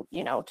to,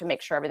 you know, to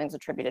make sure everything's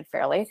attributed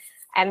fairly.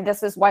 And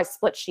this is why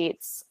split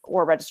sheets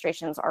or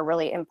registrations are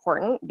really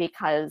important,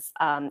 because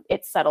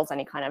it settles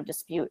any kind of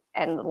dispute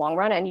in the long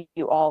run, and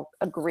you all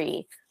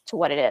agree to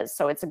what it is.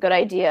 So it's a good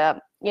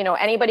idea. You know,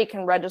 anybody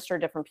can register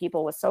different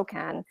people with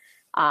SOCAN.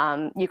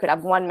 You could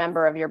have one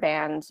member of your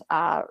band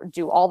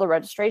do all the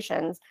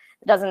registrations.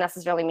 It doesn't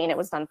necessarily mean it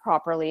was done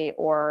properly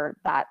or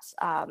that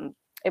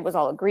it was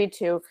all agreed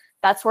to.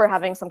 That's where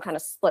having some kind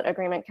of split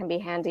agreement can be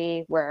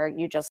handy, where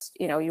you just,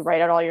 you know, you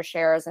write out all your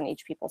shares and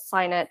each people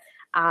sign it,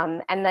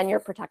 and then you're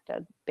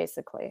protected,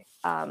 basically.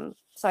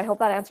 So I hope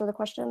that answered the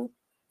question.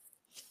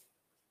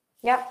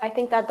 Yeah, I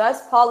think that does.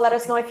 Paul, let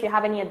us know if you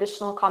have any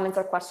additional comments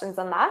or questions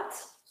on that.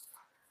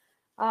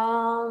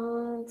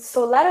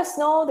 So let us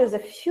know. There's a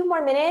few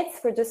more minutes.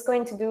 We're just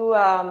going to do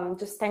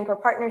just thank our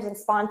partners and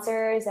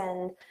sponsors.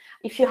 And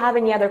if you have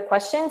any other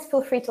questions,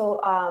 feel free to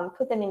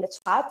put them in the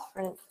chat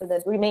for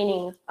the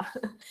remaining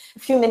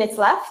few minutes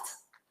left.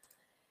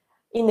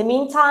 In the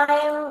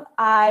meantime,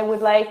 I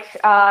would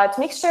like to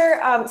make sure,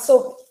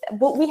 so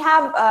we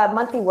have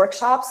monthly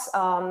workshops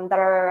that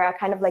are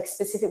kind of like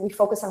specific. We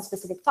focus on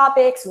specific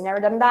topics, we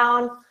narrow them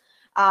down.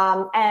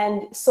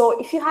 And so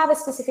if you have a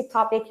specific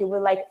topic you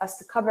would like us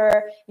to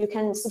cover, you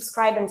can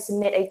subscribe and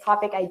submit a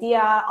topic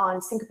idea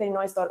on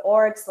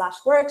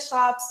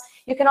syncopatednoise.org/workshops.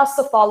 You can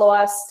also follow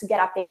us to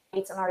get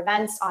updates on our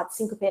events at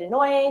Syncopated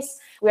Noise.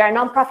 We are a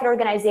nonprofit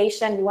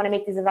organization. We want to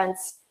make these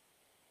events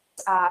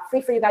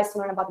free for you guys to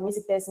learn about the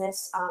music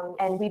business,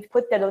 and we've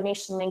put the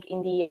donation link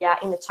in the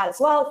chat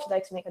as well if you'd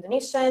like to make a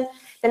donation.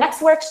 The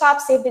next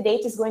workshop, save the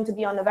date, is going to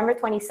be on November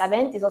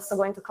 27th. It's also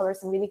going to cover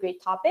some really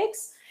great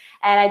topics.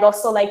 And I'd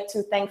also like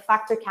to thank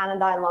Factor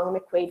Canada and Long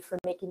McQuaid for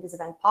making this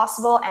event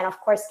possible, and of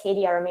course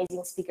Katie, our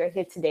amazing speaker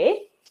here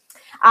today.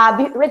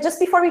 Just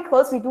before we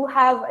close, we do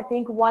have, I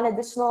think, one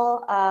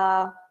additional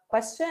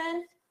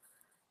question.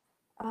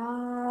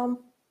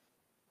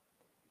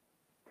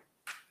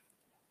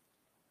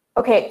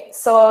 Okay,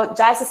 so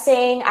Jazz is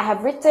saying, I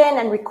have written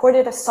and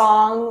recorded a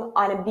song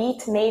on a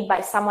beat made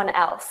by someone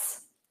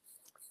else.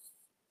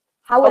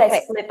 How would I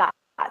split that?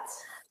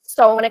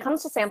 So when it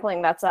comes to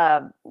sampling, that's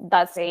a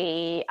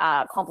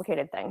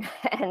complicated thing,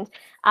 and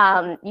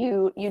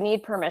you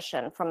need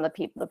permission from the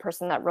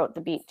person that wrote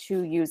the beat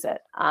to use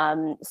it.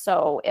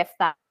 So if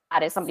that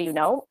is somebody you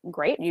know,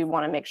 great. You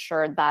want to make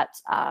sure that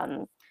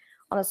on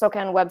the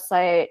SOCAN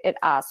website, it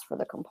asks for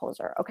the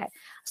composer. Okay,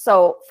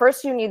 so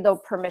first you need the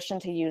permission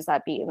to use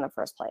that beat in the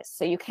first place.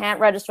 So you can't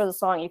register the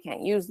song, you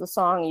can't use the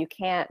song, you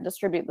can't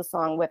distribute the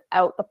song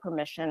without the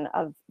permission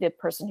of the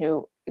person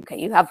who, okay,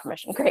 you have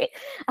permission, great.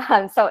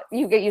 So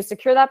you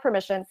secure that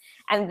permission,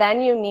 and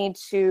then you need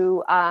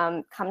to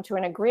come to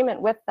an agreement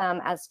with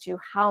them as to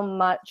how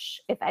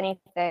much, if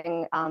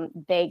anything,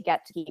 they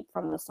get to keep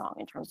from the song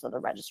in terms of the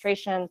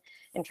registration,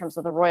 in terms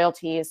of the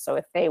royalties. So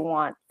if they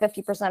want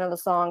 50% of the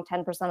song,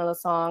 10% of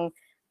the song,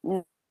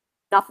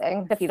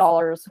 nothing,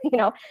 $50, you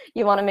know,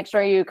 you want to make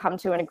sure you come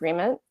to an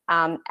agreement,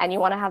 and you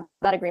want to have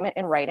that agreement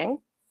in writing.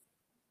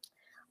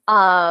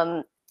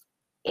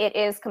 It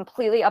is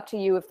completely up to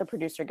you if the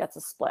producer gets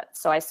a split.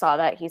 So I saw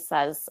that he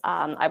says,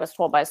 I was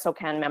told by a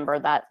SOCAN member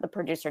that the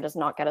producer does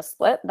not get a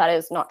split. That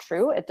is not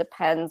true. It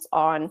depends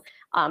on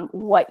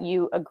what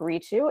you agree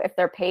to. If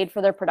they're paid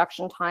for their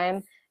production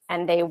time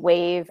and they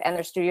waive and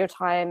their studio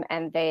time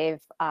and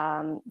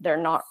they're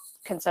not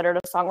considered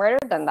a songwriter,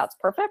 then that's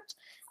perfect.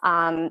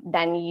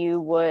 Then you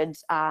would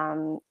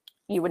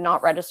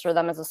not register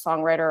them as a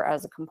songwriter or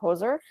as a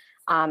composer.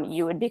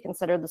 You would be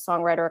considered the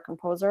songwriter or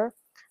composer.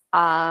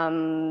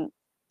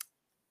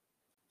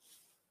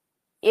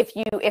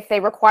 If they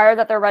require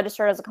that they're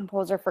registered as a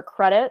composer for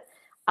credit,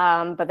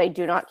 but they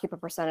do not keep a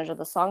percentage of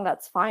the song,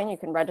 that's fine. You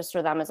can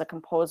register them as a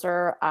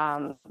composer,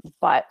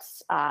 but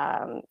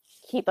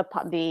keep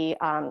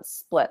the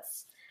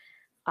splits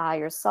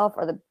yourself,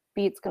 or the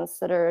beats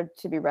considered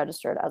to be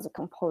registered as a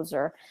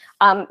composer.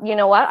 You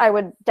know what? I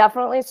would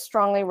definitely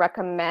strongly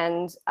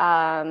recommend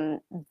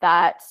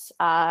that,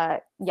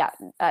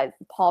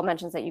 Paul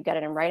mentions that you get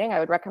it in writing. I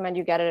would recommend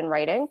you get it in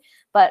writing,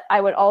 but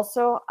I would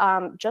also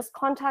just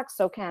contact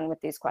SOCAN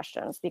with these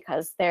questions,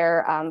 because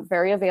they're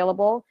very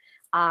available.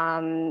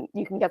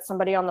 You can get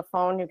somebody on the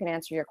phone who can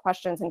answer your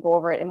questions and go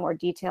over it in more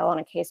detail on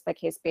a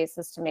case-by-case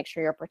basis to make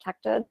sure you're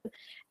protected.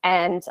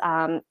 And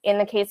in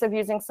the case of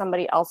using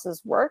somebody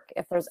else's work,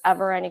 if there's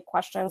ever any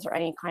questions or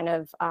any kind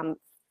of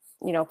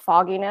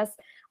fogginess,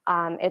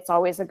 it's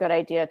always a good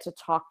idea to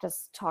talk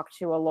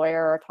to a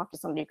lawyer or talk to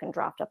somebody who can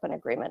draft up an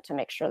agreement to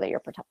make sure that you're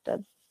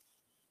protected.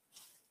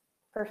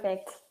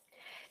 Perfect.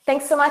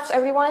 Thanks so much,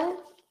 everyone.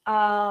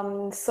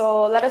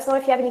 So let us know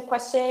if you have any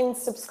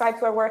questions. Subscribe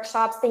to our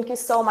workshops. Thank you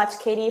so much,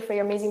 Katie, for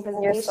your amazing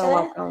presentation. You're so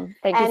welcome.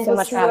 Thank you so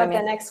much for having me. And we'll see you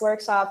at the next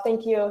workshop.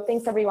 Thank you.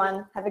 Thanks,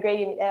 everyone. Have a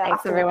great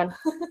Thanks, afternoon.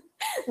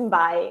 everyone.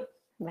 Bye.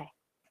 Bye.